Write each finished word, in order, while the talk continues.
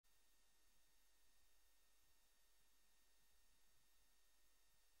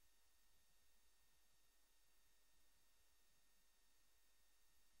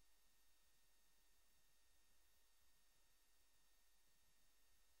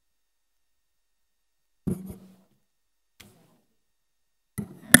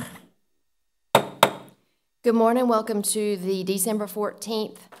Good morning. Welcome to the December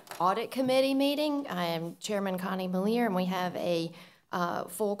 14th Audit Committee meeting. I am Chairman Connie Malier, and we have a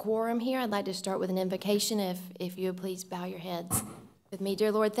full quorum here. I'd like to start with an invocation, if you would please bow your heads with me.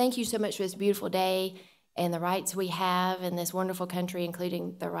 Dear Lord, thank you so much for this beautiful day and the rights we have in this wonderful country,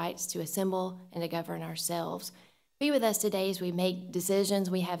 including the rights to assemble and to govern ourselves. Be with us today as we make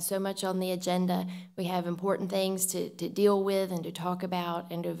decisions. We have so much on the agenda. We have important things to deal with and to talk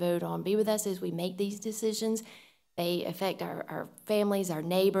about and to vote on. Be with us as we make these decisions. They affect our families, our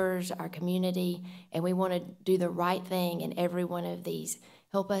neighbors, our community, and we want to do the right thing in every one of these.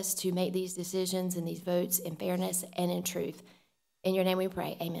 Help us to make these decisions and these votes in fairness and in truth. In your name we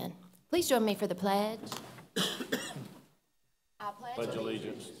pray, amen. Please join me for the pledge. I pledge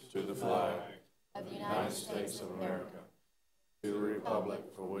allegiance to the flag of the United States of America, to the republic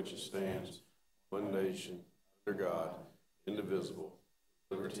for which it stands, one nation, under God, indivisible,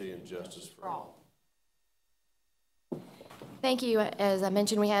 liberty and justice for all. Thank you. As I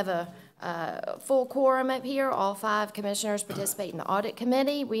mentioned, we have a full quorum up here. All 5 commissioners participate in the audit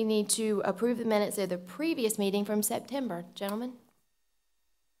committee. We need to approve the minutes of the previous meeting from September. Gentlemen?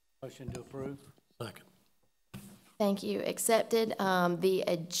 Motion to approve. Second. Thank you. Accepted. The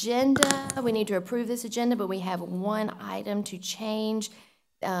agenda, we need to approve this agenda, but we have one item to change.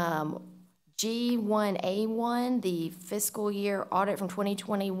 G1A1, the fiscal year audit from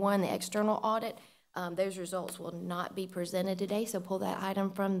 2021, the external audit. Those results will not be presented today, so pull that item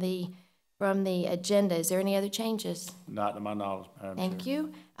from the agenda. Is there any other changes? Not to my knowledge, Madam Chair. Thank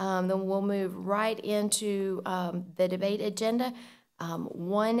you. Then we'll move right into the debate agenda.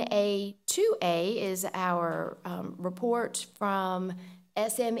 1A, 2A is our report from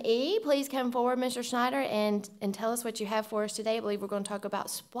SME. Please come forward, Mr. Schneider, and tell us what you have for us today. I believe we're going to talk about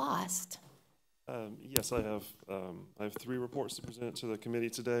SPLOST. Yes, I have 3 reports to present to the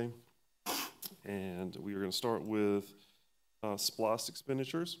committee today, and we are going to start with SPLOST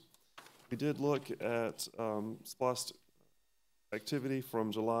expenditures. We did look at SPLOST activity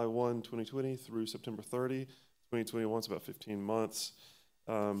from July 1, 2020 through September 30. 2021 is about 15 months.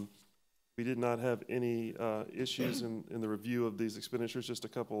 We did not have any issues in the review of these expenditures. Just a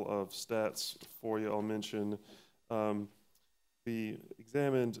couple of stats for you I'll mention. We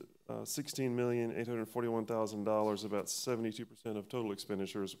examined $16,841,000, about 72% of total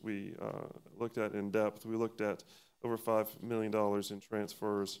expenditures we looked at in depth. We looked at over $5 million in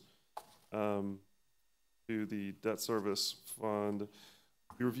transfers to the debt service fund.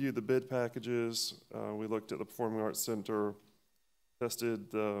 We reviewed the bid packages. We looked at the Performing Arts Center, tested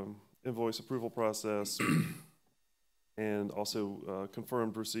the invoice approval process, and also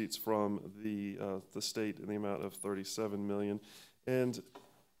confirmed receipts from the state in the amount of $37 million. And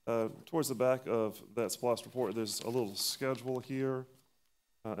towards the back of that SPLOST report, there's a little schedule here.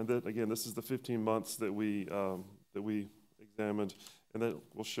 And then again, this is the 15 months that we examined, and that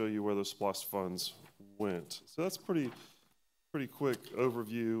will show you where those SPLOST funds went. So that's pretty quick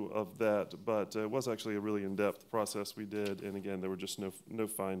overview of that, but it was actually a really in-depth process we did, and again, there were just no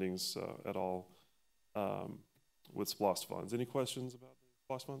findings at all with SPLOST funds. Any questions about the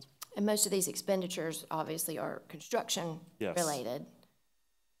SPLOST funds? And most of these expenditures obviously are construction related.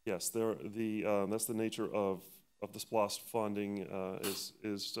 Yes, that's the nature of the SPLOST funding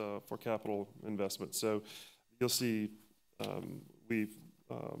is for capital investment. So you'll see we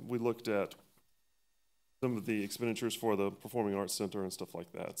looked at some of the expenditures for the Performing Arts Center and stuff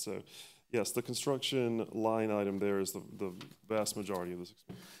like that. So yes, the construction line item there is the vast majority of this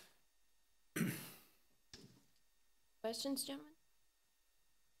expenditure. Questions, gentlemen?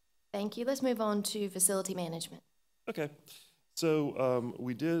 Thank you. Let's move on to facility management. Okay. So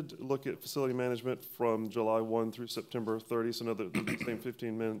we did look at facility management from July 1 through September 30, so another same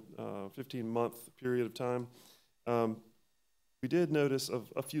 15-month period of time. We did notice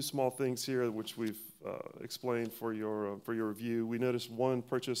a few small things here, which we've explained for your review. We noticed one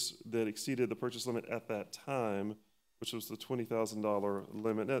purchase that exceeded the purchase limit at that time, which was the $20,000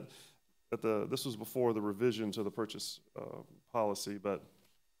 limit. This was before the revision to the purchase policy, but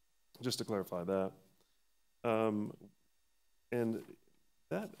just to clarify that. And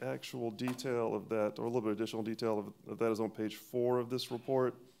that actual detail of that, or a little bit of additional detail of that, is on page 4 of this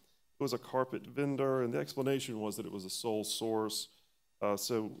report. It was a carpet vendor, and the explanation was that it was a sole source.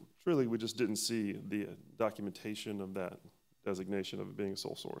 So truly, we just didn't see the documentation of that designation of it being a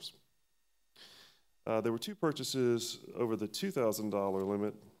sole source. There were 2 purchases over the $2,000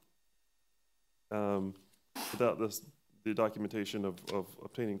 limit without the documentation of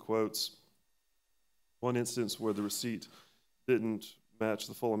obtaining quotes. One instance where the receipt didn't match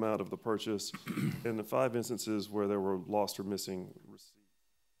the full amount of the purchase, and the 5 instances where there were lost or missing receipts.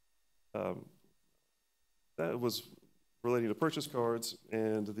 that was relating to purchase cards,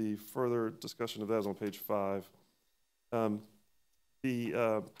 and the further discussion of that is on page 5.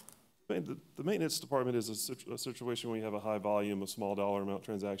 The maintenance department is a situation where you have a high volume of small dollar amount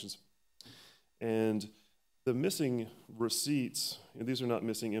transactions. And the missing receipts, and these are not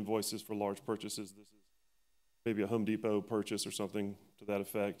missing invoices for large purchases. This is maybe a Home Depot purchase or something to that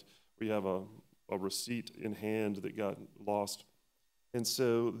effect, where you have a receipt in hand that got lost. And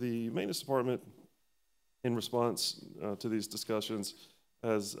so the maintenance department, in response to these discussions,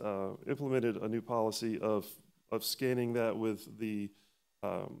 has implemented a new policy of scanning that with the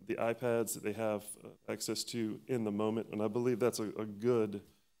iPads that they have access to in the moment. And I believe that's a good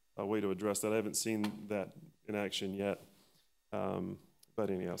way to address that. I haven't seen that in action yet. But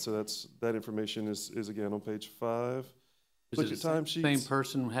anyhow, so that information is again on page 5. Look at time sheets. Same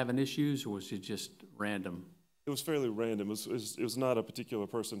person having issues, or was it just random? It was fairly random. It was not a particular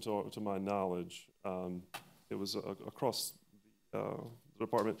person to my knowledge. It was across the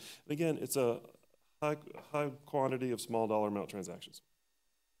department. And again, it's a high quantity of small dollar amount transactions.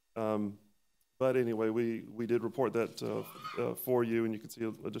 But anyway, we did report that for you, and you can see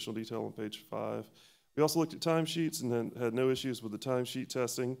additional detail on page 5. We also looked at timesheets and then had no issues with the timesheet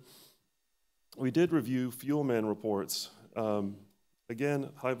testing. We did review fuel man reports. Again,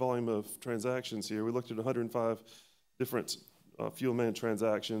 high volume of transactions here. We looked at 105 different fuel man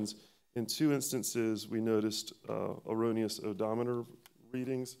transactions. In 2 instances, we noticed erroneous odometer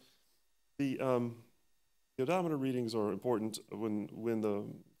readings. The odometer readings are important when the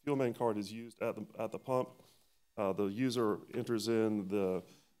fuel man card is used at the pump. The user enters in the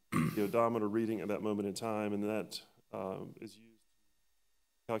odometer reading at that moment in time, and that is used to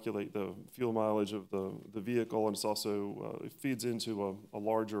calculate the fuel mileage of the vehicle, and it's also it feeds into a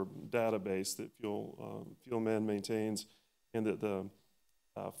larger database that fuel man maintains, and that the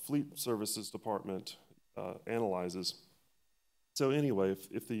fleet services department analyzes. So anyway,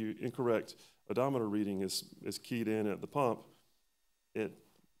 if the incorrect odometer reading is keyed in at the pump, it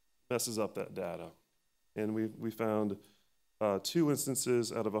messes up that data. And we found 2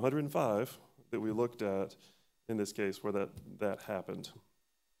 instances out of 105 that we looked at in this case where that happened.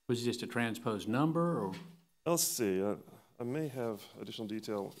 Was it just a transposed number, or? Let's see. I may have additional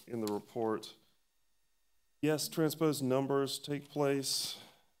detail in the report. Yes, transposed numbers take place.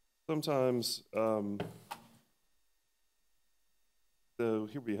 Sometimes, so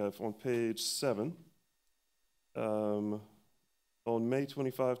here we have on page 7, on May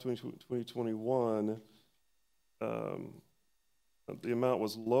 25, 2021, the amount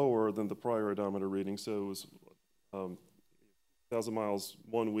was lower than the prior odometer reading, so it was 1,000 miles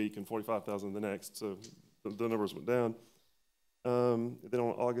one week and 45,000 the next, so the numbers went down. Then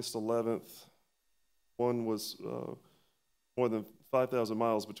on August 11th, one was more than 5,000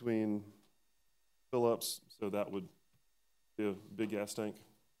 miles between fill-ups, so that would be a big gas tank.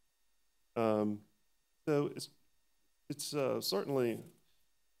 So it's certainly,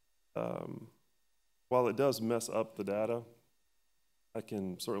 while it does mess up the data, I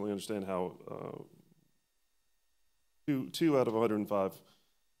can certainly understand how 2 out of 105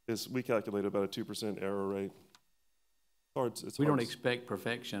 we calculate about a 2% error rate. We don't expect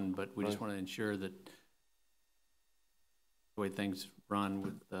perfection, but we just want to ensure that the way things run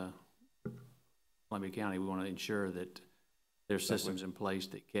with Columbia County, we want to ensure that there's systems in place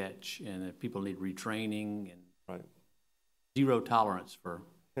that catch, and if people need retraining and zero tolerance for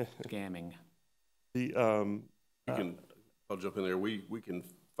scamming. I'll jump in there. We can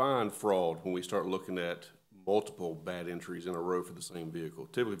find fraud when we start looking at multiple bad entries in a row for the same vehicle.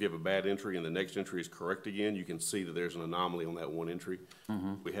 Typically, if you have a bad entry and the next entry is correct again, you can see that there's an anomaly on that one entry.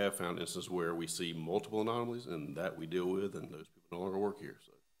 Mm-hmm. We have found instances where we see multiple anomalies, and that we deal with, and those people no longer work here.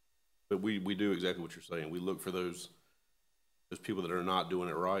 So, but we do exactly what you're saying. We look for those people that are not doing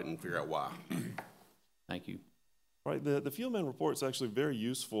it right and figure out why. Thank you. Right. The fuel man report is actually very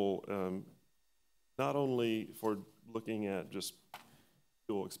useful, not only for looking at just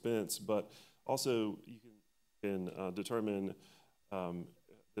fuel expense, but also you can determine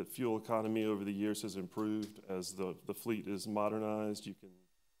that fuel economy over the years has improved as the fleet is modernized. You can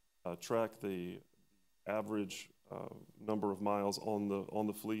track the average number of miles on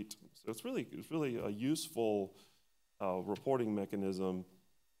the fleet. So it's really a useful reporting mechanism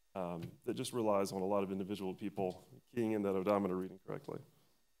that just relies on a lot of individual people keying in that odometer reading correctly.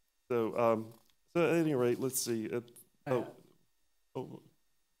 So so at any rate, let's see.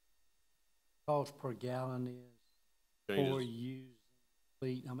 Cost per gallon is for use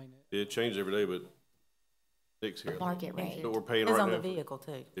fleet. I mean, it changes every day, but Nick's here. Market rate. What we're paying Depends right on now. the vehicle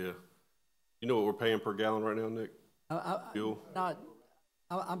too. Yeah. You know what we're paying per gallon right now, Nick? Fuel?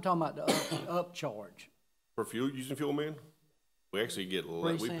 I'm talking about the upcharge. For fuel, using fuel man, we actually get,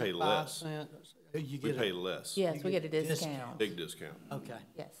 3 we cent, pay 5 less. cents? You We get pay a, less. Yes, we get a get discount. Big discount. okay.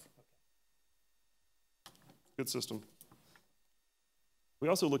 Yes. Good system. We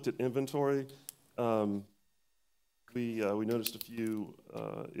also looked at inventory. We noticed a few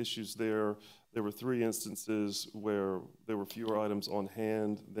issues there. There were 3 instances where there were fewer items on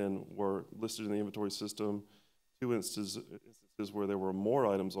hand than were listed in the inventory system, 2 instances where there were more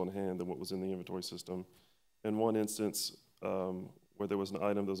items on hand than what was in the inventory system, and 1 instance where there was an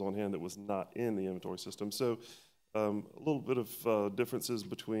item that was on hand that was not in the inventory system. So a little bit of differences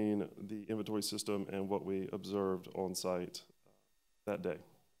between the inventory system and what we observed on site that day.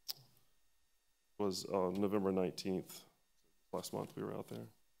 It was on November 19th, last month we were out there.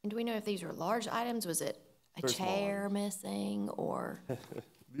 And do we know if these were large items? Was it a Very small chair missing or?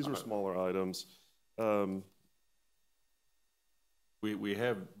 These were smaller items. We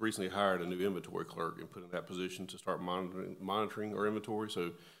have recently hired a new inventory clerk and put in that position to start monitoring our inventory.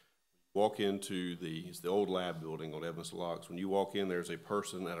 So walk into it's the old lab building on Evans Locks. When you walk in, there's a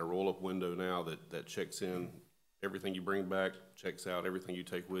person at a roll-up window now that checks in everything you bring back, checks out everything you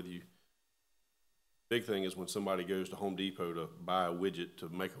take with you. Big thing is when somebody goes to Home Depot to buy a widget to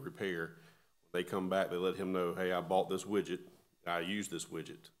make a repair, when they come back, they let him know, hey, I bought this widget, I used this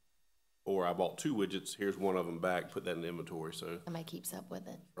widget. Or I bought 2 widgets, here's one of them back, put that in the inventory, so. Somebody keeps up with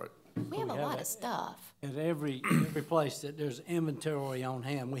it. Right. We have a lot of stuff. At every place that there's inventory on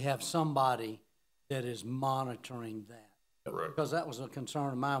hand, we have somebody that is monitoring that. Right. Because that was a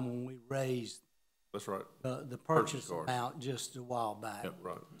concern of mine when we raised That's right. the purchase cards. amount just a while back. Yep,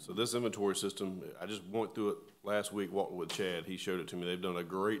 right. So this inventory system, I just went through it last week, walked with Chad. He showed it to me. They've done a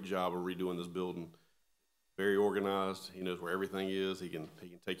great job of redoing this building. Very organized. He knows where everything is. He can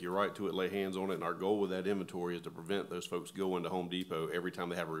take you right to it, lay hands on it. And our goal with that inventory is to prevent those folks going to Home Depot every time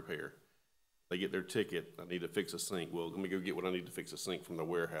they have a repair. They get their ticket, I need to fix a sink. Well, let me go get what I need to fix a sink from the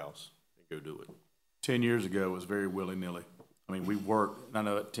warehouse and go do it. 10 years ago, it was very willy-nilly. I mean, we worked, I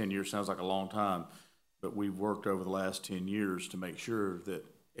know that 10 years sounds like a long time, but we've worked over the last 10 years to make sure that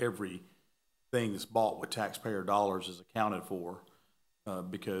everything that's bought with taxpayer dollars is accounted for,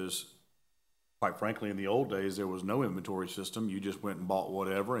 because quite frankly, in the old days, there was no inventory system. You just went and bought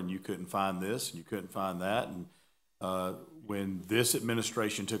whatever, and you couldn't find this, and you couldn't find that. And when this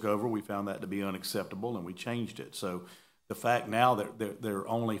administration took over, we found that to be unacceptable, and we changed it. So the fact now that they're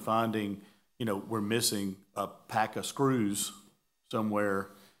only finding, you know, we're missing a pack of screws somewhere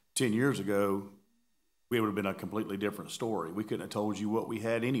 10 years ago, it would have been a completely different story. We couldn't have told you what we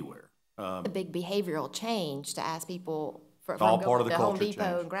had anywhere. A big behavioral change to ask people from all going part of the to Home culture Depot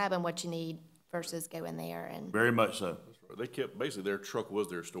change. and grabbing what you need versus going there and. Very much so. They kept, basically their truck was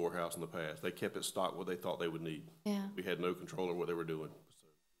their storehouse in the past. They kept it stocked what they thought they would need. Yeah. We had no control over what they were doing.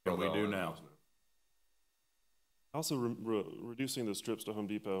 So, And we do now. Also, reducing the strips to Home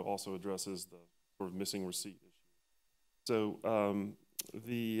Depot also addresses the sort of missing receipt issue. So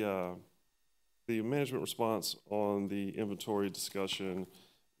the management response on the inventory discussion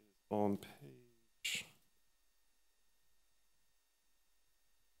is on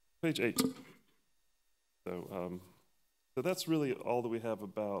page 8. So that's really all that we have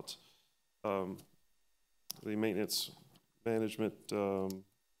about the maintenance management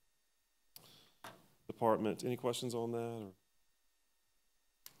department. Any questions on that? Or?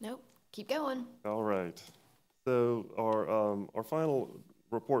 Nope. Keep going. All right. So our final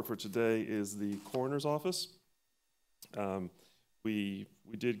report for today is the coroner's office. We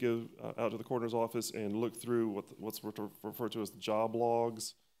did go out to the coroner's office and look through what's referred to as the job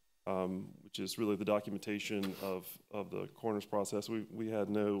logs, which is really the documentation of the coroner's process. We had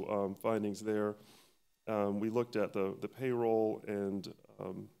no findings there. We looked at the payroll and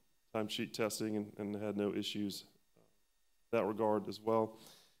timesheet testing and had no issues in that regard as well.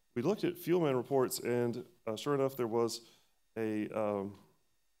 We looked at fuelman reports, and sure enough, there was an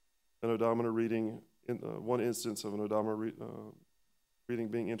odometer reading, one instance of an odometer reading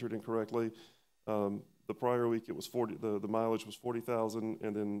being entered incorrectly. The prior week it was 40, the mileage was 40,000,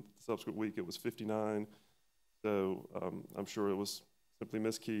 and then the subsequent week it was 59. So I'm sure it was simply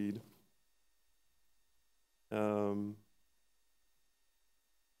miskeyed.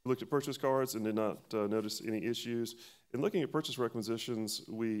 We looked at purchase cards and did not notice any issues. In looking at purchase requisitions,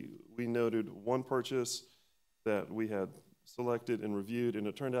 we noted one purchase that we had selected and reviewed, and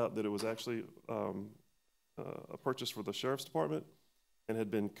it turned out that it was actually a purchase for the sheriff's department and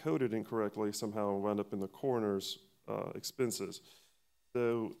had been coded incorrectly, somehow wound up in the coroner's expenses.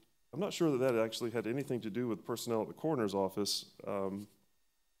 So I'm not sure that actually had anything to do with personnel at the coroner's office,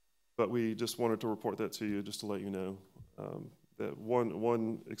 but we just wanted to report that to you just to let you know that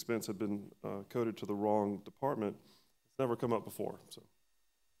one expense had been coded to the wrong department. It's never come up before. So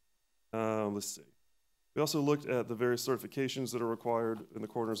let's see. We also looked at the various certifications that are required in the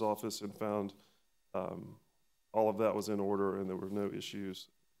coroner's office and found all of that was in order and there were no issues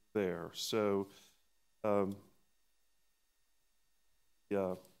there. So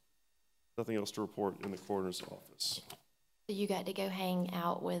yeah, nothing else to report in the coroner's office. So you got to go hang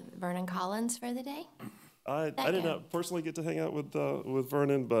out with Vernon Collins for the day? I did not personally get to hang out with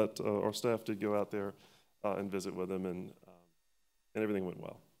Vernon, but our staff did go out there and visit with him, and everything went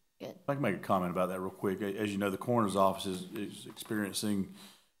well. Good. If I can make a comment about that real quick. As you know, the coroner's office is experiencing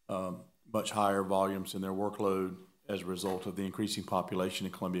much higher volumes in their workload as a result of the increasing population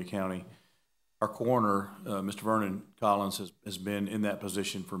in Columbia County. Our coroner, Mr. Vernon Collins, has been in that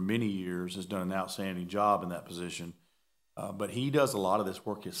position for many years, has done an outstanding job in that position. But he does a lot of this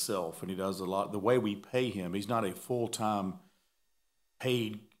work himself, and he does a lot, the way we pay him, he's not a full-time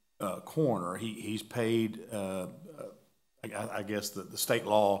paid coroner. He's paid, I guess the state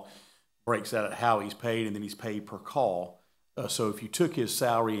law breaks out at how he's paid, and then he's paid per call. So if you took his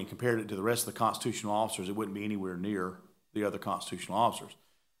salary and compared it to the rest of the constitutional officers, it wouldn't be anywhere near the other constitutional officers.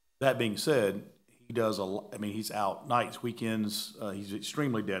 That being said, he does a lot. I mean, he's out nights, weekends. He's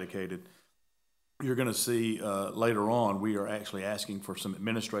extremely dedicated. You're going to see later on, we are actually asking for some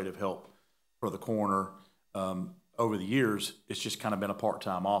administrative help for the coroner. Over the years, it's just kind of been a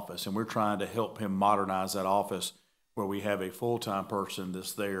part-time office, and we're trying to help him modernize that office where we have a full-time person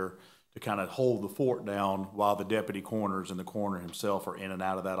that's there to kind of hold the fort down while the deputy coroners and the coroner himself are in and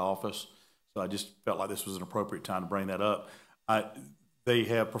out of that office. So I just felt like this was an appropriate time to bring that up. They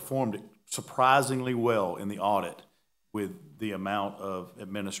have performed surprisingly well in the audit with the amount of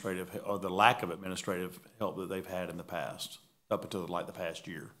administrative, or the lack of administrative help that they've had in the past, up until like the past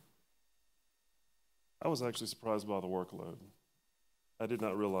year. I was actually surprised by the workload. I did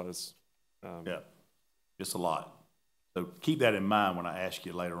not realize. Yeah, just a lot. So keep that in mind when I ask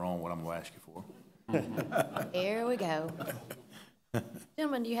you later on what I'm going to ask you for. Here we go.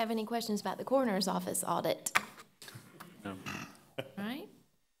 Gentlemen, do you have any questions about the coroner's office audit? No. All right.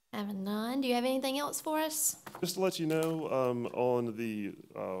 Having none. Do you have anything else for us? Just to let you know, on the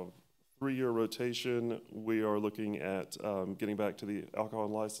 3-year rotation, we are looking at getting back to the alcohol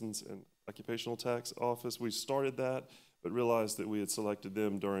and license and occupational tax office. We started that, but realized that we had selected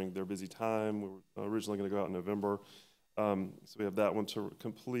them during their busy time. We were originally going to go out in November. So we have that one to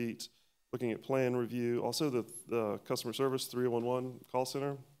complete. Looking at plan review, also the customer service 311 call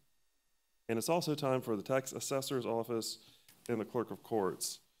center. And it's also time for the tax assessor's office and the clerk of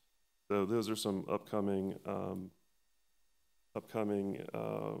courts. So those are some upcoming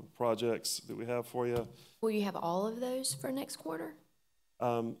projects that we have for you. Will you have all of those for next quarter?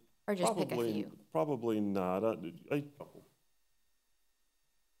 Or just pick a few? Probably not. I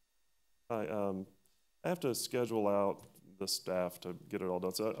have to schedule out the staff to get it all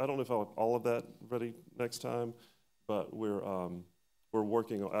done. So I don't know if I'll have all of that ready next time, but we're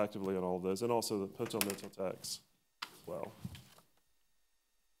working actively on all of those, and also the hotel mental tax as well.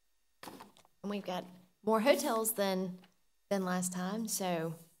 And we've got more hotels than last time,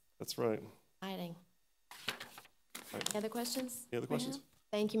 so. That's right. Exciting. Right. Any other questions? Any other questions?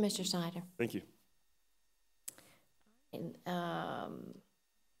 Thank you, Mr. Snyder. Thank you. And,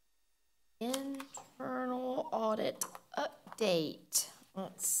 internal audit update.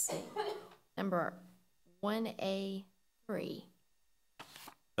 Let's see. Number 1A3.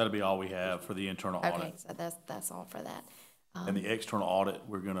 That'll be all we have for the internal audit. Okay, so that's all for that. And the external audit,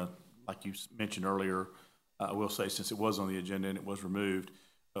 we're going to, like you mentioned earlier, I will say, since it was on the agenda and it was removed,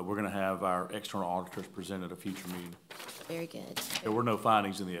 we're going to have our external auditors present at a future meeting. Very good. There were no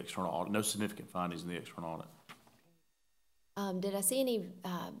findings in the external audit, no significant findings in the external audit. Did I see any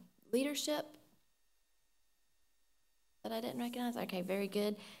leadership that I didn't recognize? Okay, very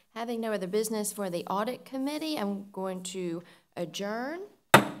good. Having no other business for the audit committee, I'm going to adjourn.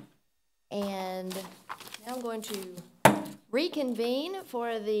 And now I'm going to reconvene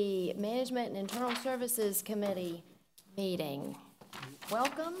for the Management and Internal Services Committee meeting.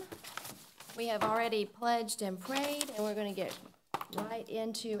 Welcome. We have already pledged and prayed, and we're going to get right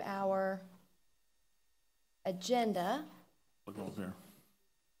into our agenda. Look over here.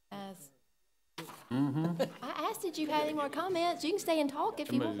 I asked if you had any more comments. You can stay and talk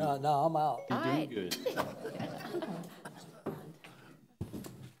if you want. No, I'm out. All right. Good.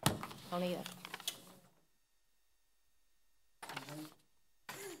 Don't either.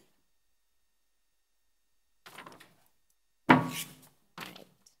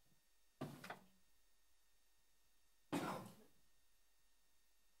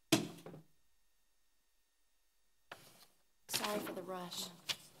 Sorry for the rush.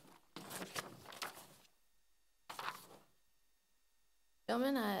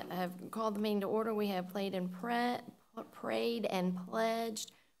 Gentlemen, I have called the meeting to order. We have prayed and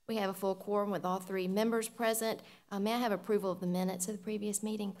pledged. We have a full quorum with all three members present. May I have approval of the minutes of the previous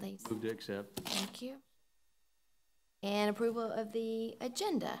meeting, please? Move to accept. Thank you. And approval of the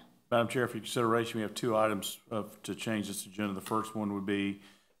agenda. Madam Chair, for your consideration, we have two items to change this agenda. The first one would be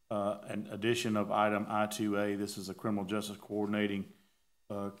an addition of item I-2A. This is a Criminal Justice Coordinating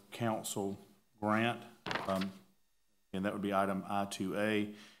Council grant, and that would be item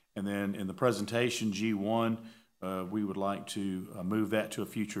I-2A. And then in the presentation, G1, we would like to move that to a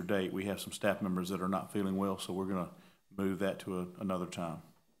future date. We have some staff members that are not feeling well, so we're going to move that to another time.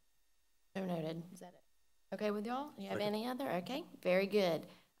 So noted. Is that it? Okay with y'all? You have any other? Okay, very good.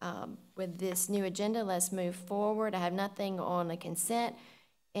 With this new agenda, let's move forward. I have nothing on the consent.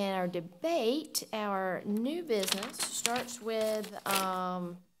 In our debate, our new business starts with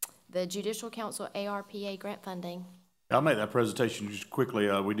the Judicial Council ARPA grant funding. I'll make that presentation just quickly.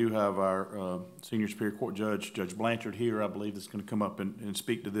 We do have our Senior Superior Court Judge, Judge Blanchard here, I believe, that's going to come up and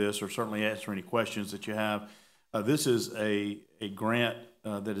speak to this or certainly answer any questions that you have. This is a grant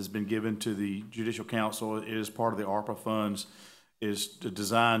that has been given to the Judicial Council. It is part of the ARPA funds, is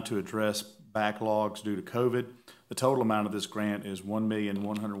designed to address backlogs due to COVID. The total amount of this grant is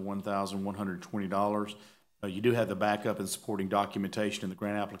 $1,101,120. You do have the backup and supporting documentation in the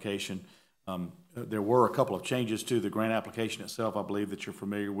grant application. There were a couple of changes to the grant application itself, I believe, that you're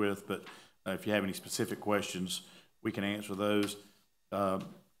familiar with, but if you have any specific questions, we can answer those.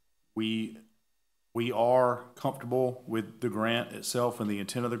 We are comfortable with the grant itself and the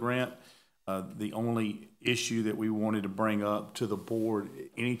intent of the grant. The only issue that we wanted to bring up to the board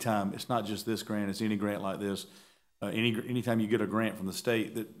anytime, it's not just this grant, it's any grant like this, anytime you get a grant from the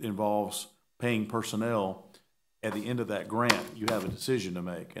state that involves paying personnel, at the end of that grant, you have a decision to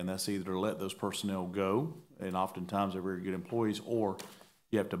make, and that's either to let those personnel go, and oftentimes they're very good employees, or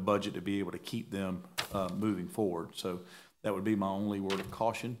you have to budget to be able to keep them moving forward. So that would be my only word of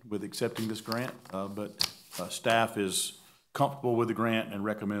caution with accepting this grant, but staff is comfortable with the grant and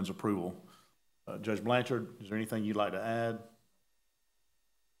recommends approval. Judge Blanchard, is there anything you'd like to add?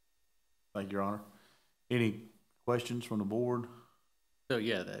 Thank you, Your Honor. Any questions from the board? So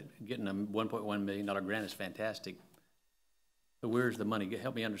yeah, getting a $1.1 million grant is fantastic. So where's the money?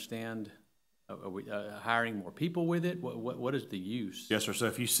 Help me understand. Are we hiring more people with it? What is the use? Yes, sir. So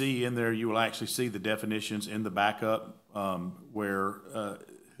if you see in there, you will actually see the definitions in the backup where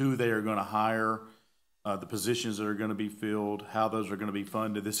who they are going to hire, the positions that are going to be filled, how those are going to be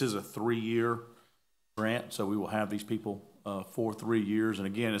funded. This is a 3-year grant, so we will have these people for 3 years. And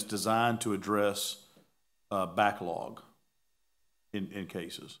again, it's designed to address backlog in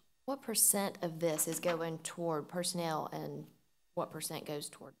cases. What percent of this is going toward personnel and what percent goes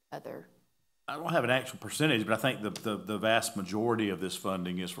toward other? I don't have an actual percentage, but I think the vast majority of this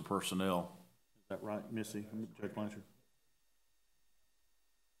funding is for personnel. Is that right, Missy, Judge Blanchard?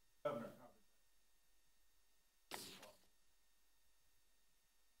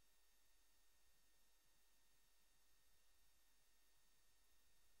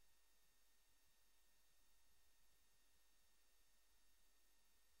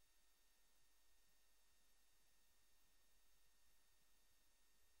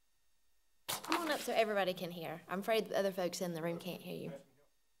 Come on up so everybody can hear. I'm afraid the other folks in the room can't hear you.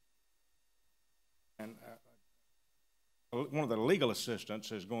 And one of the legal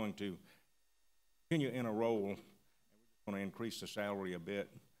assistants is going to continue in a role, and we're going to increase the salary a bit.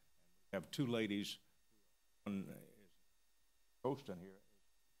 We have two ladies, one is hosting here,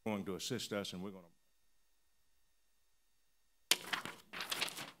 going to assist us, and we're going to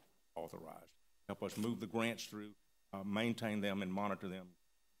authorize, help us move the grants through, maintain them and monitor them,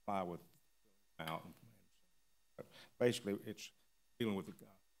 comply with out. Basically, it's dealing with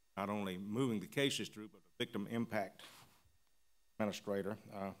not only moving the cases through, but the victim impact administrator.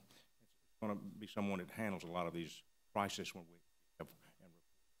 It's going to be someone that handles a lot of these crises when we have.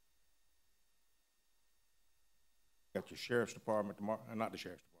 Got your sheriff's department, not the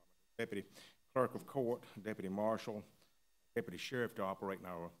sheriff's department, deputy clerk of court, deputy marshal, deputy sheriff to operate in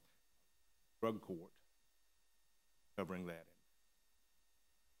our drug court, covering that.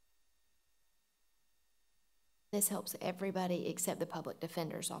 This helps everybody except the public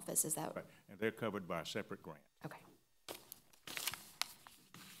defender's office, is that? Right, and they're covered by a separate grant. Okay.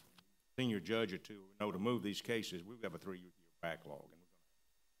 Senior judge or two know to move these cases. We've got a 3-year backlog, and we're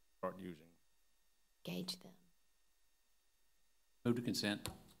going to start using. Gauge them. Move to consent.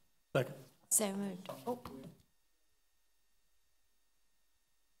 Second. So moved. Oh.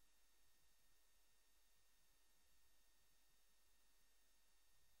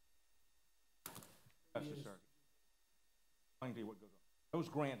 Justice Circuit. Explain to you what goes on. Those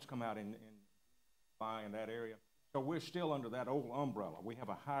grants come out in July in that area. So we're still under that old umbrella. We have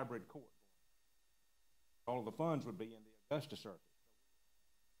a hybrid court. All of the funds would be in the Augusta Circuit.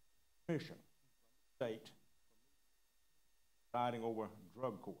 Commission, state, presiding over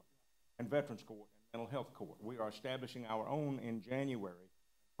drug court and veterans court and mental health court. We are establishing our own in January.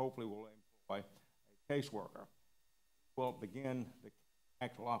 Hopefully we'll employ a caseworker. We'll begin the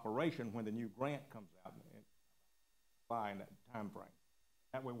actual operation when the new grant comes out in that time frame.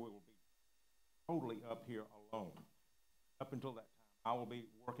 That way we will be totally up here alone. Up until that time, I will be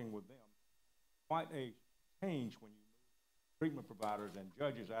working with them. Quite a change when you move treatment providers and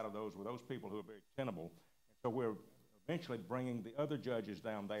judges out of those with those people who are very tenable. And so we're eventually bringing the other judges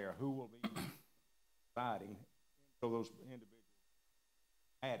down there who will be deciding so those individual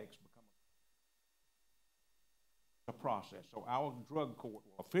addicts become a process. So our drug court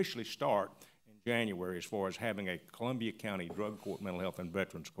will officially start in January as far as having a Columbia County drug court, mental health, and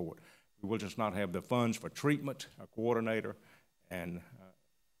veterans court. We will just not have the funds for treatment, a coordinator, and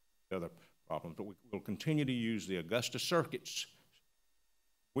other problems, but we will continue to use the Augusta circuits.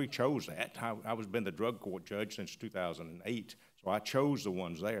 We chose that. I was been the drug court judge since 2008, so I chose the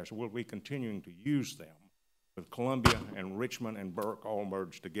ones there. So we'll be continuing to use them with Columbia and Richmond and Burke all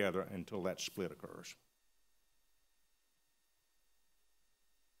merged together until that split occurs.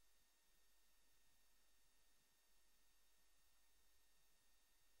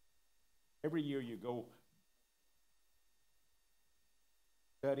 Every year you go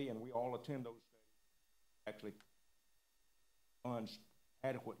study, and we all attend those studies, actually funds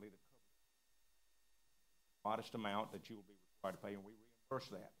adequately to cover a modest amount that you will be required to pay, and we reimburse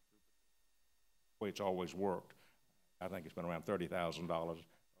that. The way it's always worked. I think it's been around $30,000,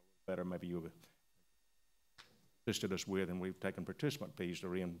 better maybe you've assisted us with, and we've taken participant fees to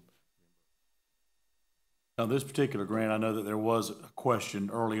reimburse. Now, this particular grant, I know that there was a question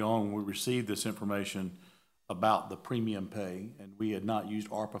early on when we received this information about the premium pay, and we had not used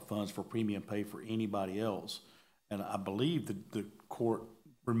ARPA funds for premium pay for anybody else. And I believe the court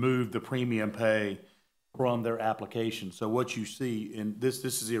removed the premium pay from their application. So what you see in this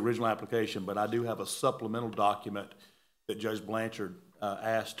is the original application, but I do have a supplemental document that Judge Blanchard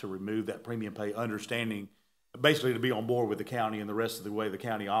asked to remove that premium pay, understanding basically to be on board with the county and the rest of the way the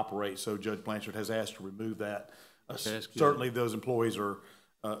county operates. So Judge Blanchard has asked to remove that. Certainly those employees are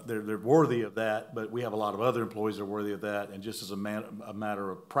they're worthy of that, but we have a lot of other employees that are worthy of that. And just as a matter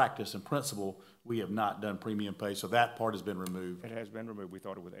of practice and principle, we have not done premium pay. So that part has been removed. It has been removed. We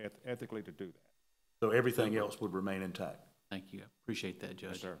thought it was ethically to do that. So everything else would remain intact. Thank you. I appreciate that,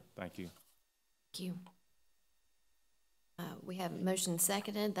 Judge. Yes, sir. Thank you. Thank you. We have a motion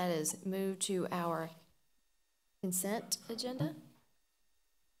seconded. That is moved to our consent agenda.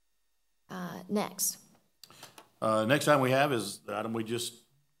 Next. Next item we have is the item we just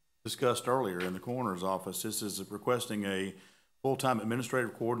discussed earlier in the coroner's office. This is requesting a full-time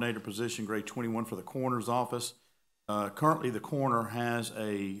administrative coordinator position, grade 21 for the coroner's office. Currently, the coroner has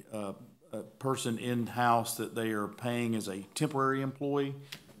a person in-house that they are paying as a temporary employee.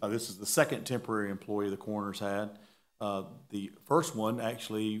 This is the second temporary employee the coroner's had. The first one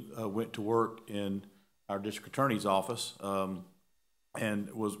actually went to work in our district attorney's office and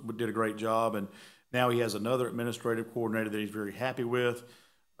did a great job. And now he has another administrative coordinator that he's very happy with.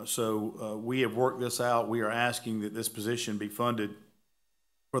 So we have worked this out. We are asking that this position be funded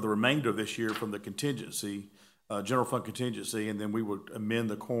for the remainder of this year from the contingency, general fund contingency, and then we would amend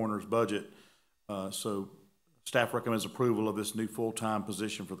the coroner's budget. So staff recommends approval of this new full-time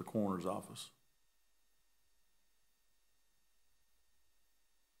position for the coroner's office.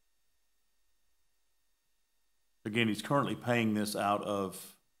 Again, he's currently paying this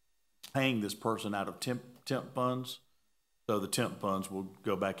person out of temp funds. So the temp funds will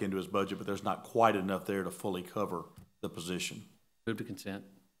go back into his budget, but there's not quite enough there to fully cover the position. Move to consent.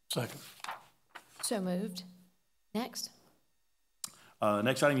 Second. So moved. Next.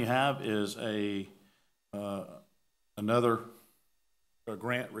 Next item you have is another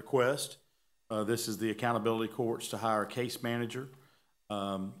grant request. This is the accountability courts to hire a case manager.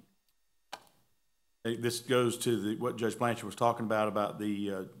 This goes to what Judge Blanchard was talking about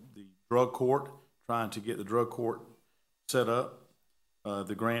the drug court, trying to get the drug court set up.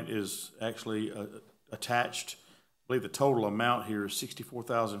 The grant is actually attached. I believe the total amount here is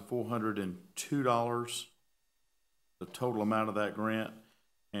 $64,402. The total amount of that grant,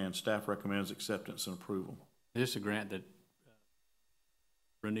 and staff recommends acceptance and approval. Is this a grant that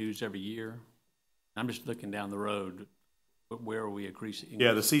renews every year? I'm just looking down the road. Where are we increasing?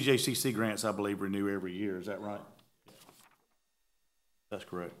 Yeah, the CJCC grants, I believe, renew every year. Is that right? That's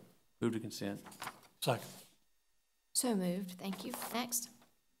correct. Move to consent. Second. So moved. Thank you. Next.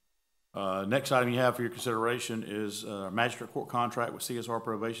 Next item you have for your consideration is magistrate court contract with CSR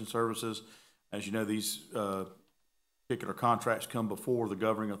Probation Services. As you know, these particular contracts come before the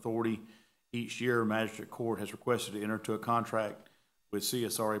governing authority. Each year, magistrate court has requested to enter into a contract with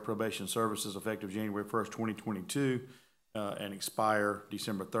CSRA Probation Services effective January 1st, 2022, and expire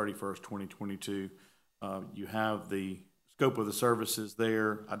December 31st, 2022. You have the scope of the services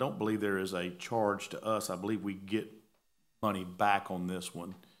there. I don't believe there is a charge to us. I believe we get money back on this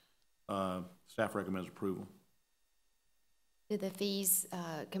one. Staff recommends approval. Do the fees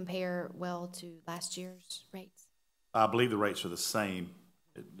compare well to last year's rates? I believe the rates are the same.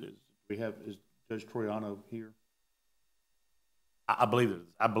 Is Judge Troiano here? I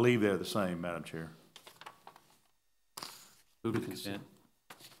believe they're the same, Madam Chair. Move to consent.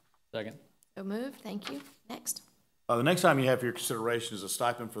 Second. So moved. Thank you. Next. The next item you have for your consideration is a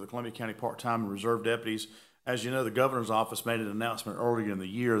stipend for the Columbia County part-time and reserve deputies. As you know, the governor's office made an announcement earlier in the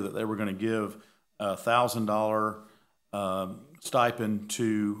year that they were going to give a $1,000 stipend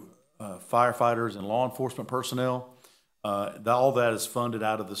to firefighters and law enforcement personnel. All that is funded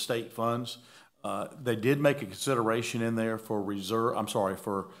out of the state funds. They did make a consideration in there for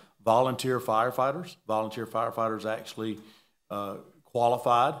for volunteer firefighters. Volunteer firefighters actually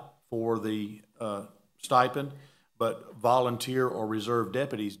qualified for the stipend, but volunteer or reserve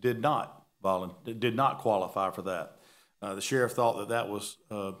deputies did not qualify for that. The sheriff thought that was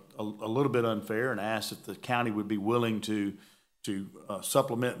a little bit unfair and asked if the county would be willing to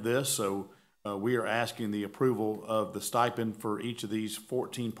supplement this. So we are asking the approval of the stipend for each of these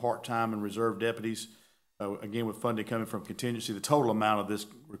 14 part-time and reserve deputies. Again, with funding coming from contingency, the total amount of this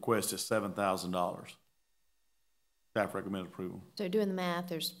request is $7,000. Staff recommends approval. So doing the math,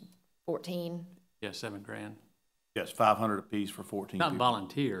 there's 14. Yeah, $7 grand. Yes, 500 apiece for 14 Not people.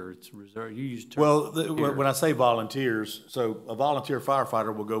 volunteer, it's reserve. You use term. Well, when I say volunteers, so a volunteer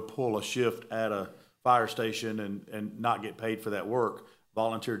firefighter will go pull a shift at a fire station and not get paid for that work.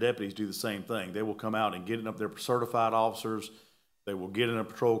 Volunteer deputies do the same thing. They will come out and get in up. They're certified officers. They will get in a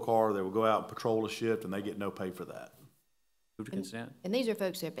patrol car. They will go out and patrol a shift, and they get no pay for that. Move to consent. And these are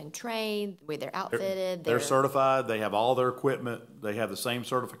folks who have been trained, where they're outfitted. They're certified. They have all their equipment. They have the same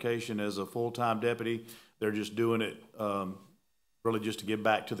certification as a full-time deputy. They're just doing it really just to give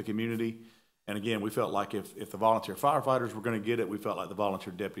back to the community. And again, we felt like if the volunteer firefighters were going to get it, we felt like the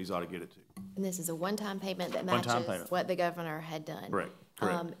volunteer deputies ought to get it too. And this is a one-time payment that matches One-time payment. what the governor had done. Correct.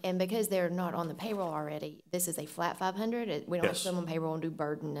 And because they're not on the payroll already, this is a flat 500. We don't have Yes. someone payroll and do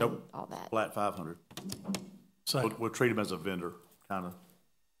burden and Nope. all that. Flat 500. Second. We'll treat them as a vendor, kind of.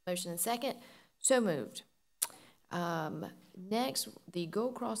 Motion and second. So moved. Next, the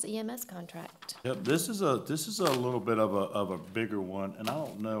Gold Cross EMS contract. Yep, this is a little bit of a bigger one, and I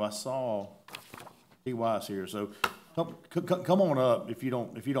don't know. I saw T.Y.'s here, so come on up if you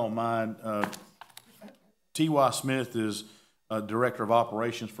don't mind. T.Y. Smith is Director of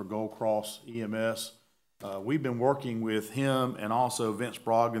Operations for Gold Cross EMS. We've been working with him and also Vince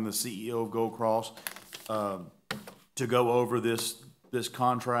Brogdon, the CEO of Gold Cross, to go over this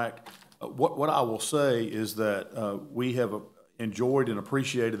contract. What I will say is that we have enjoyed and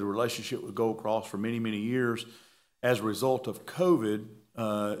appreciated the relationship with Gold Cross for many, many years. As a result of COVID,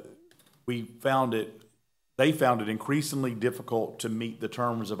 they found it increasingly difficult to meet the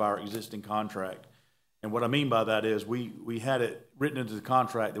terms of our existing contract. And what I mean by that is we had it written into the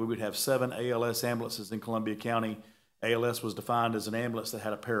contract that we would have 7 ALS ambulances in Columbia County. ALS was defined as an ambulance that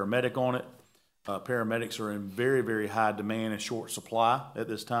had a paramedic on it. Paramedics are in very, very high demand and short supply at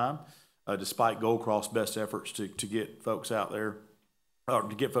this time, despite Gold Cross' best efforts to get folks out there, or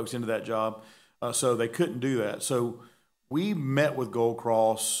to get folks into that job. So they couldn't do that. So we met with Gold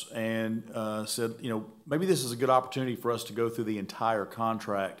Cross and said, maybe this is a good opportunity for us to go through the entire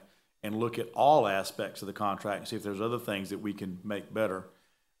contract and look at all aspects of the contract and see if there's other things that we can make better.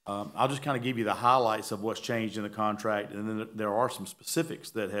 I'll just kind of give you the highlights of what's changed in the contract, and then there are some specifics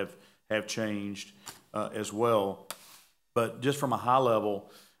that have changed as well. But just from a high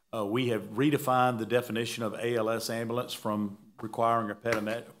level, we have redefined the definition of ALS ambulance from requiring a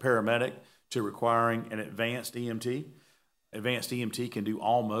paramedic to requiring an advanced EMT. Advanced EMT can do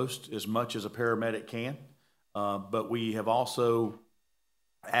almost as much as a paramedic can, but we have also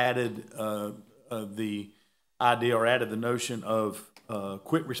added the idea or added the notion of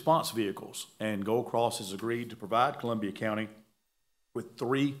quick response vehicles, and Gold Cross has agreed to provide Columbia County with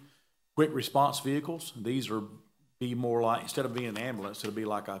 3 quick response vehicles. These are be more like, instead of being an ambulance, it'll be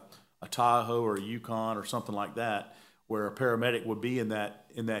like a Tahoe or a Yukon or something like that, where a paramedic would be in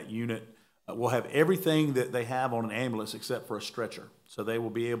that unit. We'll have everything that they have on an ambulance except for a stretcher. So they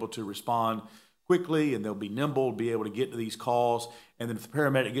will be able to respond quickly, and they'll be nimble, be able to get to these calls. And then if the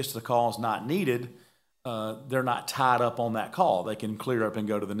paramedic gets to the calls not needed, they're not tied up on that call. They can clear up and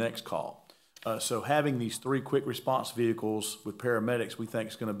go to the next call. So having these 3 quick response vehicles with paramedics, we think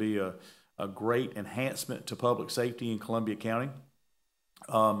is going to be a great enhancement to public safety in Columbia County.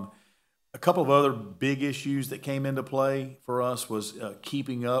 A couple of other big issues that came into play for us was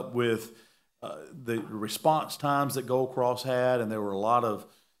keeping up with the response times that Gold Cross had, and there were a lot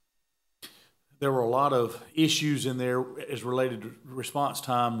of issues in there as related to response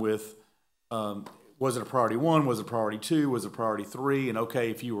time with was it a priority 1, was it a priority 2, was it a priority 3, and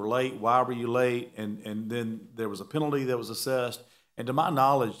okay, if you were late, why were you late? And then there was a penalty that was assessed. And to my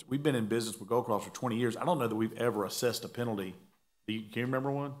knowledge, we've been in business with Gold Cross for 20 years. I don't know that we've ever assessed a penalty. Can you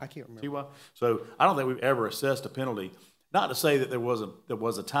remember one? I can't remember. T.Y.? So I don't think we've ever assessed a penalty. Not to say that there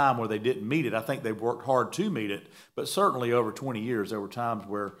was a time where they didn't meet it. I think they worked hard to meet it, but certainly over 20 years there were times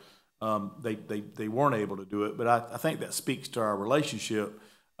where they weren't able to do it. But I think that speaks to our relationship.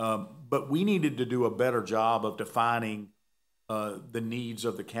 But we needed to do a better job of defining the needs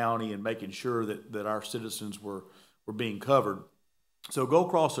of the county and making sure that our citizens were being covered. So Gold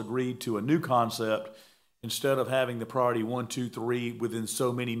Cross agreed to a new concept. Instead of having the priority 1, 2, 3 within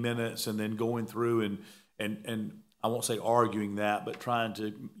so many minutes and then going through and I won't say arguing that, but trying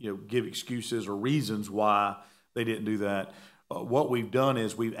to give excuses or reasons why they didn't do that. What we've done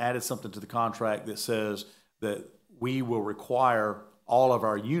is we've added something to the contract that says that we will require all of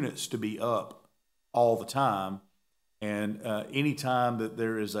our units to be up all the time, and anytime that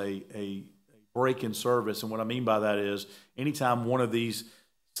there is a break in service, and what I mean by that is anytime one of these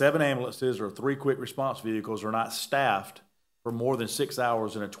 7 ambulances or 3 quick response vehicles are not staffed for more than 6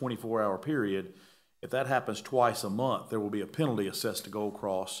 hours in a 24-hour period, if that happens twice a month, there will be a penalty assessed to Gold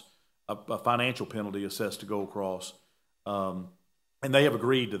Cross, a financial penalty assessed to Gold Cross. And they have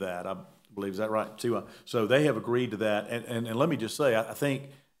agreed to that, I believe. Is that right, too? So they have agreed to that. And let me just say, I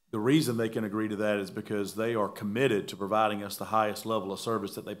think the reason they can agree to that is because they are committed to providing us the highest level of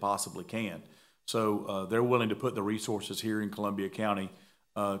service that they possibly can. So they're willing to put the resources here in Columbia County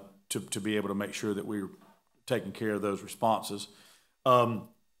to be able to make sure that we're taking care of those responses.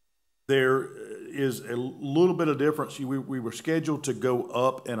 There is a little bit of difference. We were scheduled to go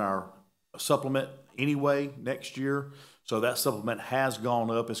up in our supplement anyway next year. So that supplement has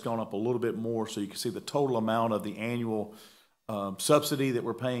gone up. It's gone up a little bit more. So you can see the total amount of the annual subsidy that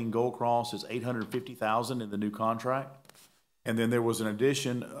we're paying Gold Cross is $850,000 in the new contract. And then there was an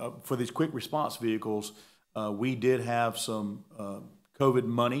addition for these quick response vehicles. We did have some COVID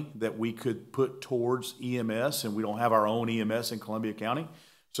money that we could put towards EMS, and we don't have our own EMS in Columbia County.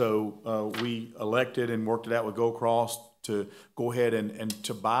 So we elected and worked it out with Gold Cross to go ahead and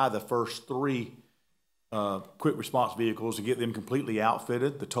to buy the first 3 quick response vehicles to get them completely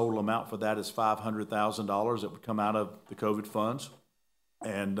outfitted. The total amount for that is $500,000 that would come out of the COVID funds.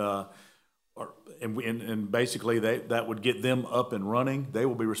 And basically that would get them up and running. They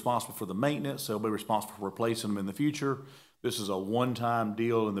will be responsible for the maintenance. They'll be responsible for replacing them in the future. This is a one-time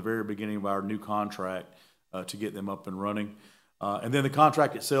deal in the very beginning of our new contract to get them up and running. And then the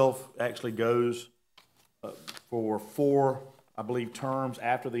contract itself actually goes for 4, I believe, terms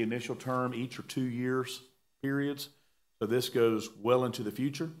after the initial term. Each are 2 years periods. So this goes well into the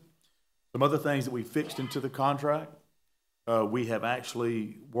future. Some other things that we fixed into the contract. We have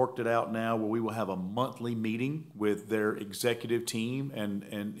actually worked it out now where we will have a monthly meeting with their executive team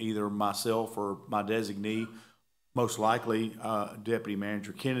and either myself or my designee, most likely Deputy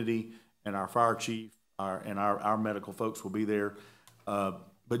Manager Kennedy and our fire chief and our medical folks will be there.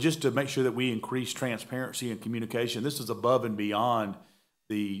 But just to make sure that we increase transparency and communication, this is above and beyond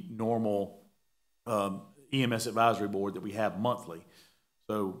the normal EMS advisory board that we have monthly.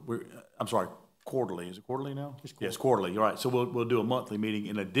 So I'm sorry, quarterly. Is it quarterly now? Yes, quarterly. All right. So we'll do a monthly meeting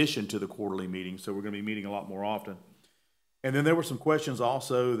in addition to the quarterly meeting. So we're going to be meeting a lot more often. And then there were some questions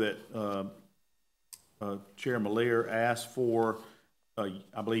also that Chair Malier asked for,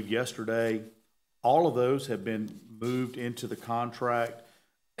 I believe yesterday. All of those have been moved into the contract.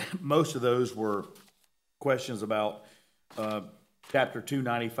 Most of those were questions about Chapter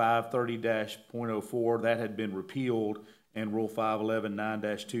 295 30-.04. That had been repealed, and Rule 511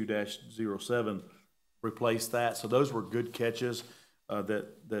 9-2-07 replaced that. So those were good catches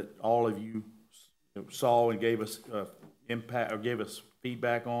that all of you saw and gave us impact or gave us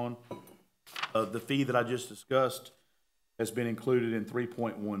feedback on. The fee that I just discussed has been included in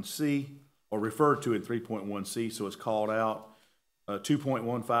 3.1C or referred to in 3.1C, so it's called out.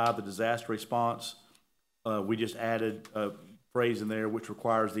 2.15, the disaster response. We just added a phrase in there which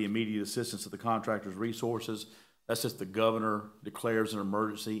requires the immediate assistance of the contractor's resources. That's just the governor declares an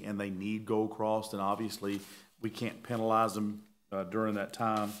emergency and they need Gold Cross, then obviously we can't penalize them during that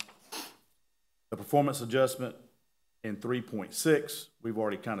time. The performance adjustment in 3.6, we've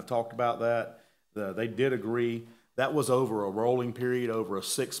already kind of talked about that. They did agree. That was over a rolling period, over a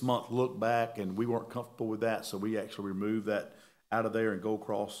 6-month look back, and we weren't comfortable with that, so we actually removed that out of there, and Gold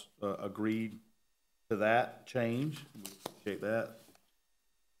Cross agreed to that change. We appreciate that.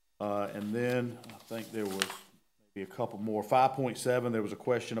 And then I think there was maybe a couple more. 5.7, there was a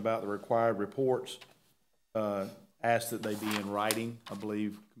question about the required reports. Asked that they be in writing. I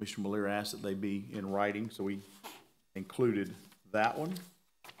believe Commissioner Malier asked that they be in writing, so we included that one.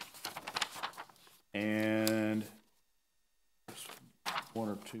 And one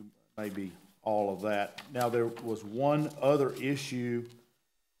or two, maybe all of that. Now, there was one other issue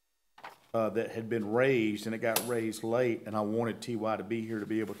that had been raised, and it got raised late, and I wanted TY to be here to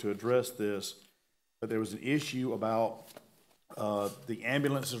be able to address this. But there was an issue about the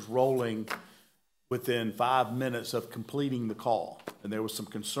ambulances rolling within 5 minutes of completing the call. And there was some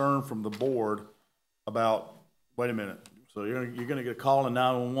concern from the board about, wait a minute, so you're gonna get a call in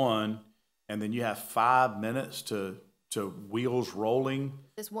 911, and then you have 5 minutes to wheels rolling.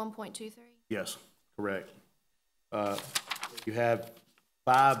 This 1.23? Yes, correct. You have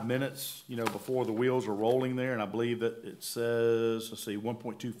 5 minutes, before the wheels are rolling there, and I believe that it says, let's see,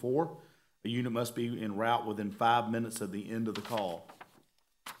 1.24, the unit must be en route within 5 minutes of the end of the call.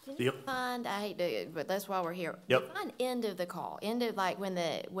 Can you find, I hate to, but that's why we're here. Yep. Find end of the call, end of like when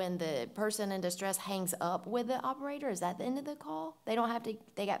the person in distress hangs up with the operator, is that the end of the call? They don't have to,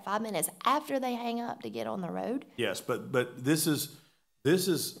 they got 5 minutes after they hang up to get on the road? Yes, but this is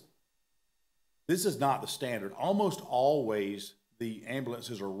not the standard. Almost always the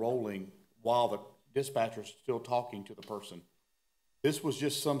ambulances are rolling while the dispatcher is still talking to the person. This was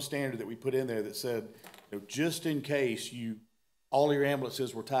just some standard that we put in there that said, just in case all your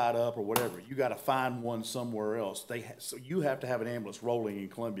ambulances were tied up or whatever, you got to find one somewhere else. So you have to have an ambulance rolling in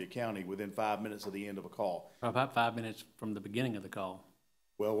Columbia County within 5 minutes of the end of a call. About 5 minutes from the beginning of the call.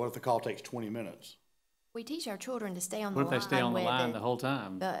 Well, what if the call takes 20 minutes? We teach our children to stay on the line. What if they stay on the line the whole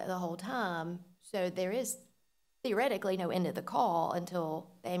time? The whole time. So there is theoretically no end of the call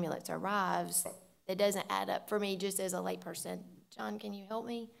until the ambulance arrives. It doesn't add up for me just as a layperson. John, can you help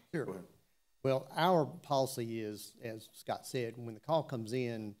me? Sure. Well, our policy is, as Scott said, when the call comes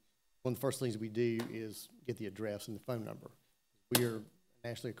in, one of the first things we do is get the address and the phone number. We are a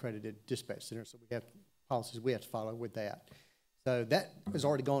nationally accredited dispatch center, so we have policies we have to follow with that. So that has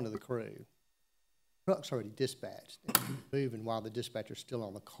already gone to the crew. Truck's already dispatched, moving while the dispatcher's still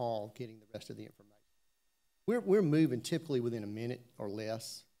on the call, getting the rest of the information. We're moving typically within a minute or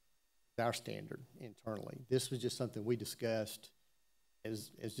less. Our standard internally. This was just something we discussed as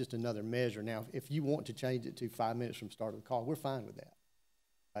just another measure. Now, if you want to change it to 5 minutes from start of the call, we're fine with that.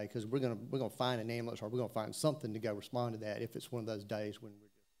 Because we're gonna find an ambulance, or we're gonna find something to go respond to that if it's one of those days when we're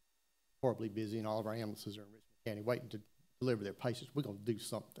just horribly busy and all of our ambulances are in Richmond County waiting to deliver their patients. We're gonna do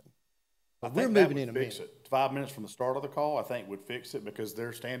something. But we're moving in a minute. 5 minutes from the start of the call, I think, would fix it because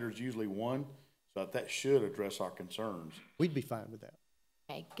their standard's usually 1, so that should address our concerns. We'd be fine with that.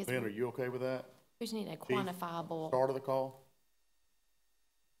 Okay, Ben, are you okay with that? we just need a quantifiable. Start of the call?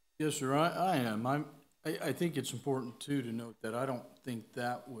 Yes, sir, I am. I think it's important, too, to note that I don't think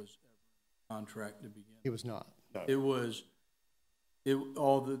that was ever a contract to begin. It was not. No. It was,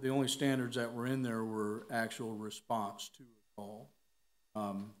 the only standards that were in there were actual response to a call, which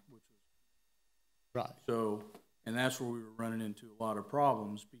was. Right. So, and that's where we were running into a lot of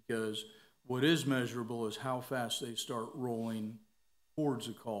problems, because what is measurable is how fast they start rolling towards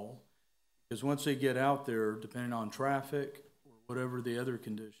a call. Because once they get out there, depending on traffic or whatever the other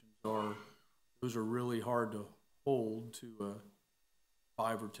conditions are, those are really hard to hold to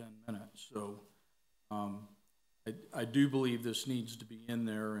 5 or 10 minutes. So I do believe this needs to be in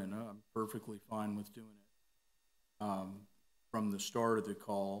there, and I'm perfectly fine with doing it from the start of the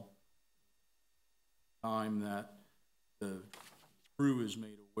call, time that the crew is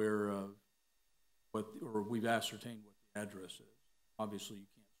made aware of or we've ascertained what the address is. Obviously, you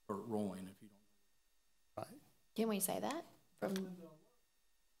can't start rolling if you don't. Right. Can we say that? From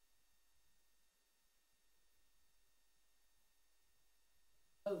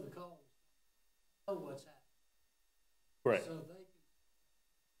The call, what's happening. Correct. So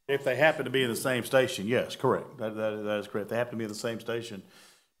If they happen to be in the same station, yes, correct. That is correct. They happen to be in the same station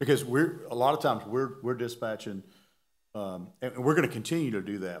because a lot of times we're dispatching, and we're going to continue to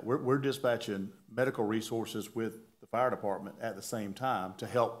do that. We're dispatching medical resources with the fire department at the same time to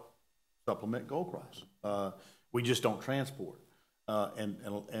help supplement Gold Cross. We just don't transport.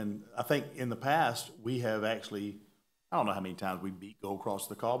 And I think in the past, we have actually, I don't know how many times we beat Go Across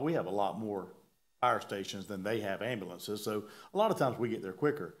the Call, but we have a lot more fire stations than they have ambulances. So a lot of times we get there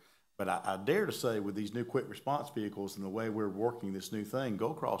quicker. But I dare to say with these new quick response vehicles and the way we're working this new thing,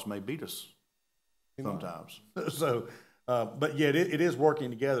 Go Across may beat us sometimes. So, but yeah, it is working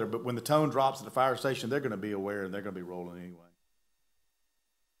together. But when the tone drops at the fire station, they're going to be aware and they're going to be rolling anyway.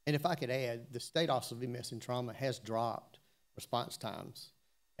 And if I could add, the State Office of EMS and Trauma has dropped response times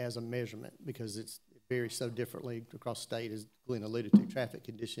as a measurement because it varies so differently across the state, as Glenn alluded to, traffic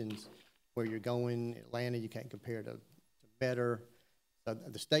conditions, where you're going. Atlanta, you can't compare to better. So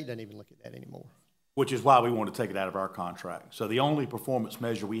the state doesn't even look at that anymore. Which is why we want to take it out of our contract. So the only performance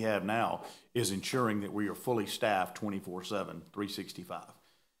measure we have now is ensuring that we are fully staffed 24/7, 365.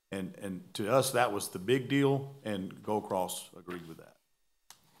 And to us, that was the big deal, and Go Across agreed with that.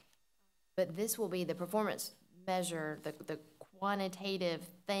 But this will be the performance measure, the quantitative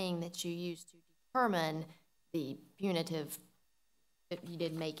thing that you use to determine the punitive, if you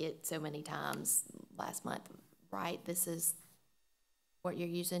did make it so many times last month, right? This is what you're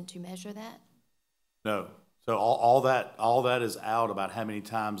using to measure that? No. So all that is out about how many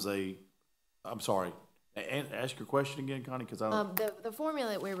times I'm sorry. And ask your question again, Connie, because I don't. The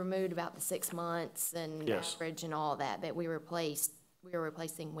formula that we removed about the 6 months and Yes. average and all that we were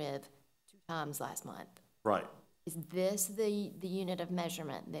replacing with 2 times last month. Right. Is this the unit of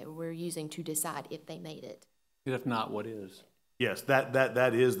measurement that we're using to decide if they made it? If not, what is? Yes, that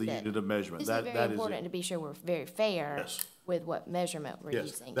is the unit of measurement. This That is very is important to be sure we're very fair Yes. with what measurement we're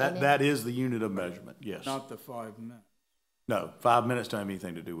Yes, using. that is the unit of measurement, yes. Not the 5 minutes. No, 5 minutes don't have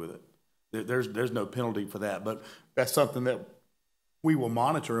anything to do with it. There's no penalty for that, but that's something that we will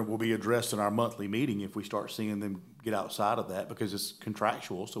monitor and will be addressed in our monthly meeting if we start seeing them get outside of that, because it's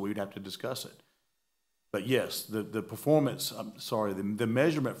contractual, so we'd have to discuss it. But yes, the performance, I'm sorry, the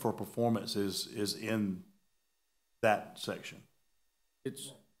measurement for performance is in that section.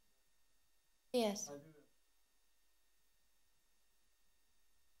 It's, Yes.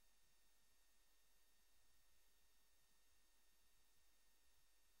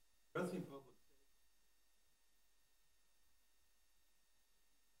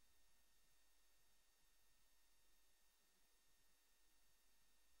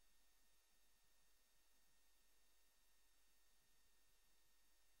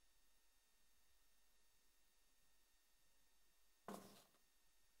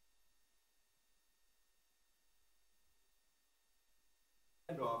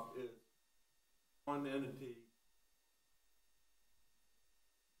 Handoff is one entity.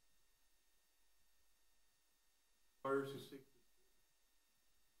 Versus 60.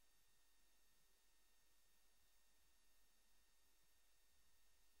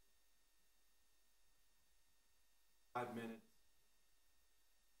 Minutes.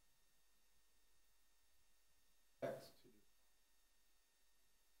 Text.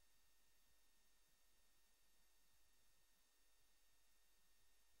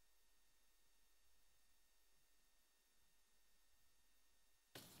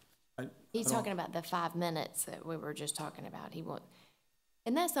 He's talking about the 5 minutes that we were just talking about.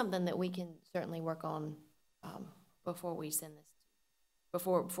 And that's something that we can certainly work on before we send this,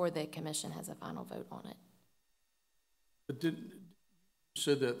 before the commission has a final vote on it. but you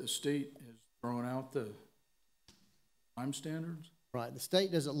said that the state has thrown out the time standards? Right. The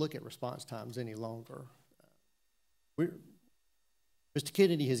state doesn't look at response times any longer. Mr.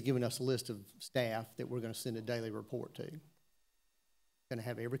 Kennedy has given us a list of staff that we're going to send a daily report to. Going to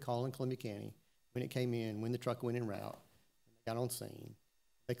have every call in Columbia County, when it came in, when the truck went en route, when they got on scene.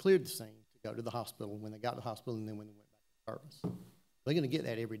 They cleared the scene to go to the hospital, when they got to the hospital, and then when they went back to service. They're going to get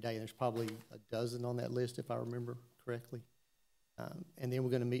that every day. There's probably a dozen on that list, if I remember correctly. And then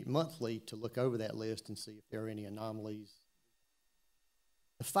we're going to meet monthly to look over that list and see if there are any anomalies.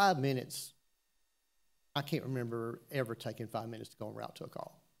 The 5 minutes, I can't remember ever taking 5 minutes to go en route to a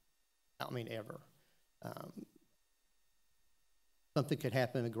call. I mean, ever. Something could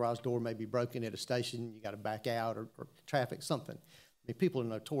happen, a garage door may be broken at a station, you got to back out, or traffic, something. I mean, people are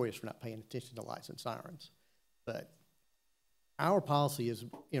notorious for not paying attention to lights and sirens. But our policy is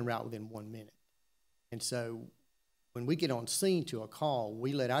en route within 1 minute. And so when we get on scene to a call,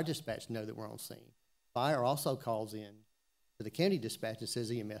 we let our dispatch know that we're on scene. Fire also calls in to the county dispatch and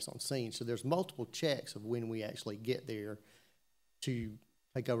says EMS on scene. So there's multiple checks of when we actually get there to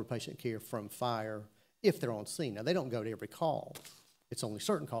take over patient care from fire if they're on scene. Now, they don't go to every call. It's only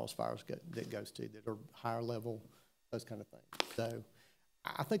certain calls fires that goes to that are higher level, those kind of things. So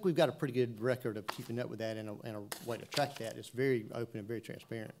I think we've got a pretty good record of keeping up with that, and a way to track that. It's very open and very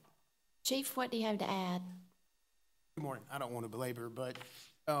transparent. Chief, what do you have to add? Good morning. I don't want to belabor, but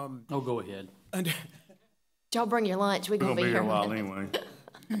Oh, go ahead. Y'all bring your lunch, we're We're gonna gonna be here a here. while anyway.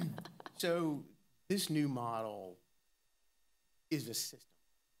 so this new model is a system.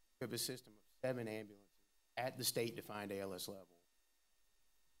 We have a system of 7 ambulances at the state-defined ALS level,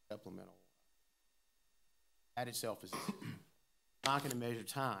 supplemental. That itself is a system. Not going to measure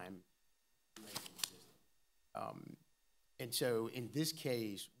time. And so in this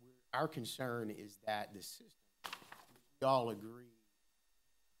case, our concern is that the system, we all agree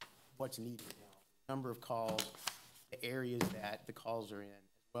what's needed now, the number of calls, the areas that the calls are in,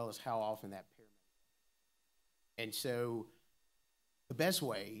 as well as how often that paramedic. And so the best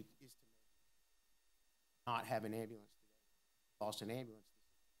way is to not have an ambulance today. Lost an ambulance.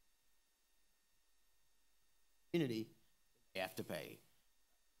 Community, they have to pay.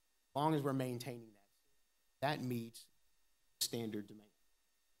 As long as we're maintaining that meets standard demand.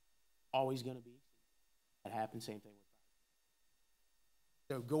 Always going to be. That happens, same thing with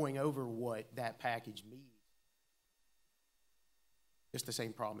private. So going over what that package means, just the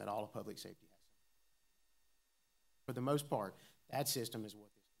same problem that all of public safety has. For the most part, that system is what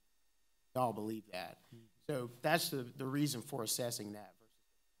this. We all believe that. So that's the reason for assessing that. Versus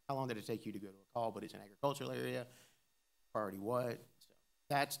how long did it take you to go to a call? But it's an agricultural area. Priority what? So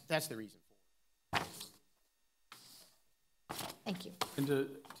that's the reason for it. Thank you. And to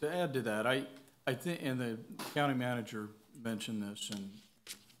add to that, I think, and the county manager mentioned this, and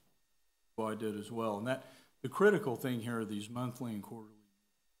well, I did as well, and that the critical thing here are these monthly and quarterly,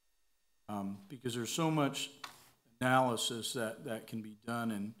 because there's so much analysis that can be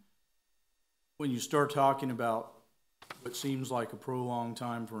done, and when you start talking about what seems like a prolonged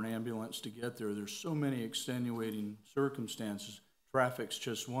time for an ambulance to get there, there's so many extenuating circumstances. Traffic's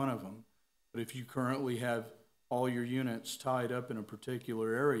just one of them, but if you currently have all your units tied up in a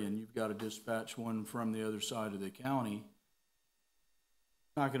particular area and you've got to dispatch one from the other side of the county,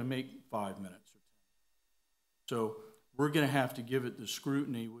 it's not going to make 5 minutes or 10. So we're going to have to give it the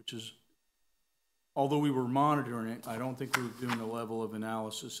scrutiny, which is, although we were monitoring it, I don't think we're doing the level of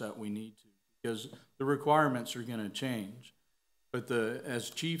analysis that we need to, because the requirements are going to change. But as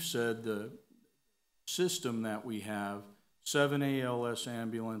Chief said, the system that we have, 7 ALS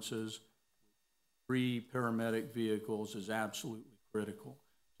ambulances, 3 paramedic vehicles is absolutely critical,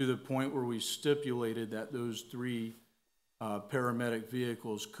 to the point where we stipulated that those 3 paramedic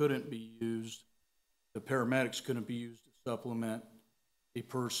vehicles couldn't be used, the paramedics couldn't be used to supplement a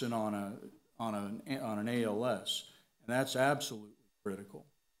person on an ALS, and that's absolutely critical,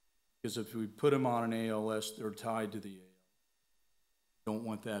 because if we put them on an ALS, they're tied to the ALS. Don't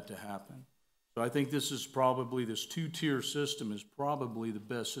want that to happen. So I think this 2-tier system is probably the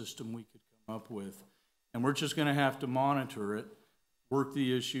best system we could come up with. And we're just going to have to monitor it, work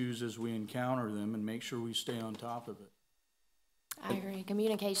the issues as we encounter them, and make sure we stay on top of it. I agree.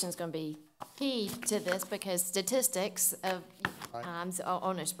 Communication is going to be key to this, because statistics of times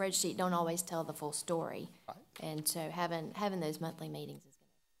on a spreadsheet don't always tell the full story. Right. And so having those monthly meetings is going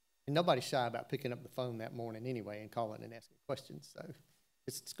to. And nobody's shy about picking up the phone that morning anyway and calling and asking questions. So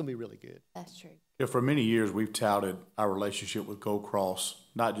it's going to be really good. That's true. Yeah, for many years, we've touted our relationship with Gold Cross,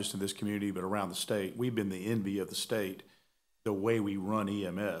 not just in this community, but around the state. We've been the envy of the state, the way we run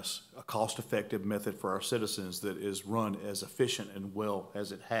EMS, a cost-effective method for our citizens that is run as efficient and well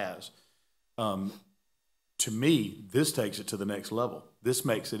as it has. To me, this takes it to the next level. This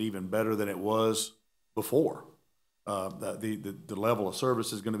makes it even better than it was before. The level of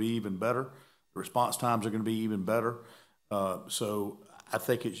service is going to be even better. The response times are going to be even better. So I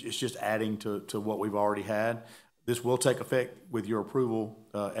think it's just adding to what we've already had. This will take effect with your approval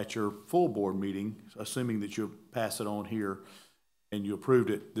at your full board meeting, assuming that you pass it on here and you approved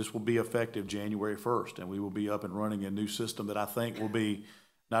it. This will be effective January 1st, and we will be up and running a new system that I think will be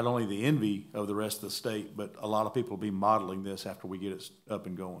not only the envy of the rest of the state, but a lot of people will be modeling this after we get it up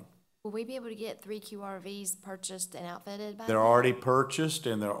and going. Will we be able to get 3 QRVs purchased and outfitted by They're then? already purchased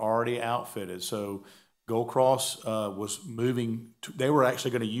and they're already outfitted. So Gold Cross was moving, they were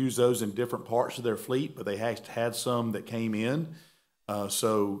actually going to use those in different parts of their fleet, but they had some that came in.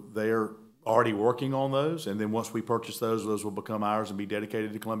 So they're already working on those. And then once we purchase those will become ours and be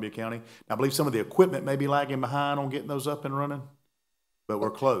dedicated to Columbia County. Now, I believe some of the equipment may be lagging behind on getting those up and running, but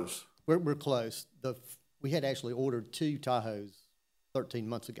we're close. We're close. We had actually ordered 2 Tahoes 13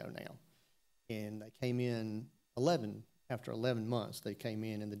 months ago now, and they came in after 11 months. They came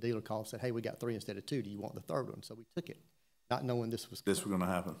in and the dealer called and said, hey, we got 3 instead of 2. Do you want the 3rd one? So we took it, not knowing this was going to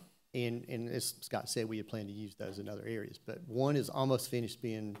happen. And as Scott said, we had planned to use those in other areas, but one is almost finished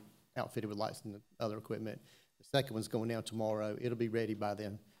being outfitted with lights and other equipment. The second one's going down tomorrow. It'll be ready by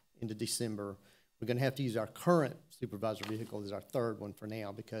then into December. We're gonna have to use our current supervisor vehicle as our third one for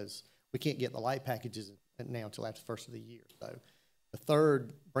now because we can't get the light packages now until after the first of the year. So the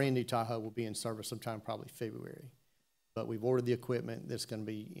third brand-new Tahoe will be in service sometime probably February. But we've ordered the equipment that's gonna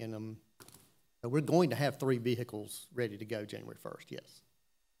be in them. So we're going to have 3 vehicles ready to go January 1st, yes.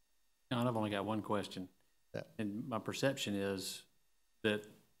 John, I've only got one question. Yeah. And my perception is that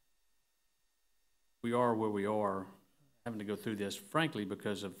we are where we are, having to go through this, frankly,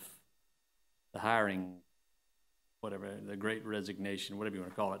 because of the hiring, whatever, the great resignation, whatever you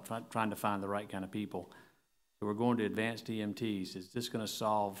want to call it, trying to find the right kind of people. So we're going to advanced EMTs. Is this going to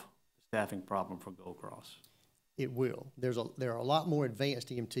solve the staffing problem for Gold Cross? It will. There are a lot more advanced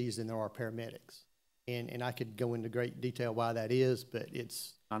EMTs than there are paramedics. And I could go into great detail why that is, but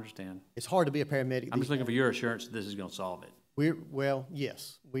I understand. it's hard to be a paramedic. I'm just looking for your assurance that this is going to solve it.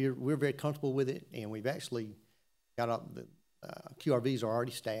 Yes, we're very comfortable with it, and we've actually got up the QRVs are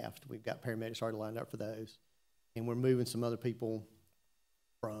already staffed. We've got paramedics already lined up for those, and we're moving some other people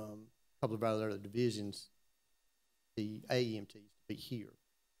from a couple of our other divisions, the AEMTs, to be here.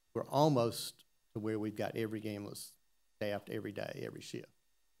 We're almost to where we've got every ambulance staffed every day, every shift.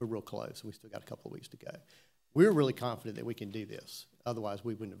 We're real close, and we still got a couple of weeks to go. We're really confident that we can do this. Otherwise,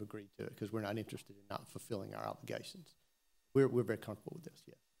 we wouldn't have agreed to it because we're not interested in not fulfilling our obligations. We're very comfortable with this,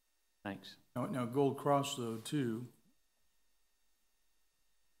 yes. Thanks. Now Gold Cross, though, too,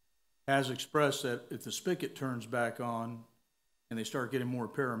 has expressed that if the spigot turns back on and they start getting more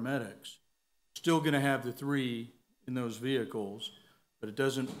paramedics, still going to have the 3 in those vehicles, but it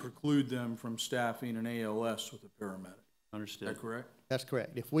doesn't preclude them from staffing an ALS with a paramedic. Understood. Is that correct? That's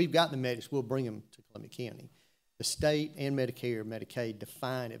correct. If we've got the medics, we'll bring them to Columbia County. The state and Medicare, Medicaid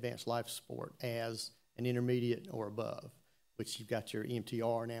define advanced life support as an intermediate or above, which you've got your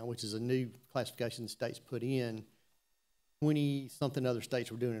EMTR now, which is a new classification the state's put in. 20-something other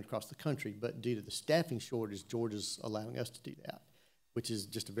states were doing it across the country, but due to the staffing shortage, Georgia's allowing us to do that, which is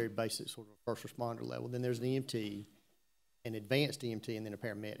just a very basic sort of first responder level. Then there's an EMT, an advanced EMT, and then a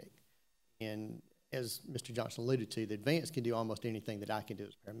paramedic. And as Mr. Johnson alluded to, the advanced can do almost anything that I can do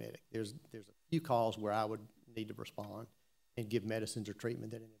as a paramedic. There's a few calls where I would need to respond and give medicines or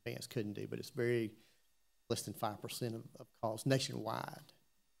treatment that an advanced couldn't do, but it's very less than 5% of calls nationwide.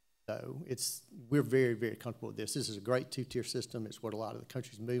 So we're very, very comfortable with this. This is a great 2-tier system. It's what a lot of the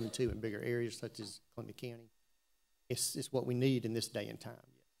country's moving to in bigger areas such as Columbia County. It's what we need in this day and time.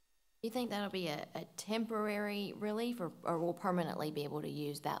 Do you think that'll be a temporary relief, or we'll permanently be able to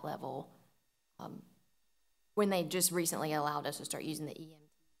use that level when they just recently allowed us to start using the EMT?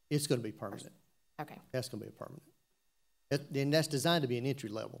 It's going to be permanent. Okay. That's going to be a permanent. And that's designed to be an entry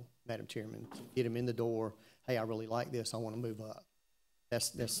level, Madam Chairman, to get them in the door. Hey, I really like this. I want to move up.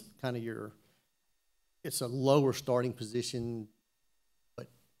 That's kind of it's a lower starting position, but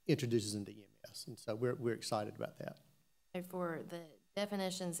introduces them to EMS. And so we're excited about that. So for the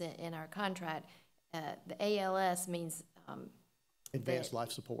definitions in our contract, the ALS means advanced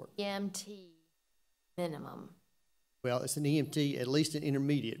life support. EMT minimum. Well, it's an EMT, at least an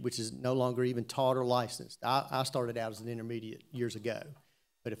intermediate, which is no longer even taught or licensed. I started out as an intermediate years ago,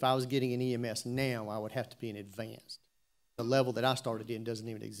 but if I was getting an EMS now, I would have to be an advanced. The level that I started in doesn't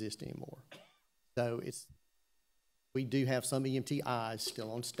even exist anymore. So we do have some EMTIs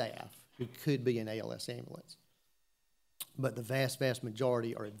still on staff who could be an ALS ambulance, but the vast, vast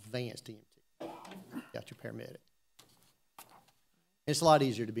majority are advanced EMT. Got your paramedic. It's a lot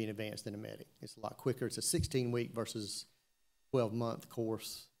easier to be an advanced than a medic. It's a lot quicker. It's a 16-week versus 12-month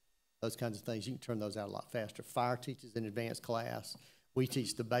course. Those kinds of things, you can turn those out a lot faster. Fire teaches an advanced class. We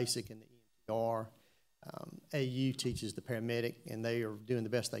teach the basic and the EMTR. AU teaches the paramedic, and they are doing the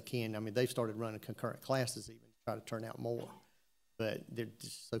best they can. I mean, they've started running concurrent classes even to try to turn out more, but there's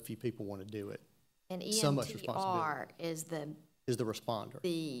just so few people want to do it. And EMTR so much responsibility. is the responder.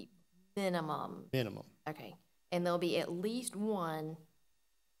 The minimum. Minimum. Okay. And there'll be at least one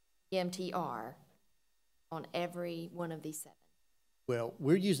EMTR on every one of these 7. Well,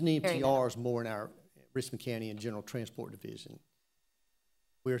 we're using EMTRs more in our Richmond County and General Transport Division.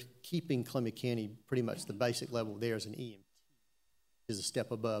 We're keeping Columbia County pretty much the basic level there as an EMT, is a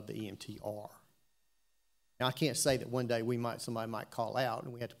step above the EMTR. Now, I can't say that one day somebody might call out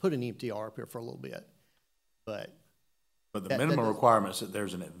and we have to put an EMTR up here for a little bit, but the minimum requirement is that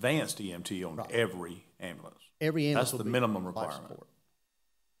there's an advanced EMT on every ambulance. Every ambulance. That's the minimum requirement.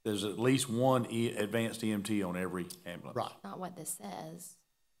 There's at least one advanced EMT on every ambulance. Right. Not what this says.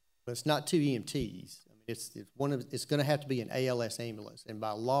 But it's not 2 EMTs. I mean, it's going to have to be an ALS ambulance, and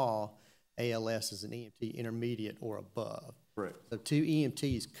by law, ALS is an EMT intermediate or above. Correct. So 2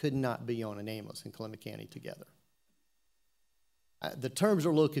 EMTs could not be on an ambulance in Columbia County together. The terms are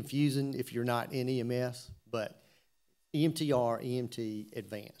a little confusing if you're not in EMS, but EMTR, EMT,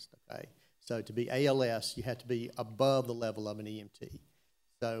 advanced, okay? So to be ALS, you have to be above the level of an EMT.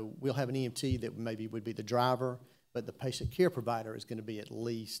 So we'll have an EMT that maybe would be the driver, but the patient care provider is going to be at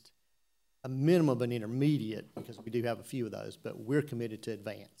least a minimum of an intermediate, because we do have a few of those, but we're committed to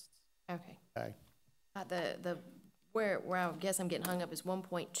advanced. Okay. Okay. Where I guess I'm getting hung up is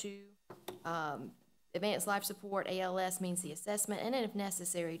 1.2. Advanced life support, ALS, means the assessment and, if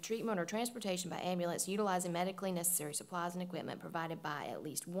necessary, treatment or transportation by ambulance utilizing medically necessary supplies and equipment provided by at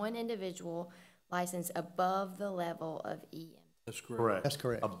least one individual licensed above the level of EM. That's correct. Correct. That's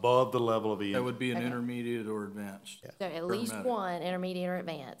correct. Above the level of That EM. would be an Okay. intermediate or advanced. So at least Paramedic. one intermediate or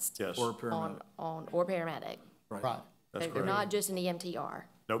advanced. Yes, Or paramedic. Or paramedic. Right. that's So they're correct. not just an EMTR.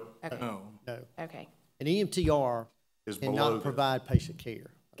 Nope, Okay. No, No. Okay. An EMTR is below, cannot provide patient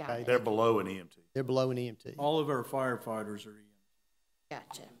care. Got Okay. it. they're below an EMT. They're below an EMT. all of our firefighters are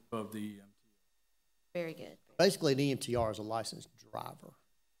Gotcha. above the EMT. Very good. Basically, an EMTR is a licensed driver.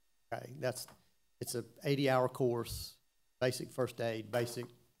 Okay, it's a 80-hour course, basic first aid, basic.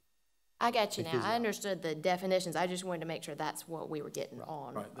 I got you now. Because- I understood the definitions. I just wanted to make sure that's what we were getting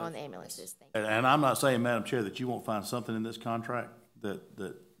on Right, the ambulances thing. And I'm not saying, Madam Chair, that you won't find something in this contract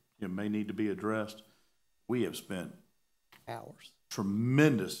that may need to be addressed. We have spent Hours.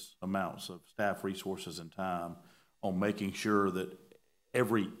 tremendous amounts of staff resources and time on making sure that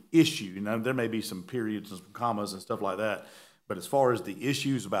every issue, there may be some periods and some commas and stuff like that, but as far as the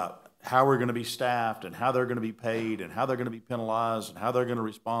issues about how we're going to be staffed and how they're going to be paid and how they're going to be penalized and how they're going to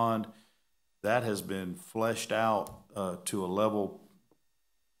respond, that has been fleshed out to a level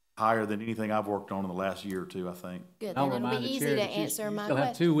higher than anything I've worked on in the last year or two, I think. Good, I'll then it'll remind be the easy chair to that you answer my still have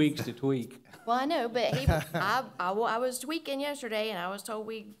question. 2 weeks to tweak. Well, I know, but I was tweaking yesterday, and I was told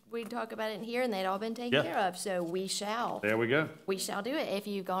we'd talk about it in here, and they'd all been taken Yeah. care of, so we shall There we go. do it. If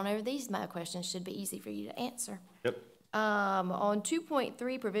you've gone over these, my questions should be easy for you to answer. Yep. On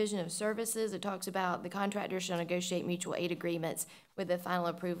 2.3, provision of services, it talks about the contractor shall negotiate mutual aid agreements with the final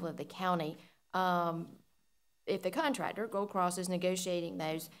approval of the county. If the contractor, Gold Cross, is negotiating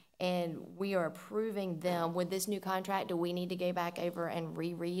those and we are approving them, with this new contract, do we need to go back over and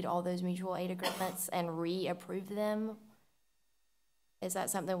reread all those mutual aid agreements and re-approve them? Is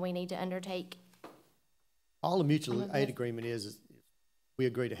that something we need to undertake? All a mutual Mhm. aid agreement is we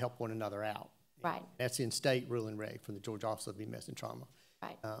agree to help one another out. Right, That's in state rule and reg from the Georgia Office of EMS and Trauma.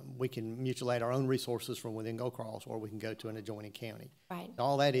 right, We can mutual aid our own resources from within Gold Cross, or we can go to an adjoining county. right,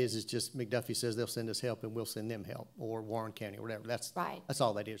 All that is just McDuffie says they'll send us help and we'll send them help, or Warren County, or whatever. That's right.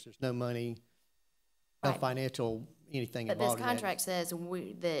 all that is. There's no money, no Right. financial, anything But this involved in that. contract says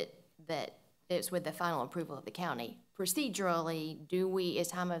that it's with the final approval of the county. Procedurally, as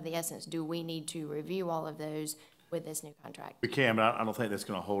time of the essence, do we need to review all of those with this new contract? We can, but I don't think that's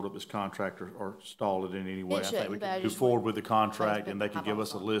gonna hold up this contract or stall it in any way. It I think shouldn't, we but I can move just forward want- with the contract, put and they could give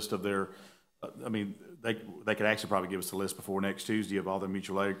us a eyeballs on list of their, they could actually probably give us a list before next Tuesday of all the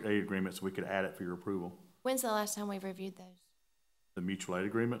mutual aid agreements. We could add it for your approval. When's the last time we've reviewed those? The mutual aid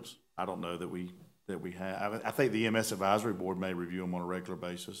agreements, I don't know that we have. I think the EMS Advisory Board may review them on a regular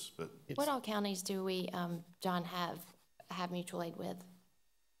basis, but What all counties do we, John, have mutual aid with?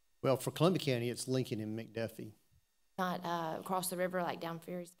 Well, for Columbia County, it's Lincoln and McDuffie. Not across the river, like down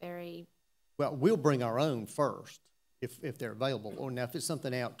Ferris Ferry? Well, we'll bring our own first if they're available. Or now if it's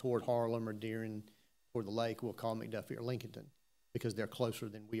something out toward Harlem or Deering or the lake, we'll call McDuffie or Lincolnton because they're closer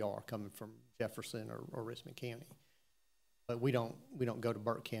than we are coming from Jefferson or Richmond County. But we don't go to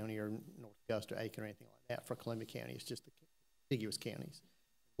Burke County or North Augusta or Aiken or anything like that for Columbia County. It's just the contiguous counties.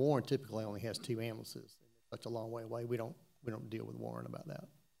 Warren typically only has 2 ambulances. Such a long way away. We don't deal with Warren about that.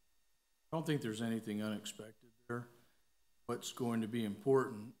 I don't think there's anything unexpected there. What's going to be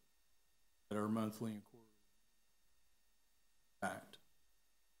important at our monthly and quarterly fact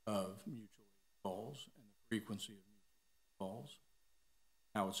of mutual aid calls and the frequency of mutual aid calls,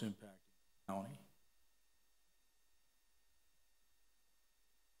 how it's impacting the county.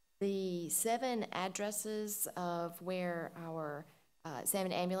 The 7 addresses of where our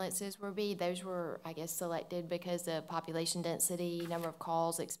 7 ambulances will be, those were, I guess, selected because of population density, number of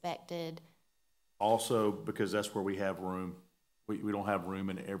calls expected. also because that's where we have room. We don't have room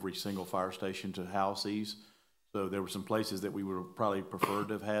in every single fire station to house these. So there were some places that we would have probably preferred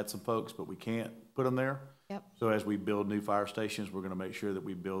to have had some folks, but we can't put them there. Yep. So as we build new fire stations, we're gonna make sure that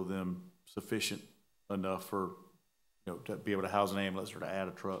we build them sufficient enough for, to be able to house an ambulance or to add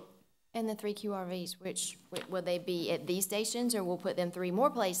a truck. And the 3 QRVs, which will they be at these stations, or we'll put them 3 more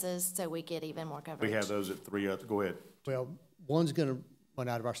places so we get even more coverage? We have those at 3, go ahead. Well, one's going to run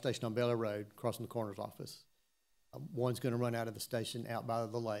out of our station on Bella Road, crossing the coroner's office. One's going to run out of the station out by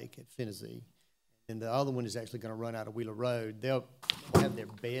the lake at Fennessy, and the other one is actually going to run out of Wheeler Road. They'll have their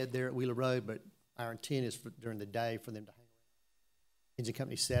bed there at Wheeler Road, but our intent is for, during the day for them to hang around. Engine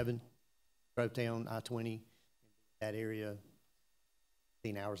Company 7, Grovetown, I-20, that area,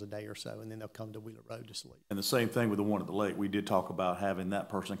 15 hours a day or so, and then they'll come to Wheeler Road to sleep. And the same thing with the one at the lake. We did talk about having that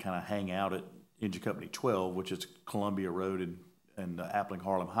person kind of hang out at Engine Company 12, which is Columbia Road and Appling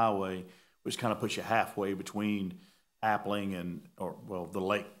Harlem Highway, which kind of puts you halfway between Appling and, the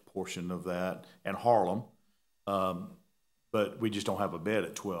lake portion of that and Harlem. But we just don't have a bed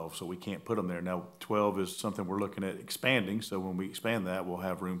at 12, so we can't put them there. Now, 12 is something we're looking at expanding, so when we expand that, we'll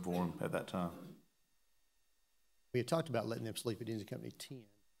have room for them at that time. We had talked about letting them sleep at Engine Company 10.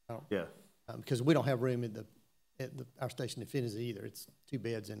 Yeah. Because we don't have room at our station in Fennessy either. It's 2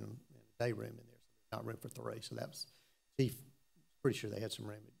 beds and a day room in there, so not room for 3. So that was, he's pretty sure they had some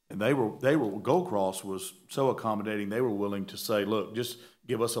room. And Gold Cross was so accommodating, they were willing to say, look, just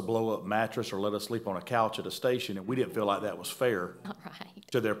give us a blow-up mattress or let us sleep on a couch at a station, and we didn't feel like that was fair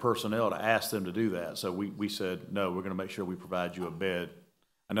to their personnel to ask them to do that. So we said, no, we're going to make sure we provide you a bed.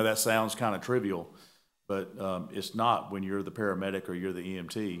 I know that sounds kind of trivial, but it's not when you're the paramedic or you're the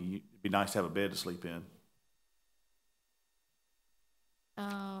EMT. It'd be nice to have a bed to sleep in.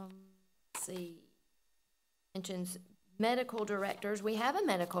 Let's see. Mentions medical directors. We have a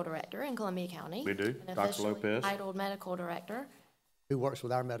medical director in Columbia County. We do, An Dr. officially Lopez. titled medical director. Who works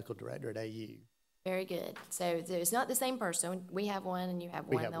with our medical director at AU. Very good. So it's not the same person. We have one and you have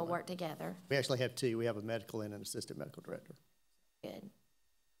We one. have They'll one. work together. We actually have 2. We have a medical and an assistant medical director. Good.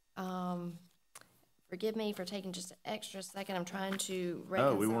 Forgive me for taking just an extra second. I'm trying to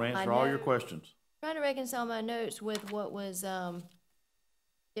reconcile No, we want to my answer all your notes. questions. Trying to reconcile my notes with what was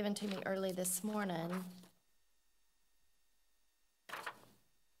given to me early this morning.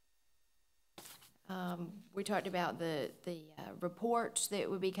 We talked about the reports that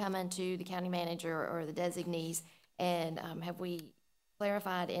would be coming to the county manager or the designees, and have we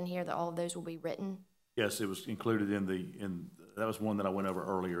clarified in here that all of those will be written? Yes, it was included that was one that I went over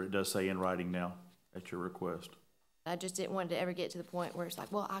earlier. It does say in writing now at your request. I just didn't want to ever get to the point where it's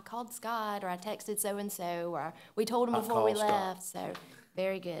like, well, I called Scott, or I texted so-and-so, or we told him before we left, so.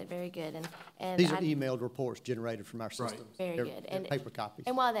 Very good, very good. And These are emailed reports generated from our systems. Very They're- good. they're And paper copies.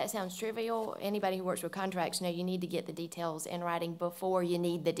 And while that sounds trivial, anybody who works with contracts know you need to get the details in writing before you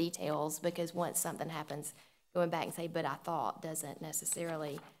need the details, because once something happens, going back and say, but I thought, doesn't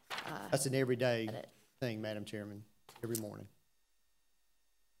necessarily. That's an everyday thing, Madam Chairman, every morning.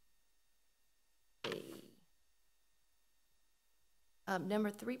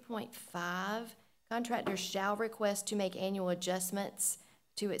 Number 3.5, contractor shall request to make annual adjustments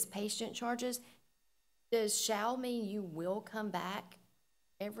to its patient charges. Does shall mean you will come back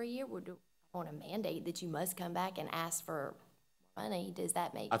every year? Would you want to mandate that you must come back and ask for money? Does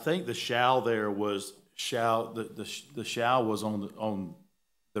that make? I think the shall there was the shall was on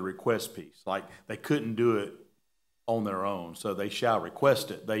the request piece. Like they couldn't do it on their own, so they shall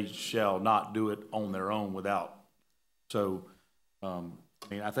request it. They shall not do it on their own without. So,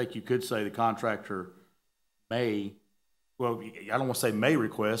 I think you could say the contractor may. Well, I don't want to say may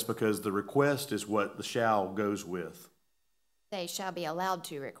request, because the request is what the shall goes with. They shall be allowed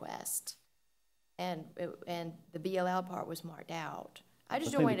to request, and the be allowed part was marked out. I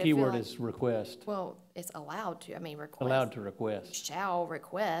just don't want to feel the key word like, is request, well, it's allowed to. I mean, request. allowed to request. Shall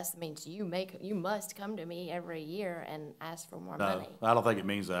request means you must come to me every year and ask for more money. I don't think it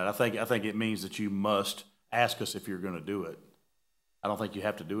means that. I think it means that you must ask us if you're going to do it. I don't think you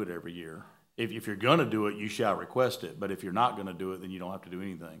have to do it every year. If you're going to do it, you shall request it. But if you're not going to do it, then you don't have to do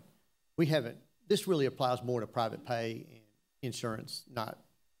anything. We haven't, this really applies more to private pay and insurance, not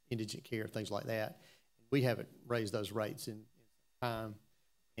indigent care, things like that. We haven't raised those rates in time,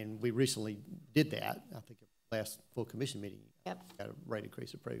 and we recently did that. I think at last full commission meeting, Yep. got a rate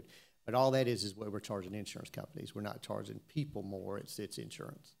increase approved. But all that is what we're charging insurance companies. We're not charging people more. It's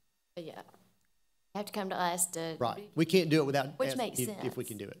insurance. But yeah, you have to come to us to. Right. We can't do it without Which asking makes if we sense.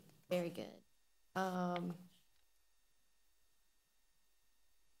 can do it. Very good.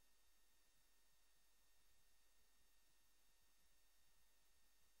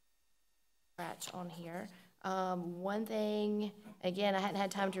 Scratch on here. One thing, again, I hadn't had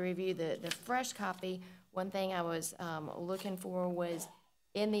time to review the fresh copy. One thing I was looking for was,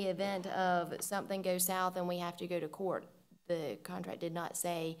 in the event of something goes south and we have to go to court, the contract did not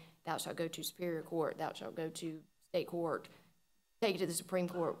say thou shalt go to Superior Court, thou shalt go to state court, take it to the Supreme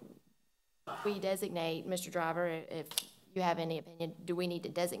Court. We designate, Mr. Driver, if you have any opinion, do we need to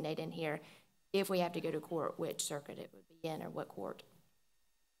designate in here, if we have to go to court, which circuit it would be in or what court?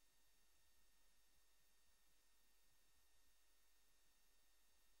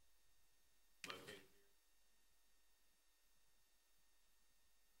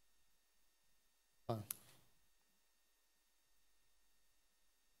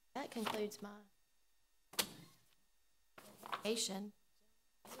 that concludes my presentation.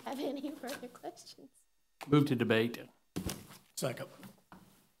 Have any further questions? Move to debate. Second.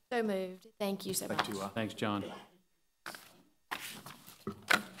 So moved. Thank you so much. Thanks, John.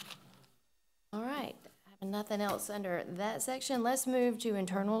 All right, having nothing else under that section, let's move to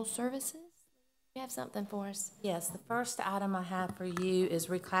internal services. You have something for us? Yes, the first item I have for you is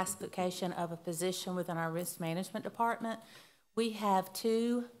reclassification of a position within our risk management department. We have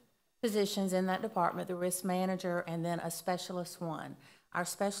two positions in that department, the risk manager and then a specialist one. Our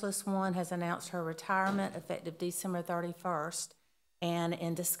specialist one has announced her retirement effective December 31st. And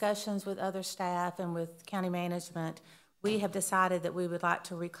in discussions with other staff and with county management, we have decided that we would like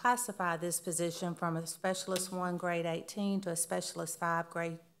to reclassify this position from a specialist 1 grade 18 to a specialist 5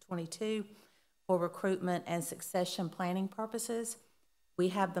 grade 22 for recruitment and succession planning purposes. We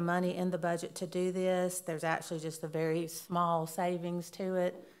have the money in the budget to do this. There's actually just a very small savings to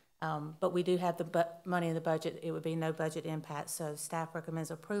it, but we do have the money in the budget. It would be no budget impact, so staff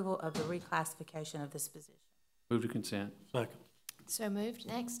recommends approval of the reclassification of this position. Move to consent. Second. So moved.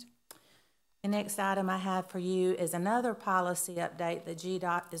 Next. The next item I have for you is another policy update that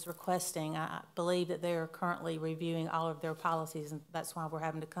GDOT is requesting. I believe that they are currently reviewing all of their policies, and that's why we're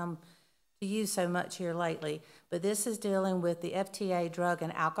having to come to you so much here lately. But this is dealing with the FTA drug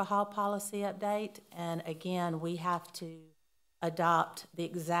and alcohol policy update, and again, we have to adopt the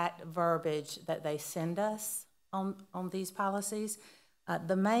exact verbiage that they send us on these policies.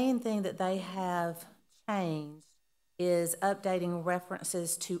 The main thing that they have changed is updating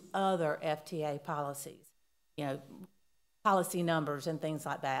references to other FTA policies, you know, policy numbers and things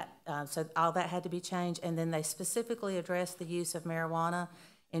like that. So all that had to be changed, and then they specifically addressed the use of marijuana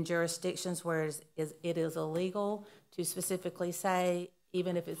in jurisdictions where it is illegal, to specifically say,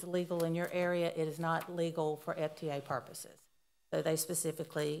 even if it's legal in your area, it is not legal for FTA purposes. So they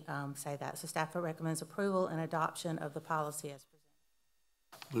specifically say that. So staff recommends approval and adoption of the policy as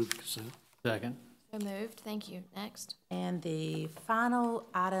presented. Move to consent. Second. So moved. Thank you. Next. And the final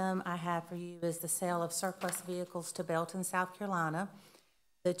item I have for you is the sale of surplus vehicles to Belton, South Carolina.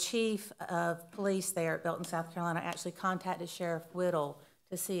 The chief of police there at Belton, South Carolina actually contacted Sheriff Whittle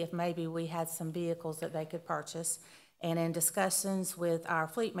to see if maybe we had some vehicles that they could purchase. And in discussions with our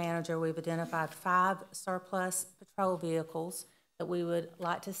fleet manager, we've identified 5 surplus patrol vehicles that we would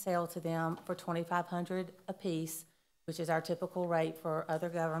like to sell to them for $2,500 apiece, which is our typical rate for other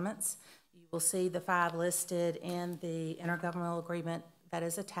governments. You will see the 5 listed in the intergovernmental agreement that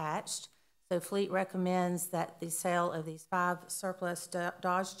is attached. So Fleet recommends that the sale of these 5 surplus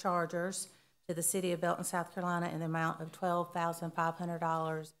Dodge Chargers to the city of Belton, South Carolina in the amount of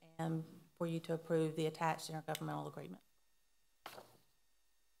 $12,500, and for you to approve the attached intergovernmental agreement.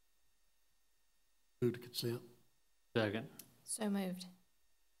 Move to consent. Second. So moved.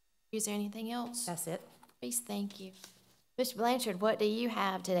 Is there anything else? That's it. Please, thank you. Mr. Blanchard, what do you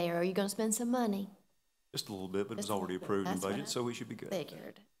have today, or are you going to spend some money? Just a little bit, but it was Just a already little bit. approved in That's what budget, I so we should be good.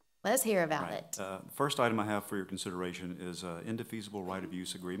 Figured. Let's hear about Right. it. The first item I have for your consideration is an indefeasible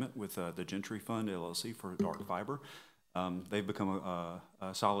right-of-use agreement with the Gentry Fund LLC for dark fiber. They've become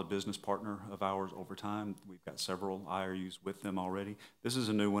a solid business partner of ours over time. We've got several IRUs with them already. This is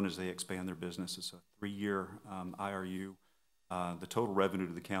a new one as they expand their business. It's a 3-year IRU. The total revenue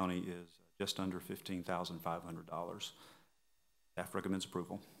to the county is just under $15,500. Staff recommends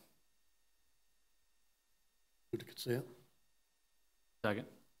approval. Move to consent. Second.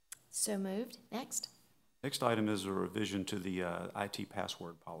 So moved. Next. Next item is a revision to the IT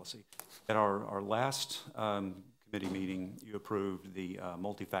password policy. At our last committee meeting, you approved the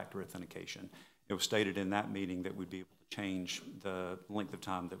multi-factor authentication. It was stated in that meeting that we'd be able to change the length of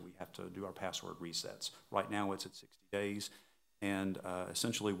time that we have to do our password resets. Right now, it's at 60 days. And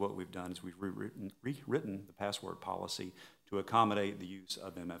essentially what we've done is we've rewritten the password policy to accommodate the use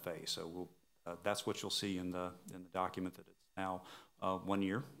of MFA. So that's what you'll see in the document, that it's now 1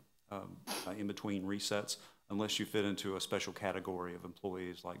 year in between resets, unless you fit into a special category of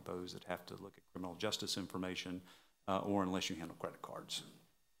employees like those that have to look at criminal justice information, or unless you handle credit cards.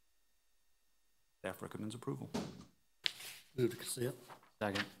 Staff recommends approval. Move to consent.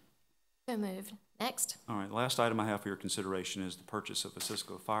 Second. So moved. Next. All right, last item I have for your consideration is the purchase of a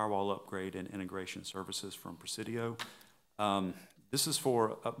Cisco firewall upgrade and integration services from Presidio. This is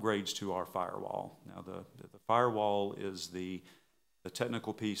for upgrades to our firewall. Now, the firewall is the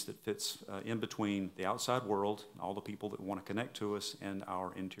technical piece that fits in between the outside world, all the people that want to connect to us, and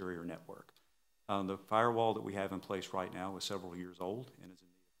our interior network. The firewall that we have in place right now is several years old and is in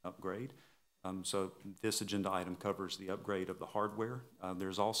need of upgrade. So this agenda item covers the upgrade of the hardware.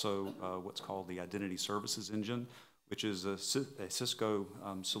 There's also what's called the Identity Services Engine, which is a Cisco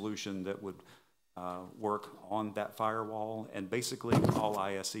solution that would work on that firewall. And basically all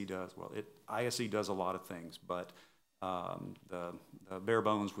ISE does, well, ISE does a lot of things, but the bare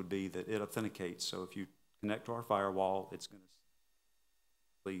bones would be that it authenticates. So if you connect to our firewall, it's going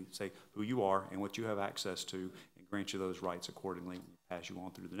to say who you are and what you have access to and grant you those rights accordingly, pass you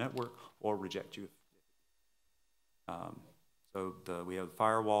on through the network or reject you. So we have the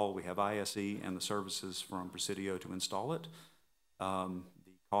firewall, we have ISE, and the services from Presidio to install it. The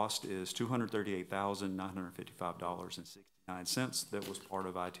cost is $238,955.69. That was part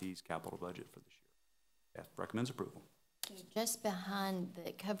of IT's capital budget for this year. Staff recommends approval. Just behind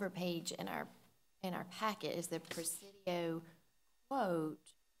the cover page in our packet is the Presidio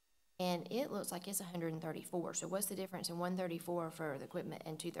quote, and it looks like it's 134. So what's the difference in 134 for the equipment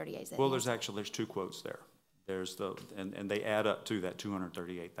and 238? Well, there's two quotes there. There's and they add up to that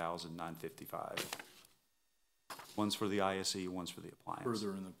 $238,955. One's for the ISE, one's for the appliance.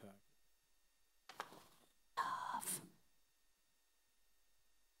 Further in the pack.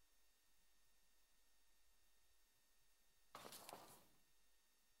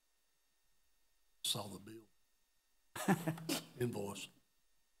 Saw the bill. Invoice.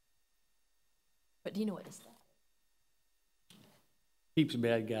 But do you know what it's like? Keeps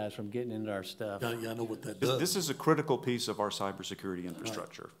bad guys from getting into our stuff. Yeah, I know what that does. This is a critical piece of our cybersecurity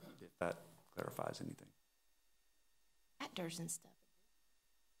infrastructure, if that clarifies anything. Actors and stuff.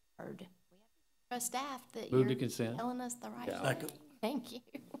 Heard. We have to trust staff that Move to you're consent. telling us the right Yeah. thing. Thank you.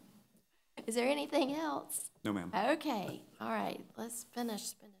 Is there anything else? No, ma'am. Okay, all right, let's finish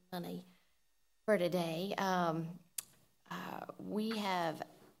spending money for today. We have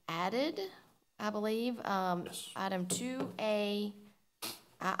added, I believe, item 2A,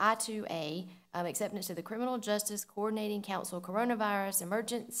 I2A, acceptance to the Criminal Justice Coordinating Council Coronavirus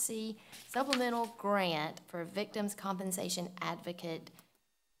Emergency Supplemental Grant for Victims Compensation Advocate.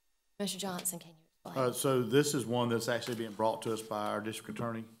 Mr. Johnson, can you explain? So this is one that's actually being brought to us by our district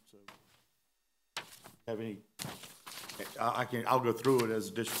attorney. So, have any? I'll go through it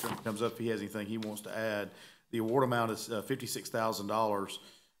as the district attorney comes up. If he has anything he wants to add, the award amount is $56,000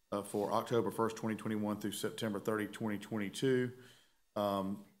 for October 1st, 2021 through September 30, 2022. I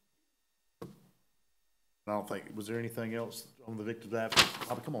don't think, was there anything else on the victim's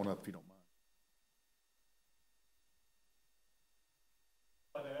advocate? Come on up if you don't mind.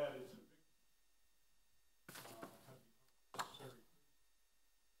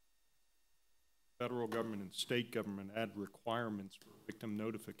 Federal government and state government add requirements for victim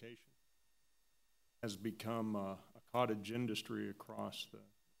notification has become a cottage industry across the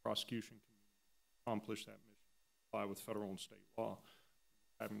prosecution community to accomplish that mission, comply with federal and state law,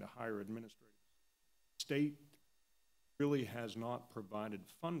 having to hire administrators. State really has not provided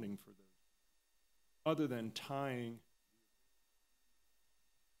funding for those, other than tying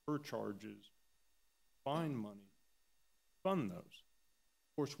surcharges, fine money, fund those.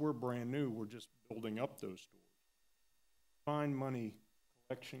 Of course, we're brand new. We're just building up those stores. Fine money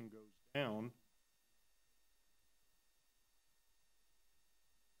collection goes down.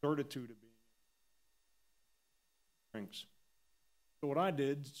 Certitude of being shrinks. So what I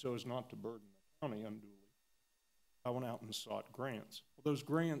did, so as not to burden the county unduly, I went out and sought grants. Well, those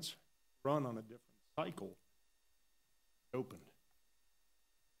grants run on a different cycle. Opened.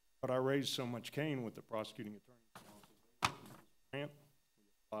 But I raised so much cane with the prosecuting attorney grant.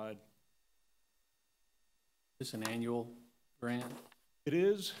 Is this an annual grant? It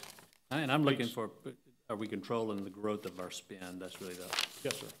is. And I'm looking for, are we controlling the growth of our spend? That's really the...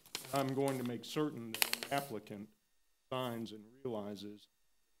 Yes, sir. I'm going to make certain that the applicant signs and realizes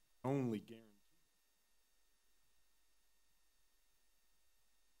only guarantee.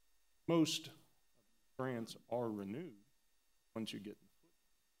 Most grants are renewed once you get in the foot,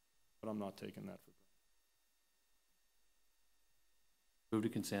 but I'm not taking that for granted. Move to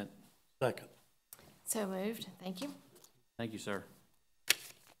consent. Second. So moved. Thank you. Thank you, sir. Do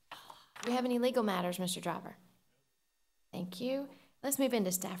we have any legal matters, Mr. Driver? Thank you. Let's move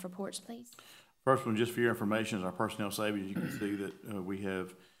into staff reports, please. First one, just for your information, is our personnel savings. You can see that we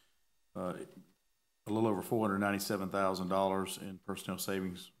have a little over $497,000 in personnel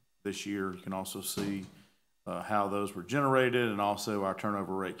savings this year. You can also see how those were generated and also our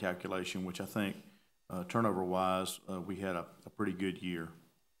turnover rate calculation, which I think turnover-wise, we had a pretty good year.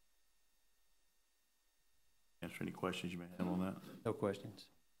 Answer any questions you may have on that. No questions.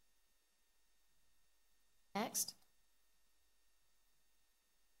 Next.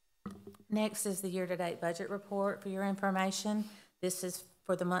 Next is the year-to-date budget report for your information. This is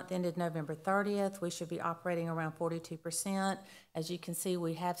for the month ended November 30th, we should be operating around 42%. As you can see,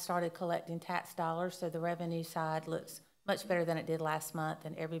 we have started collecting tax dollars, so the revenue side looks much better than it did last month,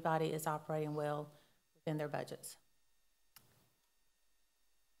 and everybody is operating well within their budgets.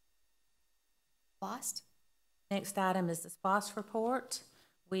 Lost? Next item is the SPOS report.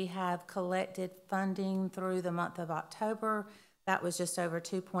 We have collected funding through the month of October. That was just over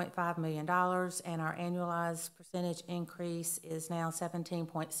 $2.5 million, and our annualized percentage increase is now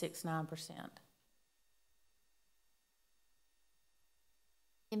 17.69%.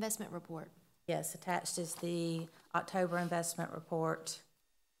 Investment report. Yes, attached is the October investment report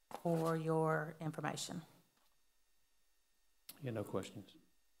for your information. Yeah, no questions.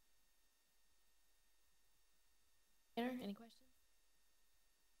 Tanner, any questions?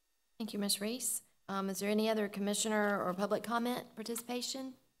 Thank you, Ms. Reese. Is there any other commissioner or public comment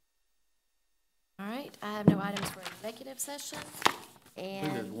participation? All right, I have no items for executive session, I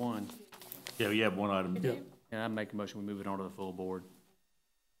think there's and one. Yeah, you have one item. do. And I make a motion, we move it on to the full board.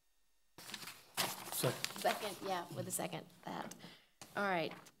 Second, yeah, with a second, that. All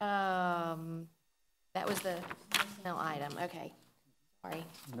right, that was the personnel item, okay. Sorry.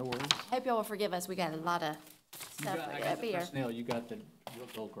 No worries. Hope y'all will forgive us, we got a lot of stuff up here. Personnel, you got the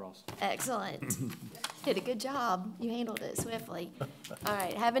gold cross. Excellent. Did a good job. You handled it swiftly. All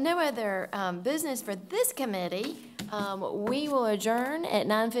right, having no other business for this committee, we will adjourn at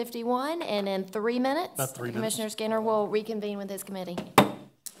 9:51, and in 3 minutes, About 3 minutes. Commissioner Skinner will reconvene with his committee.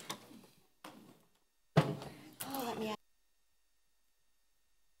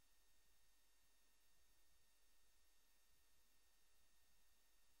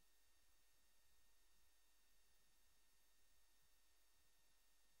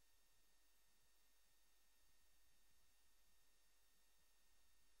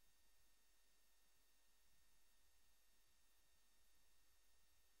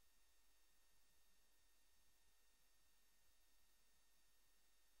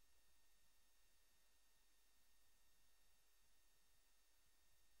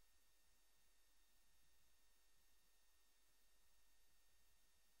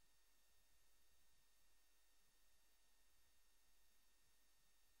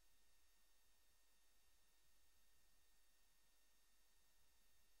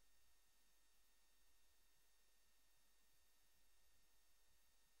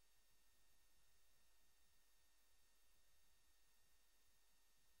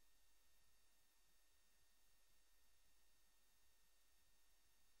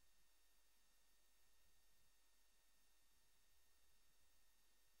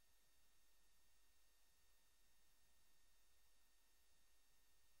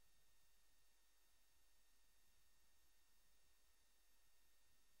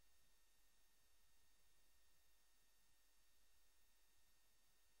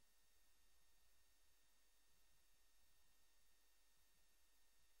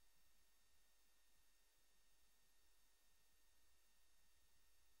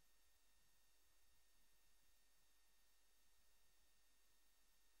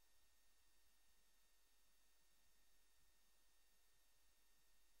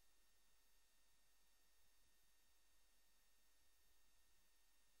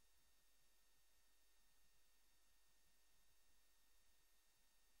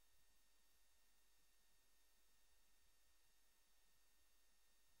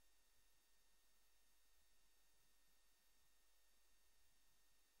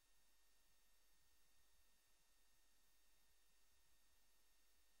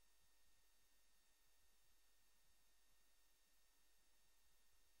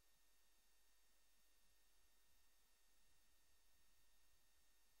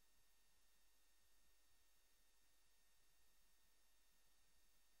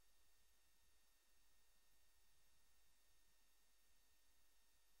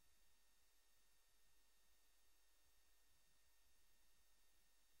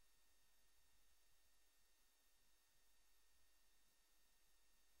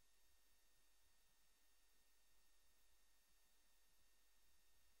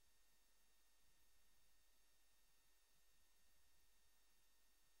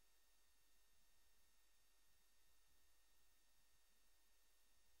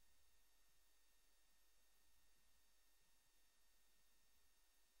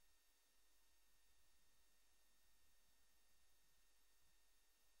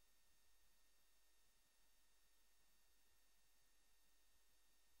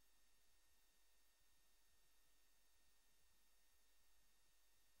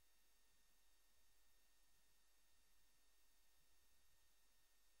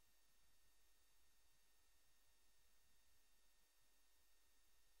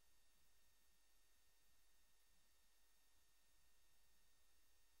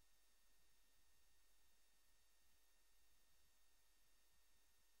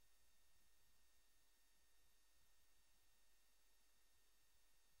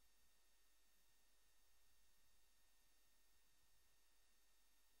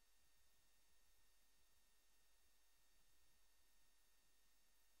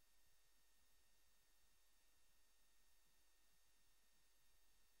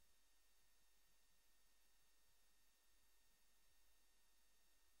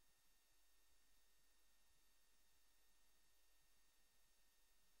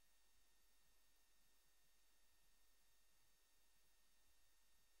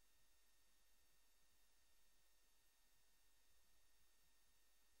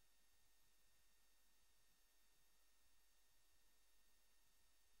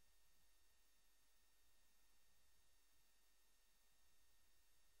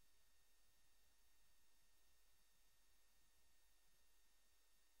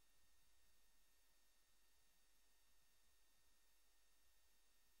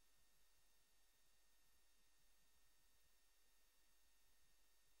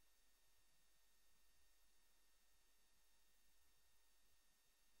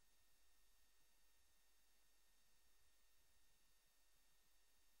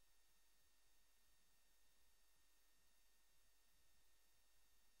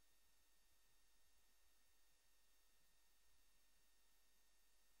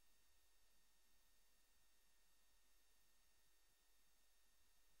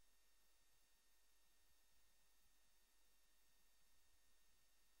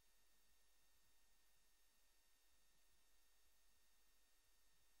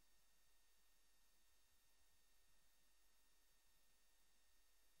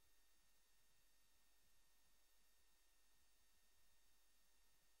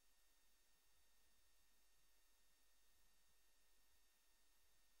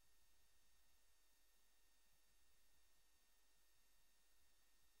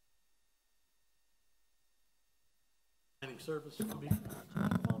 Planning service will be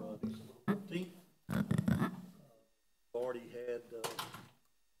on December 14th. Already had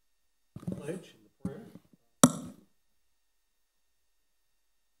pledge and the prayer.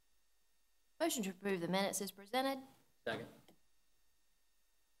 Motion to approve the minutes is presented. Second.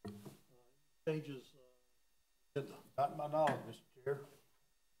 Changes, not my knowledge, Mr. Chair.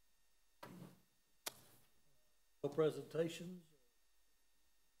 No presentations.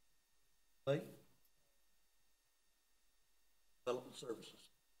 Late. Development services.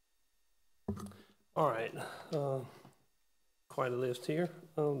 All right, quite a list here.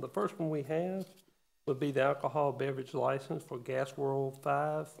 The first one we have would be the alcohol beverage license for Gas World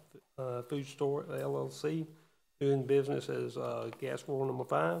 5 Food Store LLC, doing business as Gas World number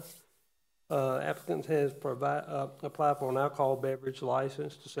 5. Applicant has applied for an alcohol beverage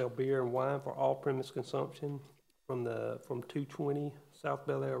license to sell beer and wine for all-premise consumption from 220 South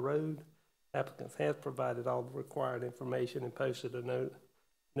Bel Air Road. Applicant has provided all the required information and posted a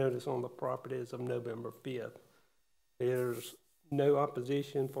notice on the property as of November 5th. There's no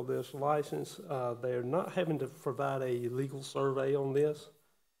opposition for this license. They're not having to provide a legal survey on this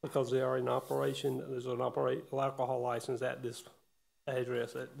because they are in operation. There's an alcohol license at this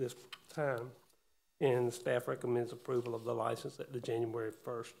address at this time, and staff recommends approval of the license at the January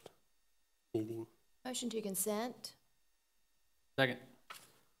 1st meeting. Motion to consent. Second.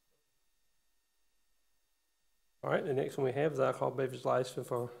 All right, the next one we have is alcohol beverage license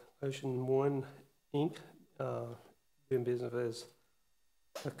for Ocean One Inc., doing business as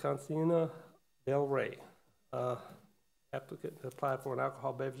La Cantina Del Rey. Applicant applied for an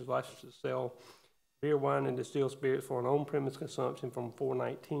alcohol beverage license to sell beer, wine, and distilled spirits for an on-premise consumption from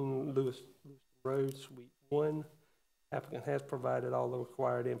 419 Lewis Road, Suite 1. Applicant has provided all the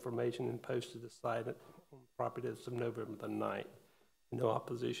required information and posted the site on the property as of November the 9th. No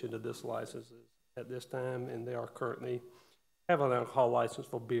opposition to this license at this time, and they are currently have an alcohol license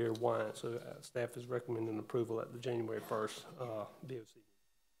for beer and wine. So staff is recommending approval at the January 1st BOC.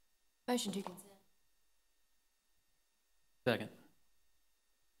 Motion to consent. Second.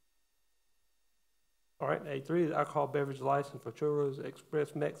 All right, A3 is alcohol beverage license for Churros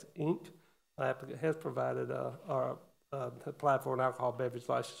Express Mex Inc. Applicant has provided applied for an alcohol beverage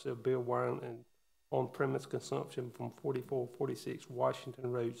license of beer, wine, and on-premise consumption from 4446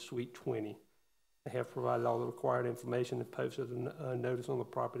 Washington Road, Suite 20. They have provided all the required information and posted a notice on the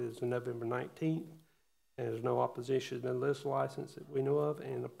property as of November 19th. And there's no opposition to this license that we know of,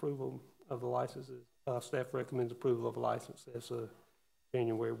 and approval of the licenses. Staff recommends approval of the license as a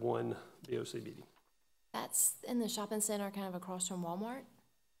January 1 BOC meeting. That's in the shopping center kind of across from Walmart?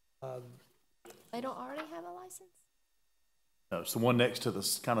 They don't already have a license? No, it's the one next to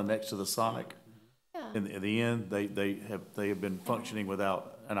the, kind of next to the Sonic. Yeah. In the end, they have been functioning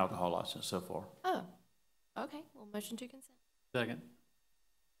without an alcohol license so far. Oh, okay. Well, motion to consent. Second.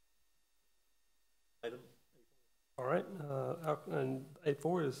 All right, and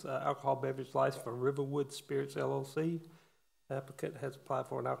A4 is alcohol beverage license for Riverwood Spirits LLC. Applicant has applied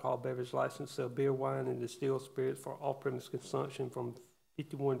for an alcohol beverage license to sell beer, wine, and distilled spirits for off-premise consumption from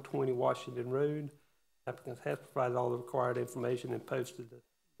 5120 Washington Road. Applicant has provided all the required information and posted the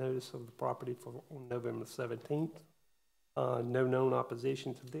notice of the property on November 17th. No known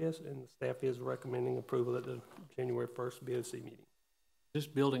opposition to this, and the staff is recommending approval at the January 1st BOC meeting. Is this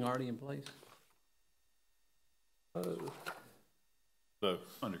building already in place? No,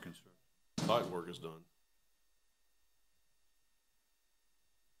 Under construction. site work is done.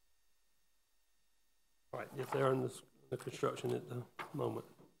 All right, if they're in the construction at the moment.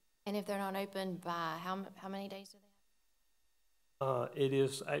 And if they're not open by how many days do they have? It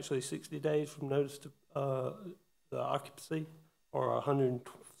is actually 60 days from notice to the occupancy, or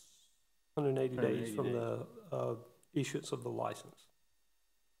 180 days from the issuance of the license.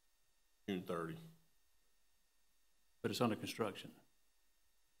 June 30. But it's under construction.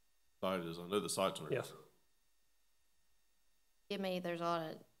 Site is, I know the site's under. Yes. Give me, there's a lot of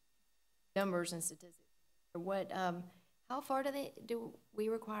numbers and statistics. What, how far do we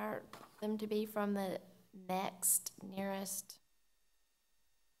require them to be from the next nearest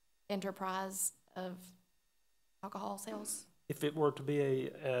enterprise of alcohol sales? If it were to be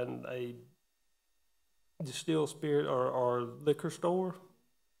a distilled spirit or liquor store,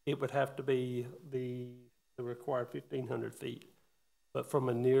 it would have to be the required 1,500 feet. But from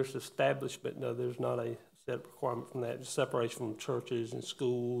a nearest establishment, no, there's not a set requirement from that. It's separation from churches and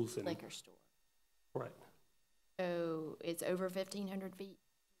schools and Liquor store. right. So it's over 1,500 feet.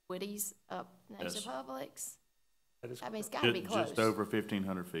 Woody's up next to Publix. That is I mean, it's got to be close. Just over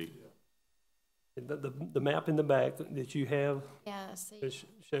 1,500 feet. the map in the back that you have Yeah, I see.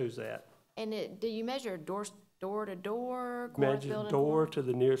 shows that. And do you measure door to door, corner Imagine building door corner? to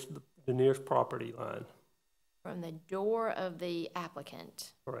the nearest property line. From the door of the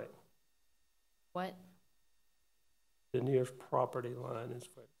applicant. Correct. What? The nearest property line is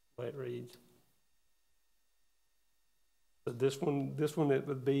what it reads. But this one, it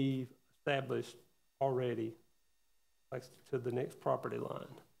would be established already, like to the next property line.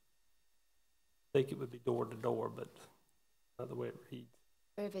 I think it would be door to door, but not the way it reads.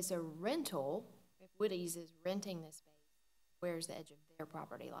 Or if it's a rental, if Woody's is renting this space, where's the edge of their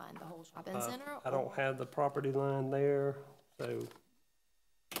property line? The whole shopping center? I don't have the property line there, so.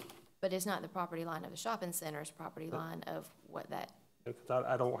 But it's not the property line of the shopping center's property line of what that. Because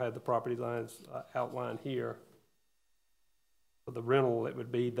I don't have the property lines outlined here. For the rental, it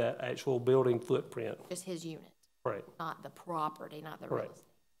would be that actual building footprint. Just his unit. Right. Not the property, not the real estate.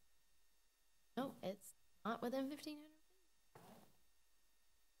 No, it's not within 1,500 feet.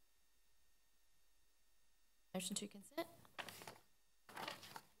 Motion to consent?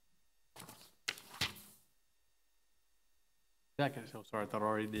 Second, so sorry, I thought I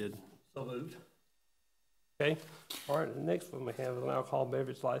already did. So moved. Okay, all right, the next one we have is an alcohol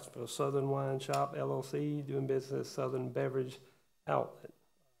beverage license for Southern Wine Shop LLC, doing business as Southern Beverage Outlet.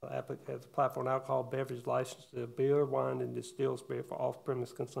 Applicant has applied for an alcohol beverage license to beer, wine, and distilled spirit for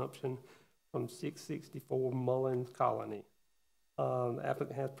off-premise consumption from 664 Mullins Colony. The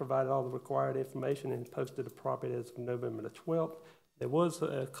applicant has provided all the required information and posted a property as of November the 12th. There was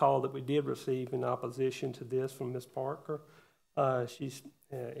a call that we did receive in opposition to this from Ms. Parker. She's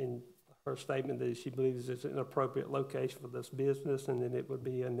in her statement that she believes it's an appropriate location for this business and that it would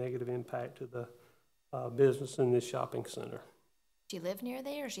be a negative impact to the business in this shopping center. She live near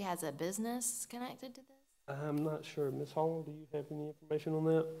there, or she has a business connected to this? I'm not sure. Ms. Hall, do you have any information on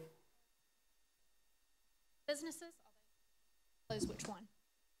that? Businesses? Close which one?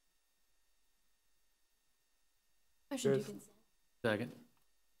 Motion to consent. Second.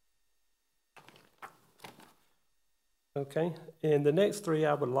 Okay, and the next three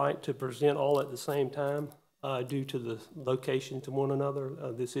I would like to present all at the same time due to the location to one another.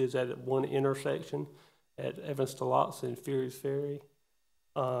 This is at one intersection at Evans-Stolotz and Furious Ferry.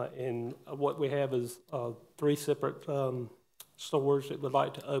 And what we have is three separate stores that would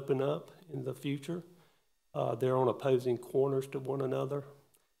like to open up in the future. They're on opposing corners to one another.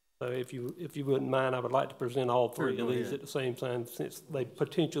 So if you wouldn't mind, I would like to present all three of these at the same time, since they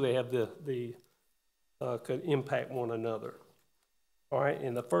potentially have could impact one another. All right,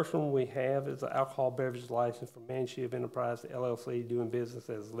 and the first one we have is the alcohol beverage license for Manshiv Enterprise LLC, doing business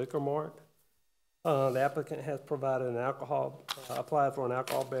as Liquor Mart. The applicant has provided applied for an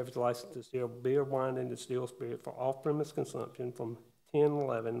alcohol beverage license to sell beer, wine, and distilled spirit for off-premise consumption from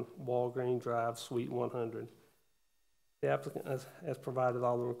 1011 Walgreen Drive, Suite 100. The applicant has provided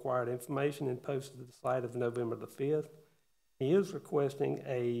all the required information and posted to the site of November the 5th. He is requesting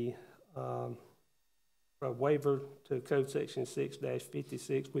a waiver to Code Section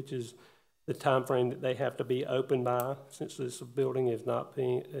 6-56, which is the time frame that they have to be open by, since this building is not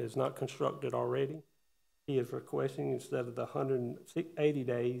constructed already. He is requesting, instead of the 180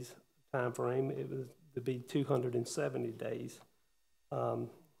 days time frame, it was to be 270 days.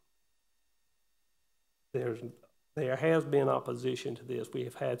 There has been opposition to this. We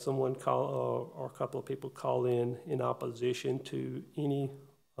have had someone call, or a couple of people call in opposition to any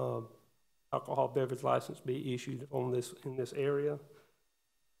alcohol beverage license be issued in this area.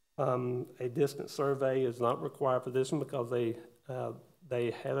 A distance survey is not required for this one because they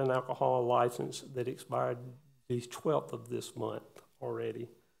had an alcohol license that expired the 12th of this month already.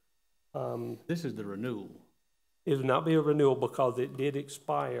 This is the renewal. It would not be a renewal because it did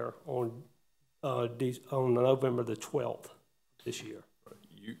expire on November the 12th this year.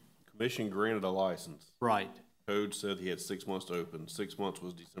 Commission granted a license. Right. Code said he had 6 months to open. 6 months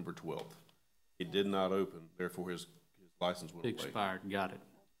was December 12th. It did not open, therefore his license went away. Expired, got it.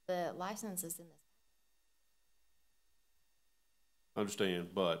 The license is in this.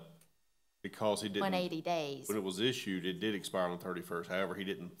 Understand, but because he didn't. 180 days. When it was issued, it did expire on the 31st. However, he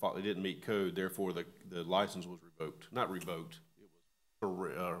didn't meet code, therefore the license was revoked. Not revoked, it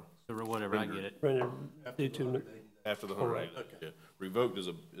was whatever, I get it. After the 180 days. Yeah. Revoked is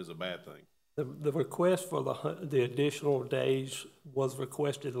a bad thing. The request for the additional days was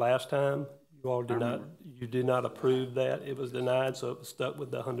requested last time. You all did not approve that. It was denied, so it was stuck with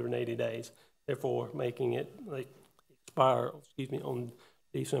the 180 days, therefore making it expire, on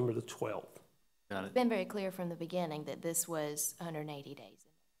December the 12th. Got it. It's been very clear from the beginning that this was 180 days.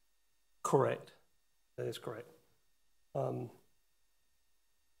 Correct. That is correct.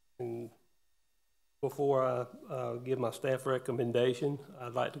 And Before I give my staff recommendation,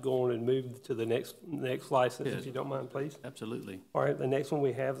 I'd like to go on and move to the next license, if you don't mind, please. Absolutely. All right, the next one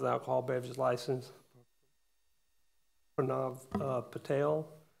we have is the alcohol beverage license. Pranav Patel.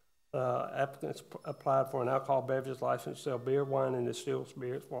 Applicants applied for an alcohol beverage license to sell beer, wine, and distilled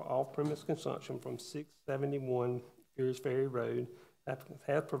spirits for off-premise consumption from 671 Furious Ferry Road. Applicants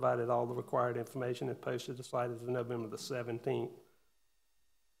have provided all the required information and posted the site as of November the 17th.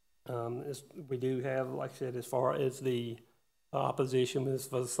 We do have, like I said, as far as the opposition is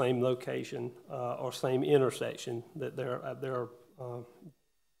for the same location or same intersection that they're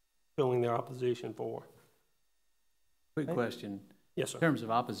showing their opposition for. Quick question. Yes, sir. In terms of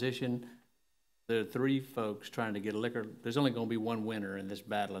opposition, there are 3 folks trying to get a liquor. There's only going to be one winner in this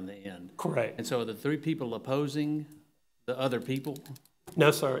battle in the end. Correct. And so are the 3 people opposing the other people?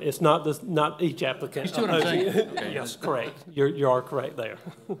 No, sir. It's not each applicant. You see what I'm saying? Okay. Yes, correct. You are correct there.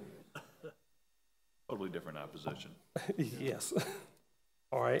 Totally different opposition. Yes.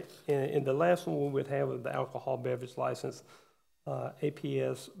 All right. And the last one we would have is the alcohol beverage license,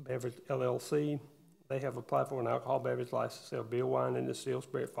 APS Beverage LLC. They have applied for an alcohol beverage license to sell beer, wine, and distilled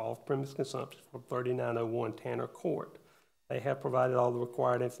spirit for off-premise consumption from 3901 Tanner Court. They have provided all the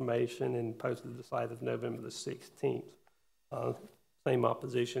required information and posted the site of November the 16th. Same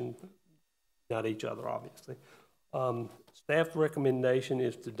opposition, not each other, obviously. Staff recommendation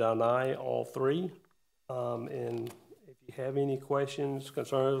is to deny all 3. And if you have any questions,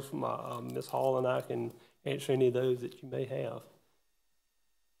 concerns, Ms. Hall and I can answer any of those that you may have.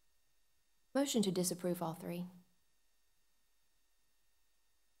 Motion to disapprove all 3.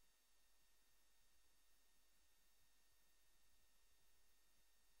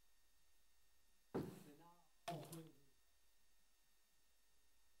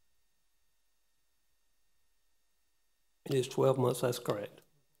 It is 12 months, that's correct.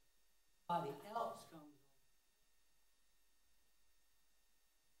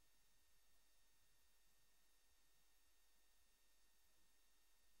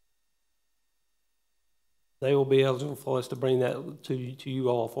 They will be eligible for us to bring that to you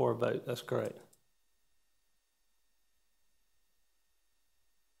all for a vote. That's correct.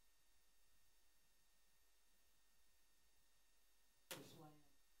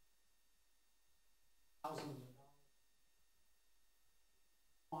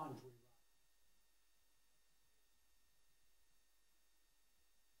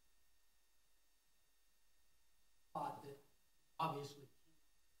 Obviously,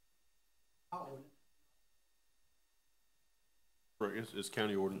 Correct. It's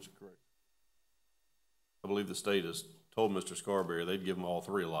county ordinance, correct. I believe the state has told Mr. Scarberry they'd give them all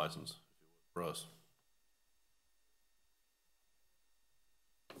 3 a license for us.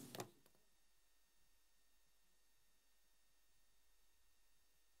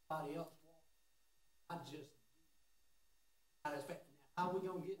 Somebody else, I just, how are we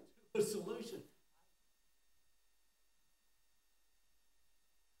gonna get to a solution?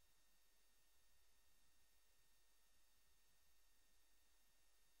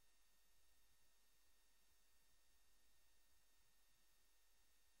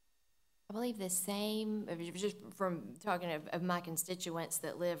 I believe the same, just from talking of my constituents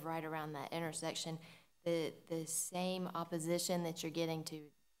that live right around that intersection, the same opposition that you're getting to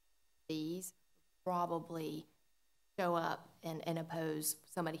these probably show up and oppose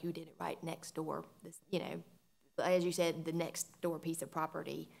somebody who did it right next door. This, you know, as you said, the next door piece of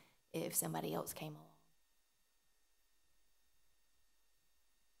property if somebody else came along.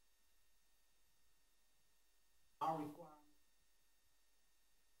 Our requirement.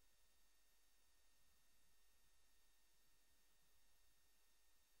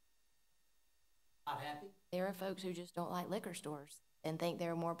 Not happy? There are folks who just don't like liquor stores and think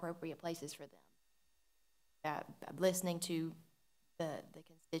there are more appropriate places for them. I'm listening to the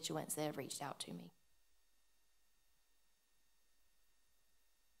constituents that have reached out to me.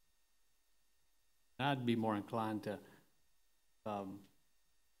 I'd be more inclined to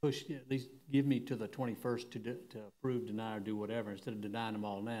push, at least give me to the 21st to approve, deny, or do whatever, instead of denying them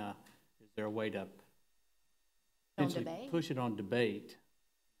all now. Is there a way to push it on debate?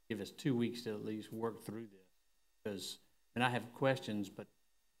 Give us 2 weeks to at least work through this, because, and I have questions, but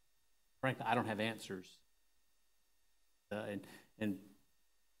frankly, I don't have answers. And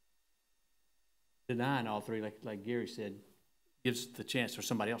denying all 3, like Gary said, gives the chance for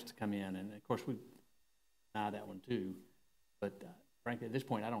somebody else to come in, and of course we deny that one too. But frankly, at this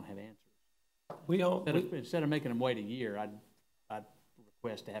point, I don't have answers. Instead of making them wait a year, I'd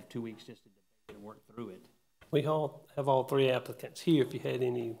request to have 2 weeks just to debate and work through it. We all have all 3 applicants here if you had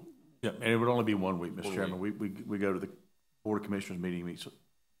any. Yeah, and it would only be 1 week, Mr. Chairman. We go to the Board of Commissioners meeting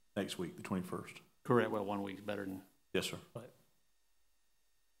next week, the 21st. Correct, well, 1 week's better than. Yes, sir. Right.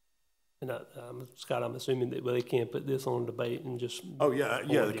 And Scott, I'm assuming that they can't put this on debate and just. Oh, yeah,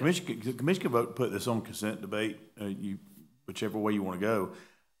 yeah, the commission can vote to put this on consent debate, whichever way you want to go.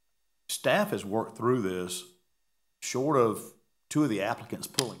 Staff has worked through this, short of two of the applicants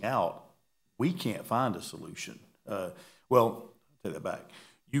pulling out, we can't find a solution. Well, take that back.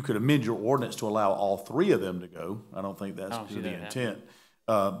 You could amend your ordinance to allow all three of them to go. I don't think that's the intent.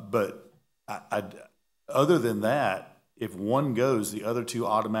 But other than that, if one goes, the other two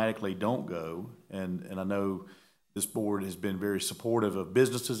automatically don't go. And I know this board has been very supportive of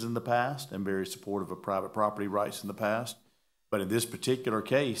businesses in the past and very supportive of private property rights in the past. But in this particular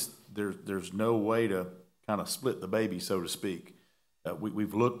case, there's no way to kind of split the baby, so to speak.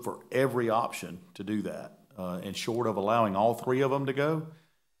 We've looked for every option to do that. And short of allowing all three of them to go,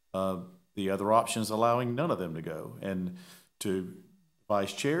 the other option is allowing none of them to go. And to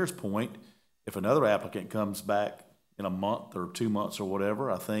Vice Chair's point, if another applicant comes back in a month or 2 months or whatever,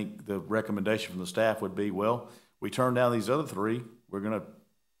 I think the recommendation from the staff would be, well, we turned down these other three, we're going to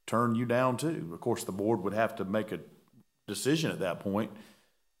turn you down too. Of course, the board would have to make a decision at that point,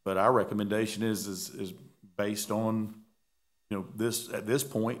 but our recommendation is based on, this at this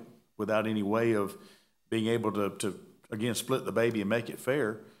point, without any way of being able to again split the baby and make it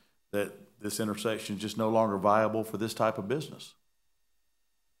fair, that this intersection is just no longer viable for this type of business.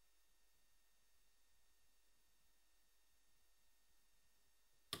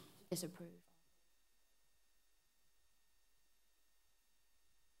 Disapprove.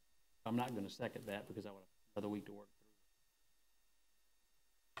 I'm not going to second that because I want another week to work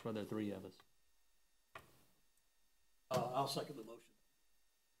through. For the three of us. I'll second the motion.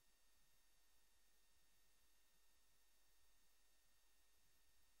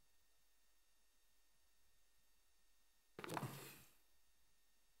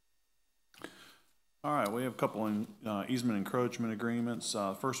 All right, we have a couple in easement encroachment agreements.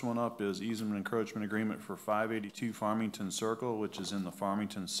 First one up is easement encroachment agreement for 582 Farmington Circle, which is in the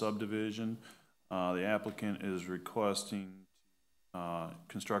Farmington subdivision. The applicant is requesting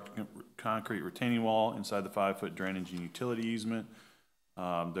construct a concrete retaining wall inside the 5-foot drainage and utility easement.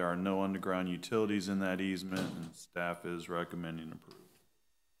 There are no underground utilities in that easement, and staff is recommending approval.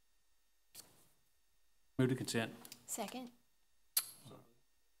 Move to consent. Second.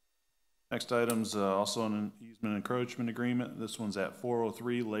 Next item's also an easement encroachment agreement. This one's at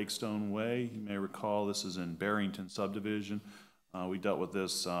 403 Lakestone Way. You may recall this is in Barrington subdivision. We dealt with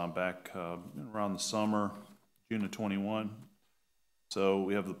this back around the summer, June of 21. So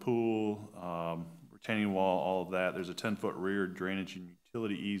we have the pool, retaining wall, all of that. There's a 10-foot rear drainage and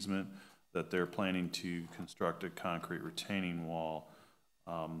utility easement that they're planning to construct a concrete retaining wall.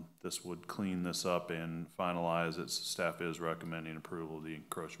 This would clean this up and finalize it. Staff is recommending approval of the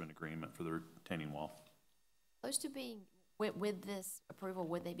encroachment agreement for the retaining wall. Close to being, with this approval,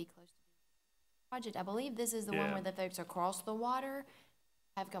 would they be close to the project? I believe this is the one where the folks across the water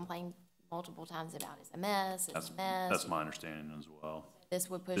have complained multiple times about it's a mess, it's a mess. That's my understanding as well. This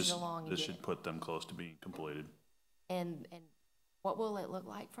would push it along. This should put them close to being completed. And what will it look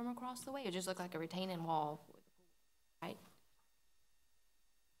like from across the way? It just look like a retaining wall, right?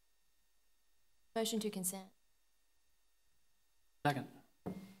 Motion to consent. Second.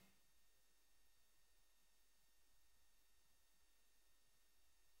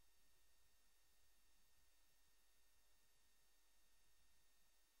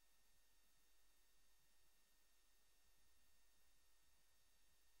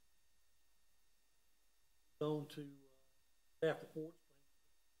 On to staff reports.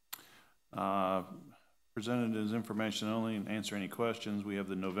 Presented as information only and answer any questions. We have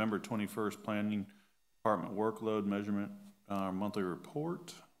the November 21st Planning Department Workload Measurement Monthly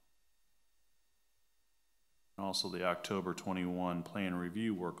Report. Also the October 21 Plan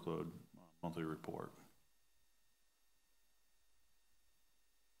Review Workload Monthly Report.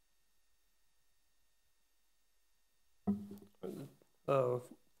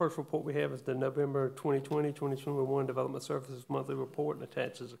 First report we have is the November 2020-2021 Development Services Monthly Report, and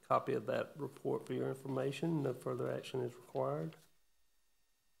attaches a copy of that report for your information. No further action is required.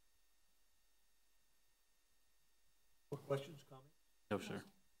 Questions, comments? No, sir.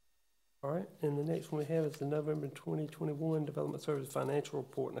 All right, and the next one we have is the November 2021 Development Services Financial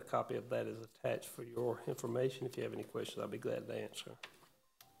Report, and a copy of that is attached for your information. If you have any questions, I'll be glad to answer.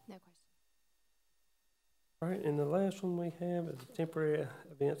 No questions. All right, and the last one we have is the temporary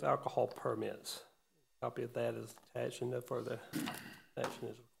events alcohol permits. A copy of that is attached, and no further action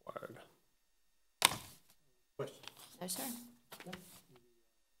is required. Questions? No, sir.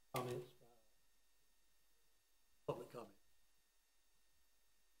 Comments? Public comment.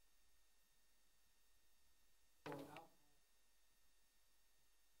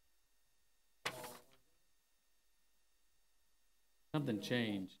 Something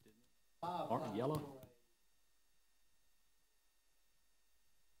changed. Aren't yellow?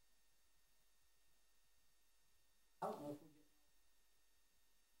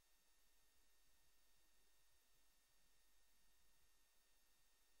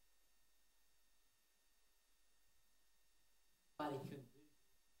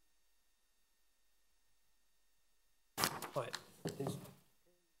 Right. Is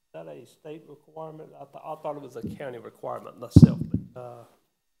that a state requirement? I thought it was a county requirement myself, but,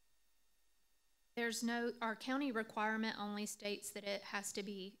 There's no, our county requirement only states that it has to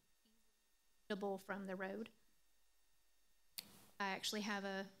be visible from the road. I actually have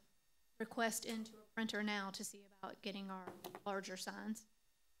a request into a printer now to see about getting our larger signs.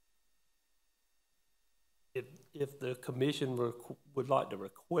 if the commission would like to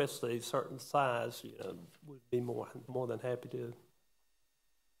request a certain size, we'd be more than happy to.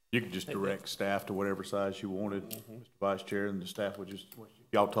 You could just direct staff to whatever size you wanted, Mr. Vice Chair, and the staff would just,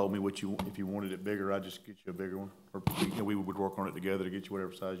 y'all told me if you wanted it bigger, I'd just get you a bigger one. Or, we would work on it together to get you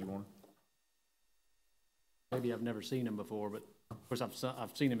whatever size you wanted. Maybe I've never seen them before, but of course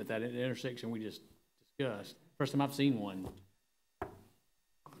I've seen them at that intersection we just discussed. First time I've seen one.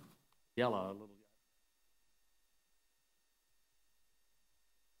 Yellow, a little.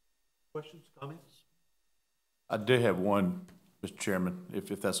 Questions, comments? I do have one, Mr. Chairman,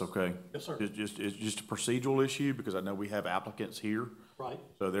 if that's okay. Yes, sir. It's just a procedural issue because I know we have applicants here. Right.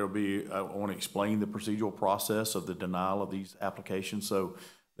 So there'll be, I want to explain the procedural process of the denial of these applications. So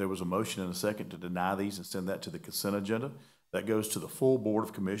there was a motion and a second to deny these and send that to the consent agenda. That goes to the full Board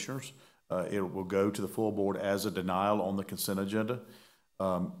of Commissioners. It will go to the full board as a denial on the consent agenda.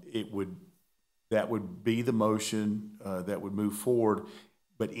 That would be the motion that would move forward.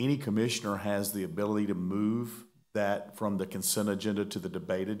 But any commissioner has the ability to move that from the consent agenda to the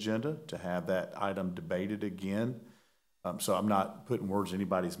debate agenda to have that item debated again. So I'm not putting words in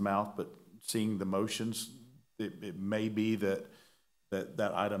anybody's mouth, but seeing the motions, it may be that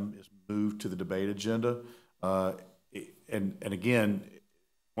item is moved to the debate agenda. And again,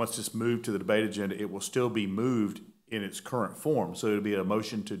 once it's moved to the debate agenda, it will still be moved in its current form. So it'll be a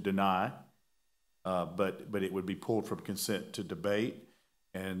motion to deny, but it would be pulled from consent to debate.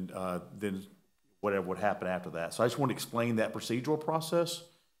 And then whatever would happen after that. So I just want to explain that procedural process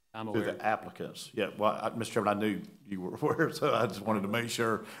to the applicants. Yeah, well, Mr. Chairman, I knew you were aware, so I just wanted to make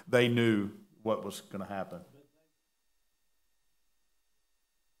sure they knew what was going to happen.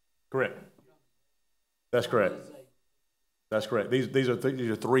 Correct. That's correct. That's correct. These are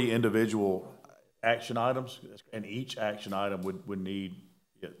three individual action items, and each action item would need,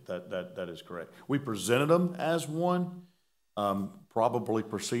 yeah, that is correct. We presented them as one. Probably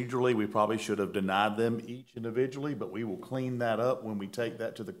procedurally, we probably should have denied them each individually, but we will clean that up when we take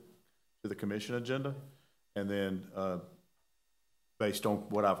that to the commission agenda. And then, based on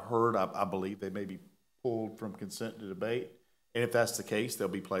what I've heard, I believe they may be pulled from consent to debate. And if that's the case, they'll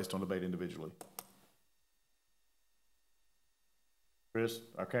be placed on debate individually. Chris,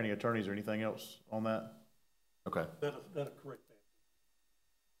 our county attorney, is there anything else on that? Okay. That a correct answer.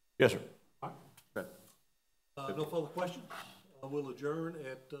 Yes, sir. All right. Okay. No further questions? We'll adjourn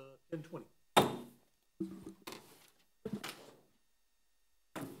at 10:20.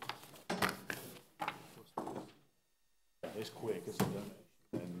 It's quick. It's a donation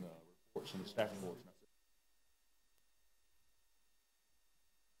and reports and staff reports.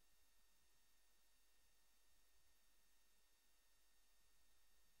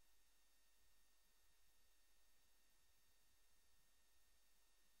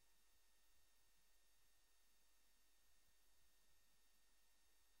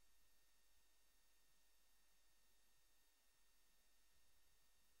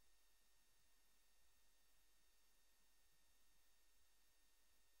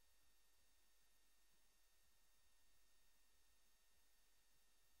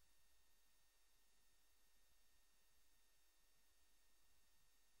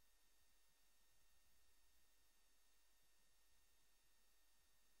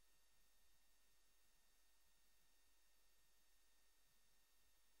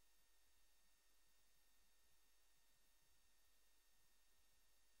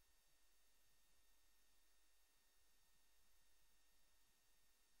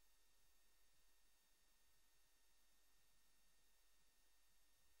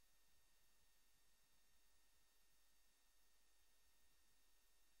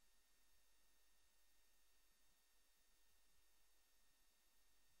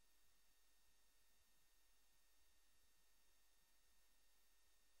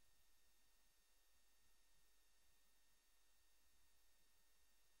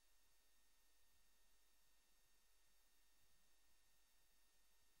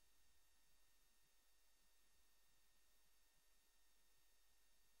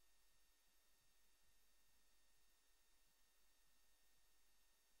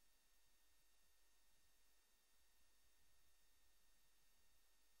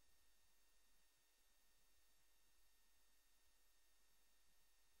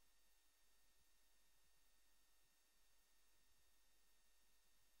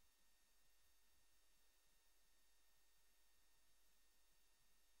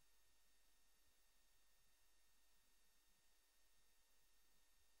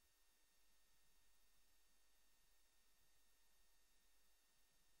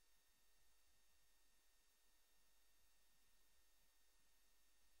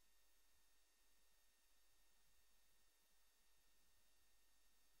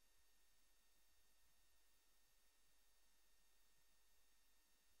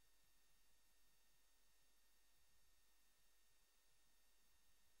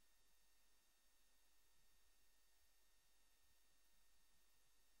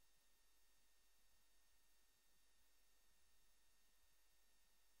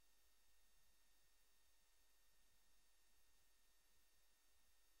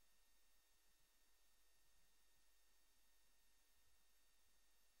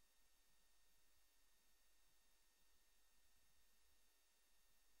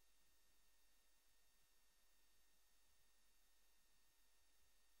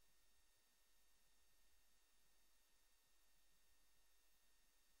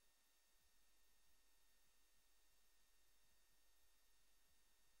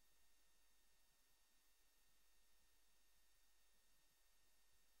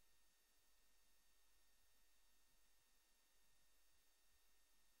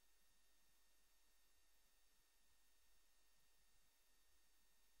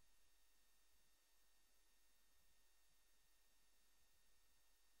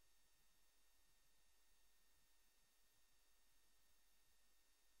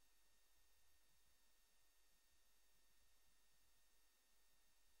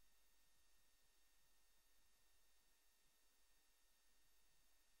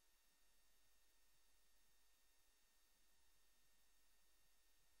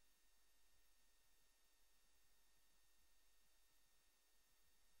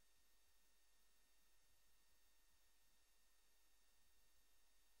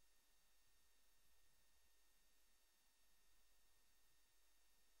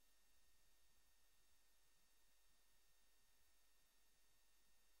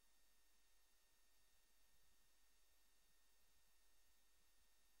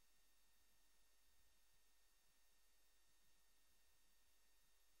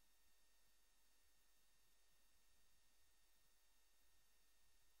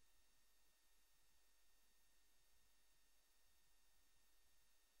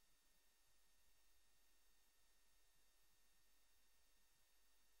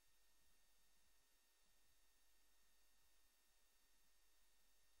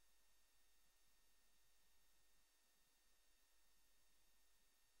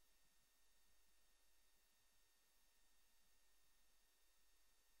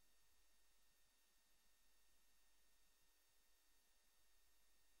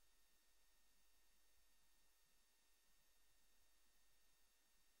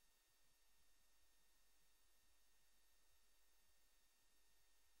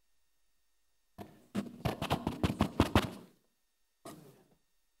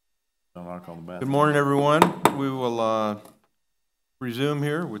 knock on the bathroom. Good morning, everyone. We will resume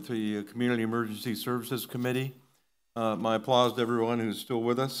here with the Community Emergency Services Committee. My applause to everyone who's still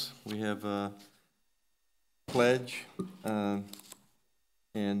with us. We have a pledge and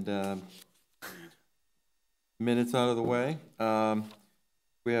minutes out of the way.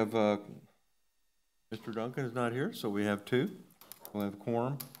 We have Mr. Duncan is not here, so we have two. We'll have a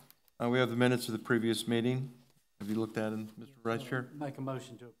quorum. We have the minutes of the previous meeting. Have you looked at them, Mr. Vice Chair? Make a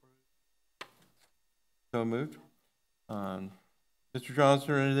motion to approve. So moved. Mr.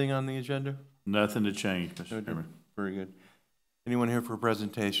 Johnson, anything on the agenda? Nothing to change, Mr. Chairman. Very good. Anyone here for a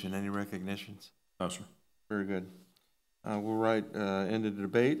presentation? Any recognitions? No, sir. Very good. We'll end the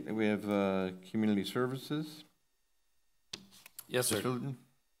debate. We have community services. Yes, sir. Mr. Luton?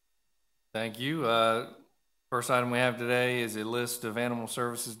 Thank you. First item we have today is a list of animal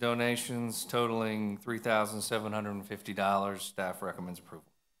services donations totaling $3,750. Staff recommends approval.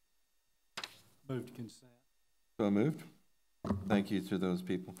 Move to consent. So moved. Thank you to those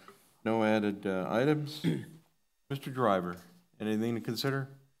people. No added items. Mr. Driver, anything to consider?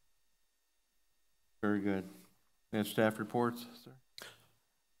 Very good. We have staff reports, sir.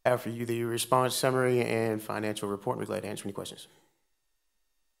 After you, the response summary and financial report, we're glad to answer any questions.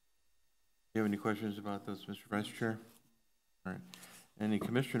 Do you have any questions about those, Mr. Vice Chair? All right. Any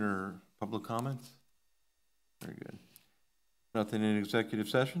commissioner public comments? Very good. Nothing in executive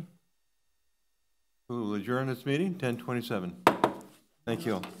session? We will adjourn this meeting, 10:27. Thank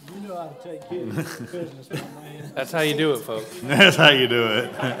you all. You know how to take care of your business, my man. That's how you do it, folks. That's how you do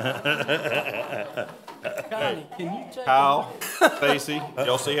it. Connie, can you take Kyle, Stacy,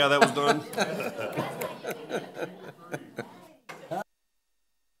 y'all see how that was done?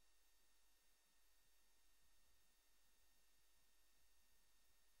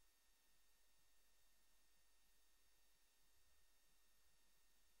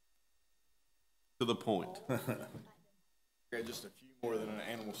 To the point. Okay, just a few more than an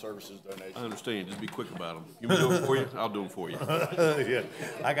animal services donation. I understand. Just be quick about them. You want me to do them for you? I'll do them for you. Yeah,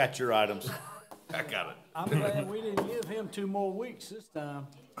 I got your items. I got it. I'm glad we didn't give him 2 more weeks this time.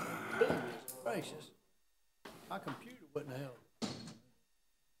 Goodness gracious. My computer wouldn't help.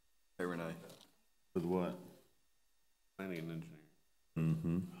 Hey, Renee. With what? Planning and engineering.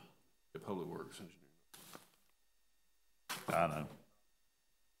 Mm-hmm. The public works engineering. I know.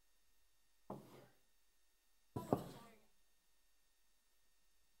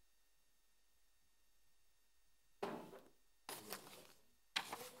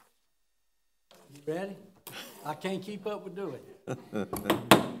 You ready? I can't keep up with doing it.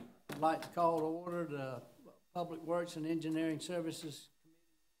 I'd like to call to order the Public Works and Engineering Services Committee,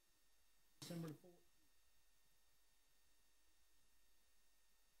 December the 4th.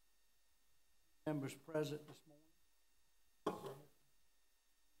 Members present this morning.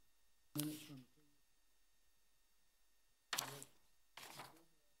 Minutes from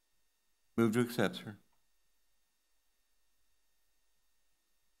Move to accept, sir.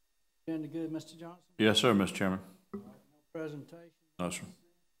 agenda good, Mr. Johnson? Yes, sir, Mr. Chairman. No presentation. No, sir.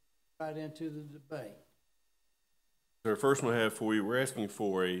 Right into the debate. Sir, first one I have for you, we're asking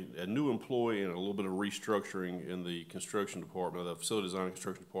for a new employee and a little bit of restructuring in the construction department, the facility design and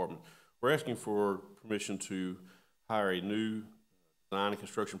construction department. We're asking for permission to hire a new design and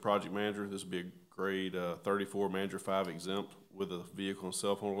construction project manager. This would be a grade 34 manager 5 exempt with a vehicle and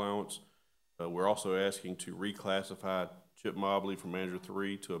cell phone allowance. We're also asking to reclassify Chip Mobley from manager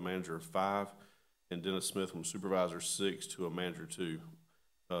 3 to a manager 5, and Dennis Smith from supervisor 6 to a manager 2.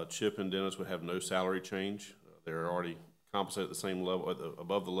 Chip and Dennis would have no salary change. They're already compensated at the same level,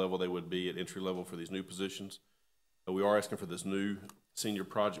 above the level they would be at entry level for these new positions. We are asking for this new senior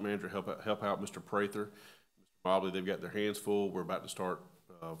project manager to help out Mr. Prather. Mr. Mobley, they've got their hands full. We're about to start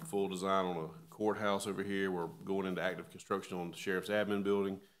full design on a courthouse over here. We're going into active construction on the sheriff's admin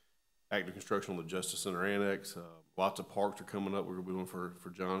building, active construction on the Justice Center Annex. Lots of parks are coming up. We're going to be doing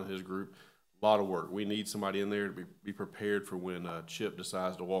for John and his group. A lot of work. We need somebody in there to be prepared for when Chip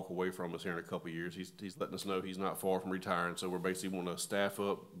decides to walk away from us here in a couple of years. He's letting us know he's not far from retiring, so we're basically want to staff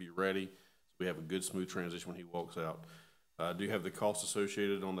up, be ready, so we have a good, smooth transition when he walks out. I do have the cost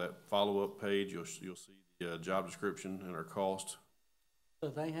associated on that follow-up page. You'll see the job description and our cost.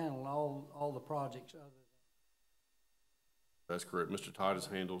 So they handle all the projects other than. That's correct. Mr. Titus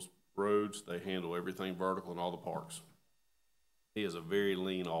handles roads. They handle everything vertical in all the parks. He has a very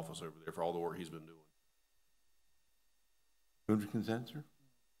lean office over there for all the work he's been doing. Move to consent, sir?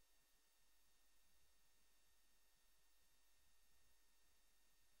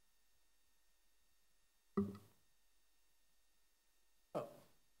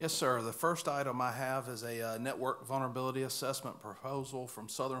 Yes, sir. The first item I have is a network vulnerability assessment proposal from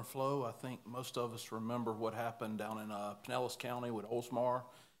Southern Flow. I think most of us remember what happened down in Pinellas County with Oldsmar,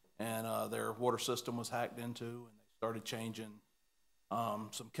 and their water system was hacked into, and they started changing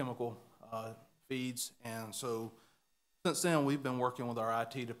some chemical feeds. And so since then, we've been working with our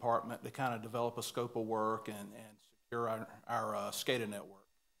IT department to kind of develop a scope of work and secure our SCADA network.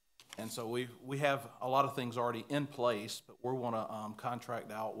 And so we have a lot of things already in place, but we want to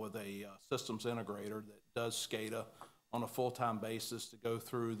contract out with a systems integrator that does SCADA on a full-time basis to go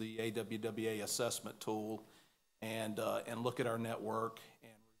through the AWWA assessment tool and look at our network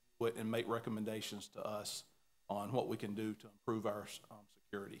and review it and make recommendations to us on what we can do to improve our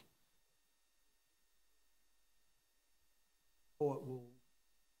security. Or will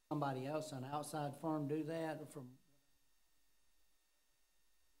somebody else, an outside firm, do that? From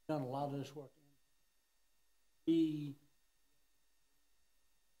done a lot of this work. Yeah,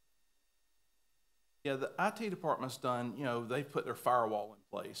 the IT department's done. You know, they've put their firewall in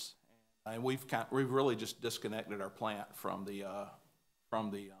place, and we've really just disconnected our plant from the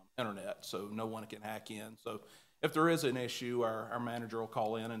internet, so no one can hack in. So if there is an issue, our manager will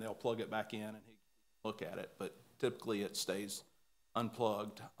call in and they'll plug it back in and he can look at it. But typically it stays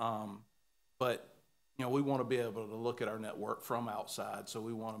unplugged. But you know, we want to be able to look at our network from outside, so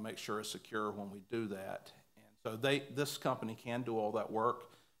we want to make sure it's secure when we do that. And so this company can do all that work,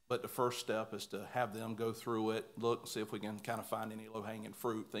 but the first step is to have them go through it, look, see if we can kind of find any low-hanging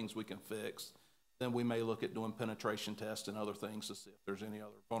fruit, things we can fix. Then we may look at doing penetration tests and other things to see if there's any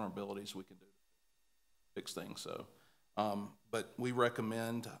other vulnerabilities we can do to fix things. So, but we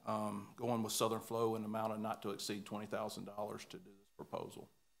recommend going with Southern Flow in the amount of not to exceed $20,000 to do this proposal.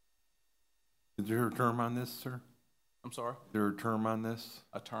 Is there a term on this, sir? I'm sorry? Is there a term on this?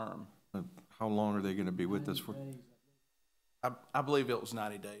 A term. How long are they going to be with us for? I believe it was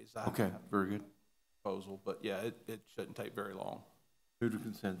 90 days. Okay, very good. Proposal, but yeah, it shouldn't take very long. Move to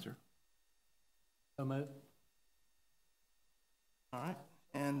consent, sir. So moved. All right.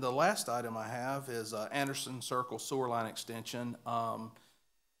 And the last item I have is Anderson Circle Sewer Line Extension.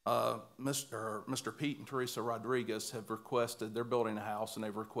 Mr. Pete and Teresa Rodriguez have requested, they're building a house and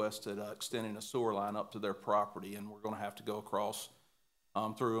they've requested extending a sewer line up to their property, and we're going to have to go across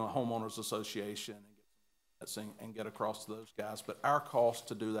through a homeowners association and get across to those guys. But our cost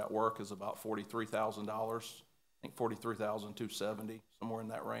to do that work is about $43,000. I think $43,270, somewhere in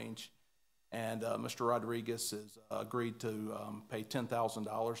that range. And Mr. Rodriguez has agreed to pay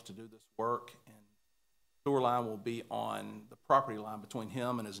 $10,000 to do this work. And sewer line will be on the property line between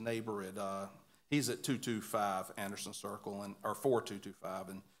him and his neighbor at, he's at 225 Anderson Circle, or 4225,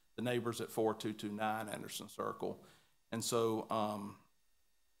 and the neighbor's at 4229 Anderson Circle. And so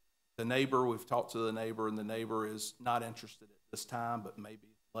the neighbor, we've talked to the neighbor, and the neighbor is not interested at this time, but maybe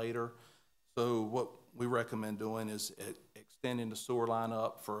later. So what we recommend doing is extending the sewer line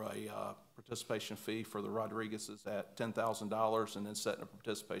up for a participation fee for the Rodriguez's at $10,000, and then setting a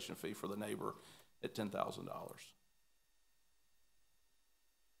participation fee for the neighbor at $10,000.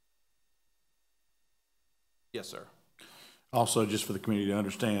 Yes, sir. Also, just for the community to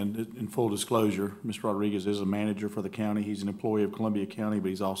understand, in full disclosure, Mr. Rodriguez is a manager for the county. He's an employee of Columbia County, but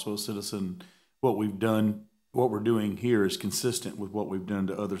he's also a citizen. What we've done, what we're doing here is consistent with what we've done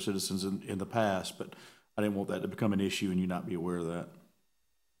to other citizens in the past, but I didn't want that to become an issue and you not be aware of that.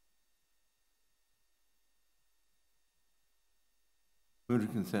 Move to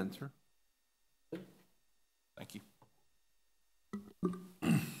consent, sir. Thank you.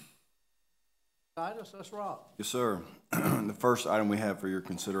 Titus, that's Rob. Yes, sir. The first item we have for your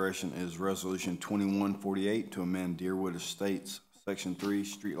consideration is Resolution 2148 to amend Deerwood Estates Section 3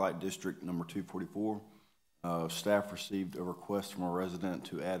 Streetlight District Number 244. Staff received a request from a resident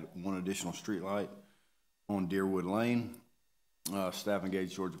to add one additional streetlight on Deerwood Lane. Staff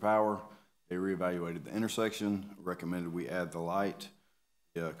engaged Georgia Power. They reevaluated the intersection, recommended we add the light.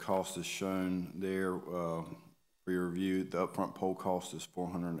 The cost is shown there for your review. The upfront pole cost is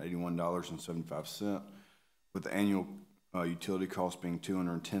 $481.75, with the annual utility cost being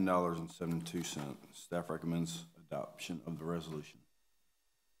 $210.72. Staff recommends adoption of the resolution.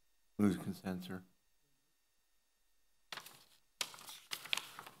 Move to consent, sir.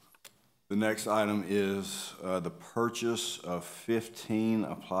 The next item is the purchase of 15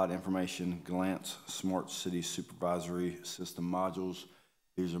 Applied Information Glance Smart City Supervisory System modules.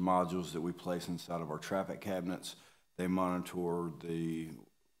 These are modules that we place inside of our traffic cabinets. They monitor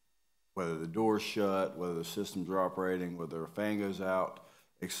whether the door's shut, whether the systems are operating, whether a fan goes out,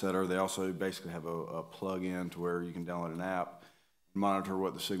 etc. They also basically have a plug-in to where you can download an app, monitor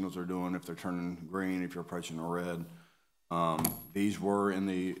what the signals are doing, if they're turning green, if you're approaching a red. These were in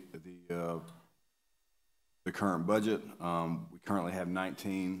the current budget. We currently have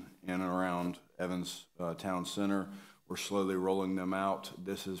 19 in and around Evans Town Center. We're slowly rolling them out.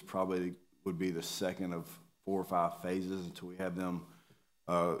 This is probably would be the second of 4 or 5 phases until we have them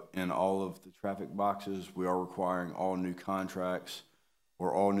in all of the traffic boxes. We are requiring all new contracts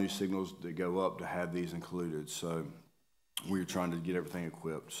or all new signals that go up to have these included. So we're trying to get everything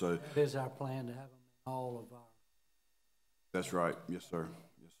equipped. So that is our plan, to have them in all of our. That's right. Yes, sir.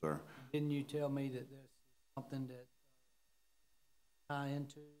 Yes, sir. Didn't you tell me that there's something that tie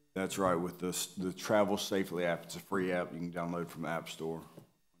into? That's right. With the Travel Safely app, it's a free app you can download from the App Store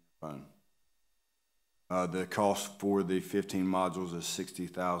on your phone. The cost for the 15 modules is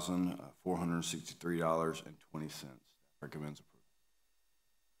 $60,463.20. Recommends approval.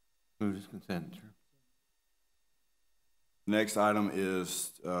 Move to consent, sir. Next item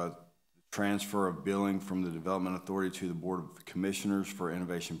is transfer of billing from the Development Authority to the Board of Commissioners for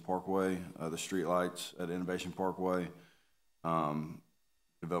Innovation Parkway, the streetlights at Innovation Parkway.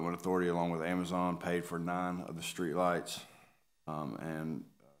 Development Authority, along with Amazon, paid for 9 of the streetlights, and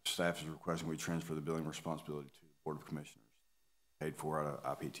staff is requesting we transfer the billing responsibility to the Board of Commissioners, paid for out of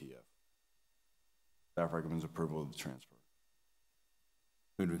IPTF. Staff recommends approval of the transfer.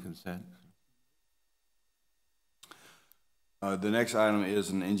 Move to consent. The next item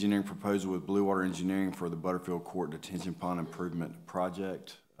is an engineering proposal with Blue Water Engineering for the Butterfield Court Detention Pond Improvement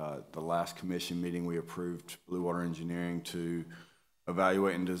Project. The last commission meeting, we approved Blue Water Engineering to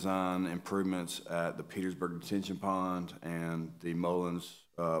evaluate and design improvements at the Petersburg Detention Pond and the Mullins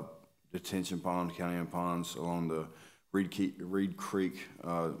Detention Pond, county ponds along the Reed Creek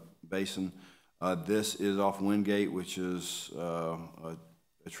Basin. This is off Wingate, which is a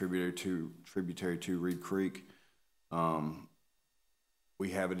tributary to Reed Creek. We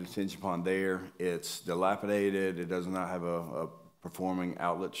have a detention pond there. It's dilapidated. It does not have a performing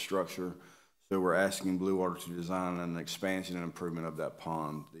outlet structure. So we're asking Blue Water to design an expansion and improvement of that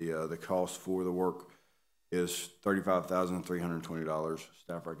pond. The cost for the work is $35,320.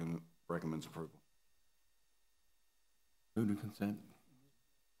 Staff recommends approval. Move to consent.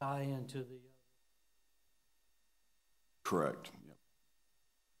 Tie into the. Correct. Yep.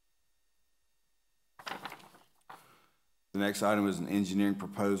 The next item is an engineering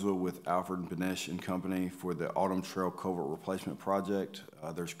proposal with Alfred Benesh and Company for the Autumn Trail Culvert Replacement Project.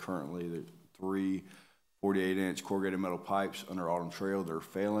 There's currently 3 48-inch corrugated metal pipes under Autumn Trail that are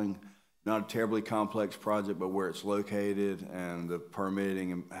failing. Not a terribly complex project, but where it's located and the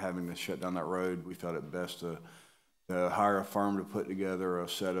permitting and having to shut down that road, we felt it best to hire a firm to put together a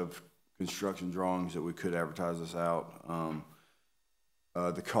set of construction drawings that we could advertise this out.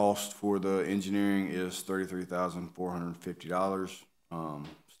 The cost for the engineering is $33,450.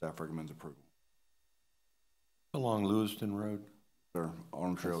 Staff recommends approval. Along Lewiston Road? Sir,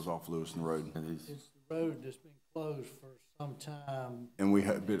 Autumn Trail's off Lewiston Road. It's the road that's been closed for some time. And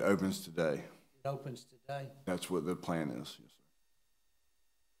it opens today. It opens today. That's what the plan is. Yes,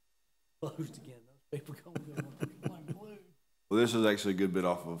 sir. Closed again. Those people going to go blue. Well, this is actually a good bit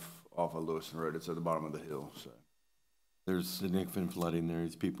off of Lewiston Road. It's at the bottom of the hill. So there's significant flooding there.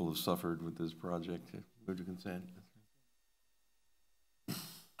 These people have suffered with this project. Move to consent.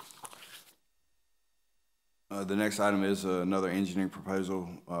 The next item is another engineering proposal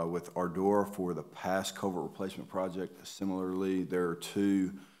with Ardora for the Pass Culvert Replacement Project. Similarly, there are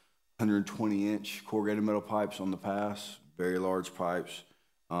 2 120-inch corrugated metal pipes on the pass, very large pipes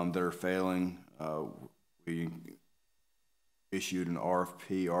that are failing. We issued an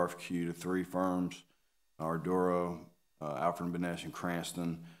RFQ to 3 firms, Ardora, Alfred Benesh, and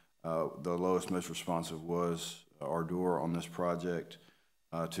Cranston. The lowest, most responsive was Ardora on this project.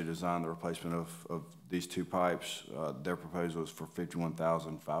 To design the replacement of these 2 pipes. Their proposal is for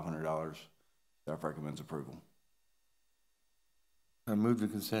 $51,500. Staff recommends approval. I move to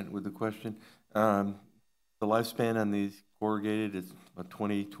consent with the question. The lifespan on these corrugated is about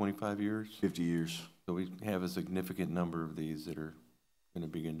 20, 25 years? 50 years. So we have a significant number of these that are going to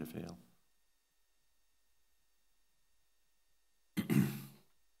begin to fail.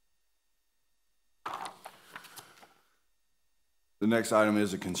 The next item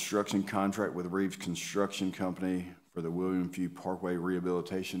is a construction contract with Reeves Construction Company for the William Few Parkway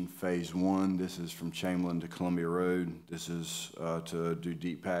Rehabilitation Phase 1. This is from Chamberlain to Columbia Road. This is to do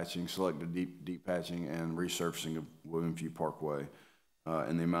deep patching, selective deep patching and resurfacing of William Few Parkway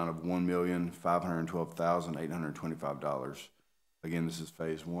in the amount of $1,512,825. Again, this is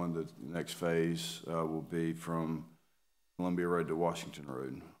Phase 1. The next phase will be from Columbia Road to Washington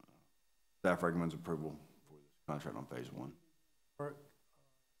Road. Staff recommends approval for this contract on Phase 1.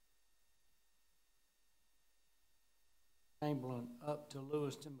 Chamberlain up to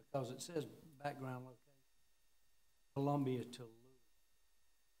Lewiston, because it says background location, Columbia to Lewiston.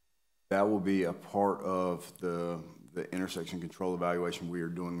 That will be a part of the intersection control evaluation we are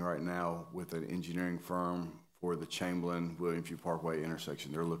doing right now with an engineering firm for the Chamberlain William Few Parkway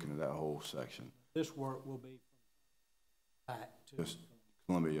intersection. They're looking at that whole section. This work will be from back to Yes,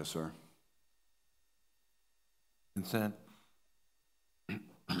 Columbia, yes, sir. Consent. The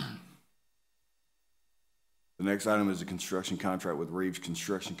next item is a construction contract with Reeves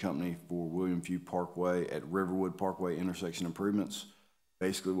Construction Company for William Few Parkway at Riverwood Parkway intersection improvements.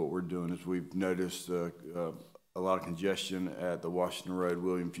 Basically what we're doing is we've noticed a lot of congestion at the Washington Road,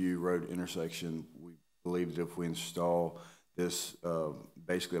 William Few Road intersection. We believe that if we install this,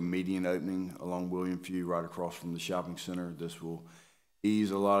 basically a median opening along William Few right across from the shopping center, this will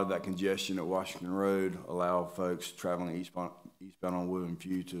ease a lot of that congestion at Washington Road, allow folks traveling eastbound on William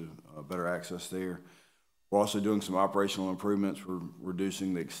Few to better access there. We're also doing some operational improvements. We're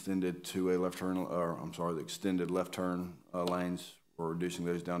reducing the extended two-way left turn, the extended left turn lanes. We're reducing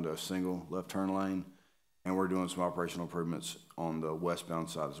those down to a single left turn lane. And we're doing some operational improvements on the westbound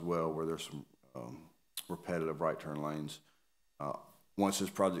side as well, where there's some repetitive right turn lanes. Once this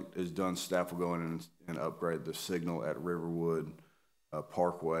project is done, staff will go in and upgrade the signal at Riverwood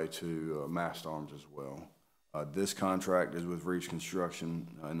Parkway to mast arms as well. This contract is with Reeves Construction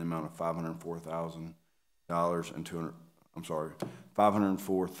in the amount of $504,000 and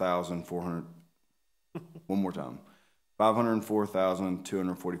 $504,400. One more time,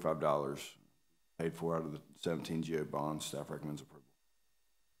 $504,245 paid for out of the 17 GO bonds. Staff recommends approval.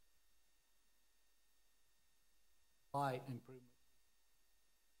 light improvement.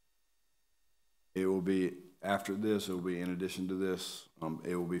 It will be after this. It will be in addition to this.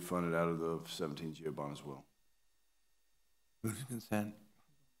 It will be funded out of the 17 GO bond as well. Move to consent.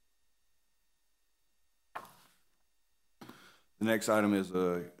 The next item is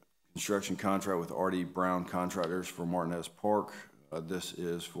a construction contract with Audit Brown Contractors for Martinez Park. This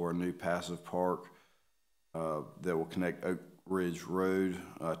is for a new passive park that will connect Oak Ridge Road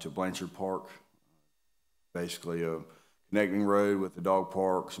to Blanchard Park. Basically a connecting road with the dog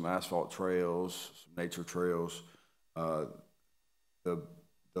park, some asphalt trails, some nature trails. The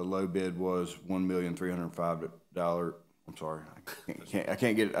low bid was $1,305,000. I'm sorry, I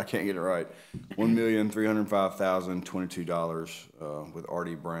can't get it right. $1,305,022 with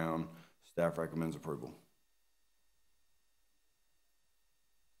Audit Brown. Staff recommends approval.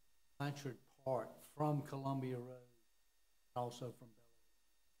 Blanchard Park from Columbia Road, also from Bel Air.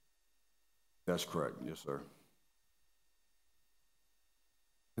 That's correct, yes, sir.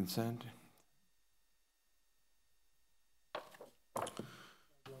 Consent.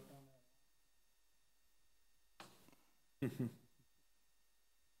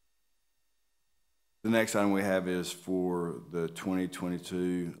 The next item we have is for the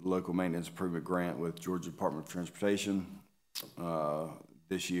 2022 Local Maintenance Improvement Grant with Georgia Department of Transportation.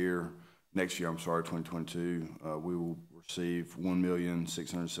 Next year, 2022, we will receive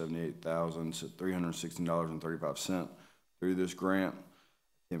 $1,678,316.35 through this grant.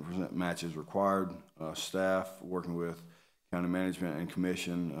 10% match is required. Staff working with county management and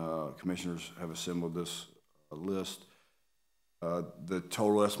commissioners have assembled this list. The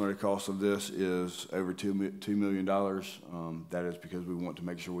total estimated cost of this is over $2 million. That is because we want to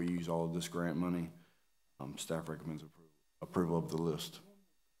make sure we use all of this grant money. Staff recommends approval of the list.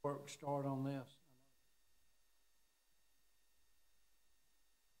 Work start on this.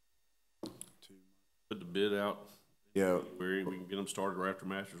 Put the bid out. Yeah. We can get them started right after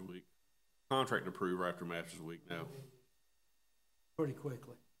Masters Week. Contract approved right after Masters Week now. Pretty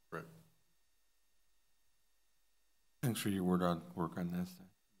quickly. Right. Thanks for your work on this.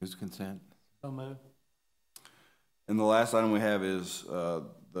 Move to consent. So moved. And the last item we have is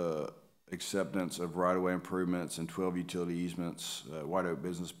the acceptance of right-of-way improvements and 12 utility easements at White Oak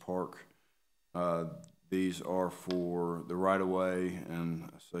Business Park. These are for the right-of-way and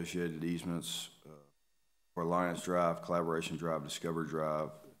associated easements for Alliance Drive, Collaboration Drive, Discovery Drive,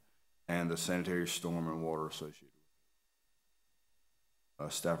 and the sanitary storm and water associated with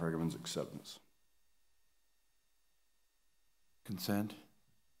it. Staff recommends acceptance. Consent.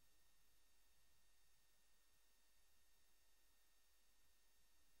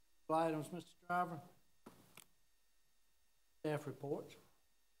 Items, Mr. Driver. Staff reports.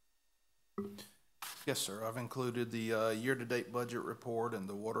 Yes, sir. I've included the year-to-date budget report and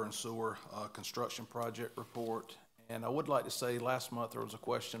the water and sewer construction project report. And I would like to say last month there was a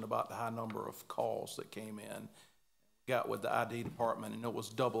question about the high number of calls that came in. Got with the ID department, and it was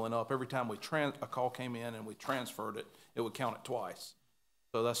doubling up. Every time a call came in and we transferred it, it would count it twice.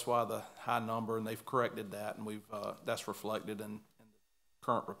 So that's why the high number, and they've corrected that, and we've, that's reflected in the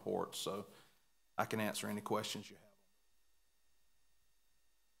current report. So I can answer any questions you have.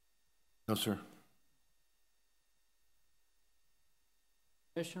 No, sir.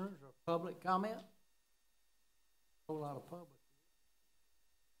 Commissioners or public comment? Whole lot of public.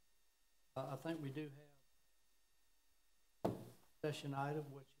 I think we do have a session item,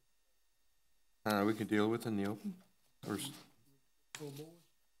 which We can deal with in the open, or? full board.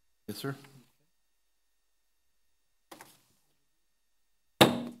 Yes, sir. We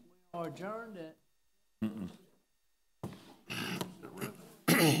are adjourned at.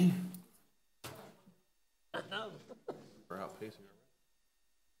 We're outpacing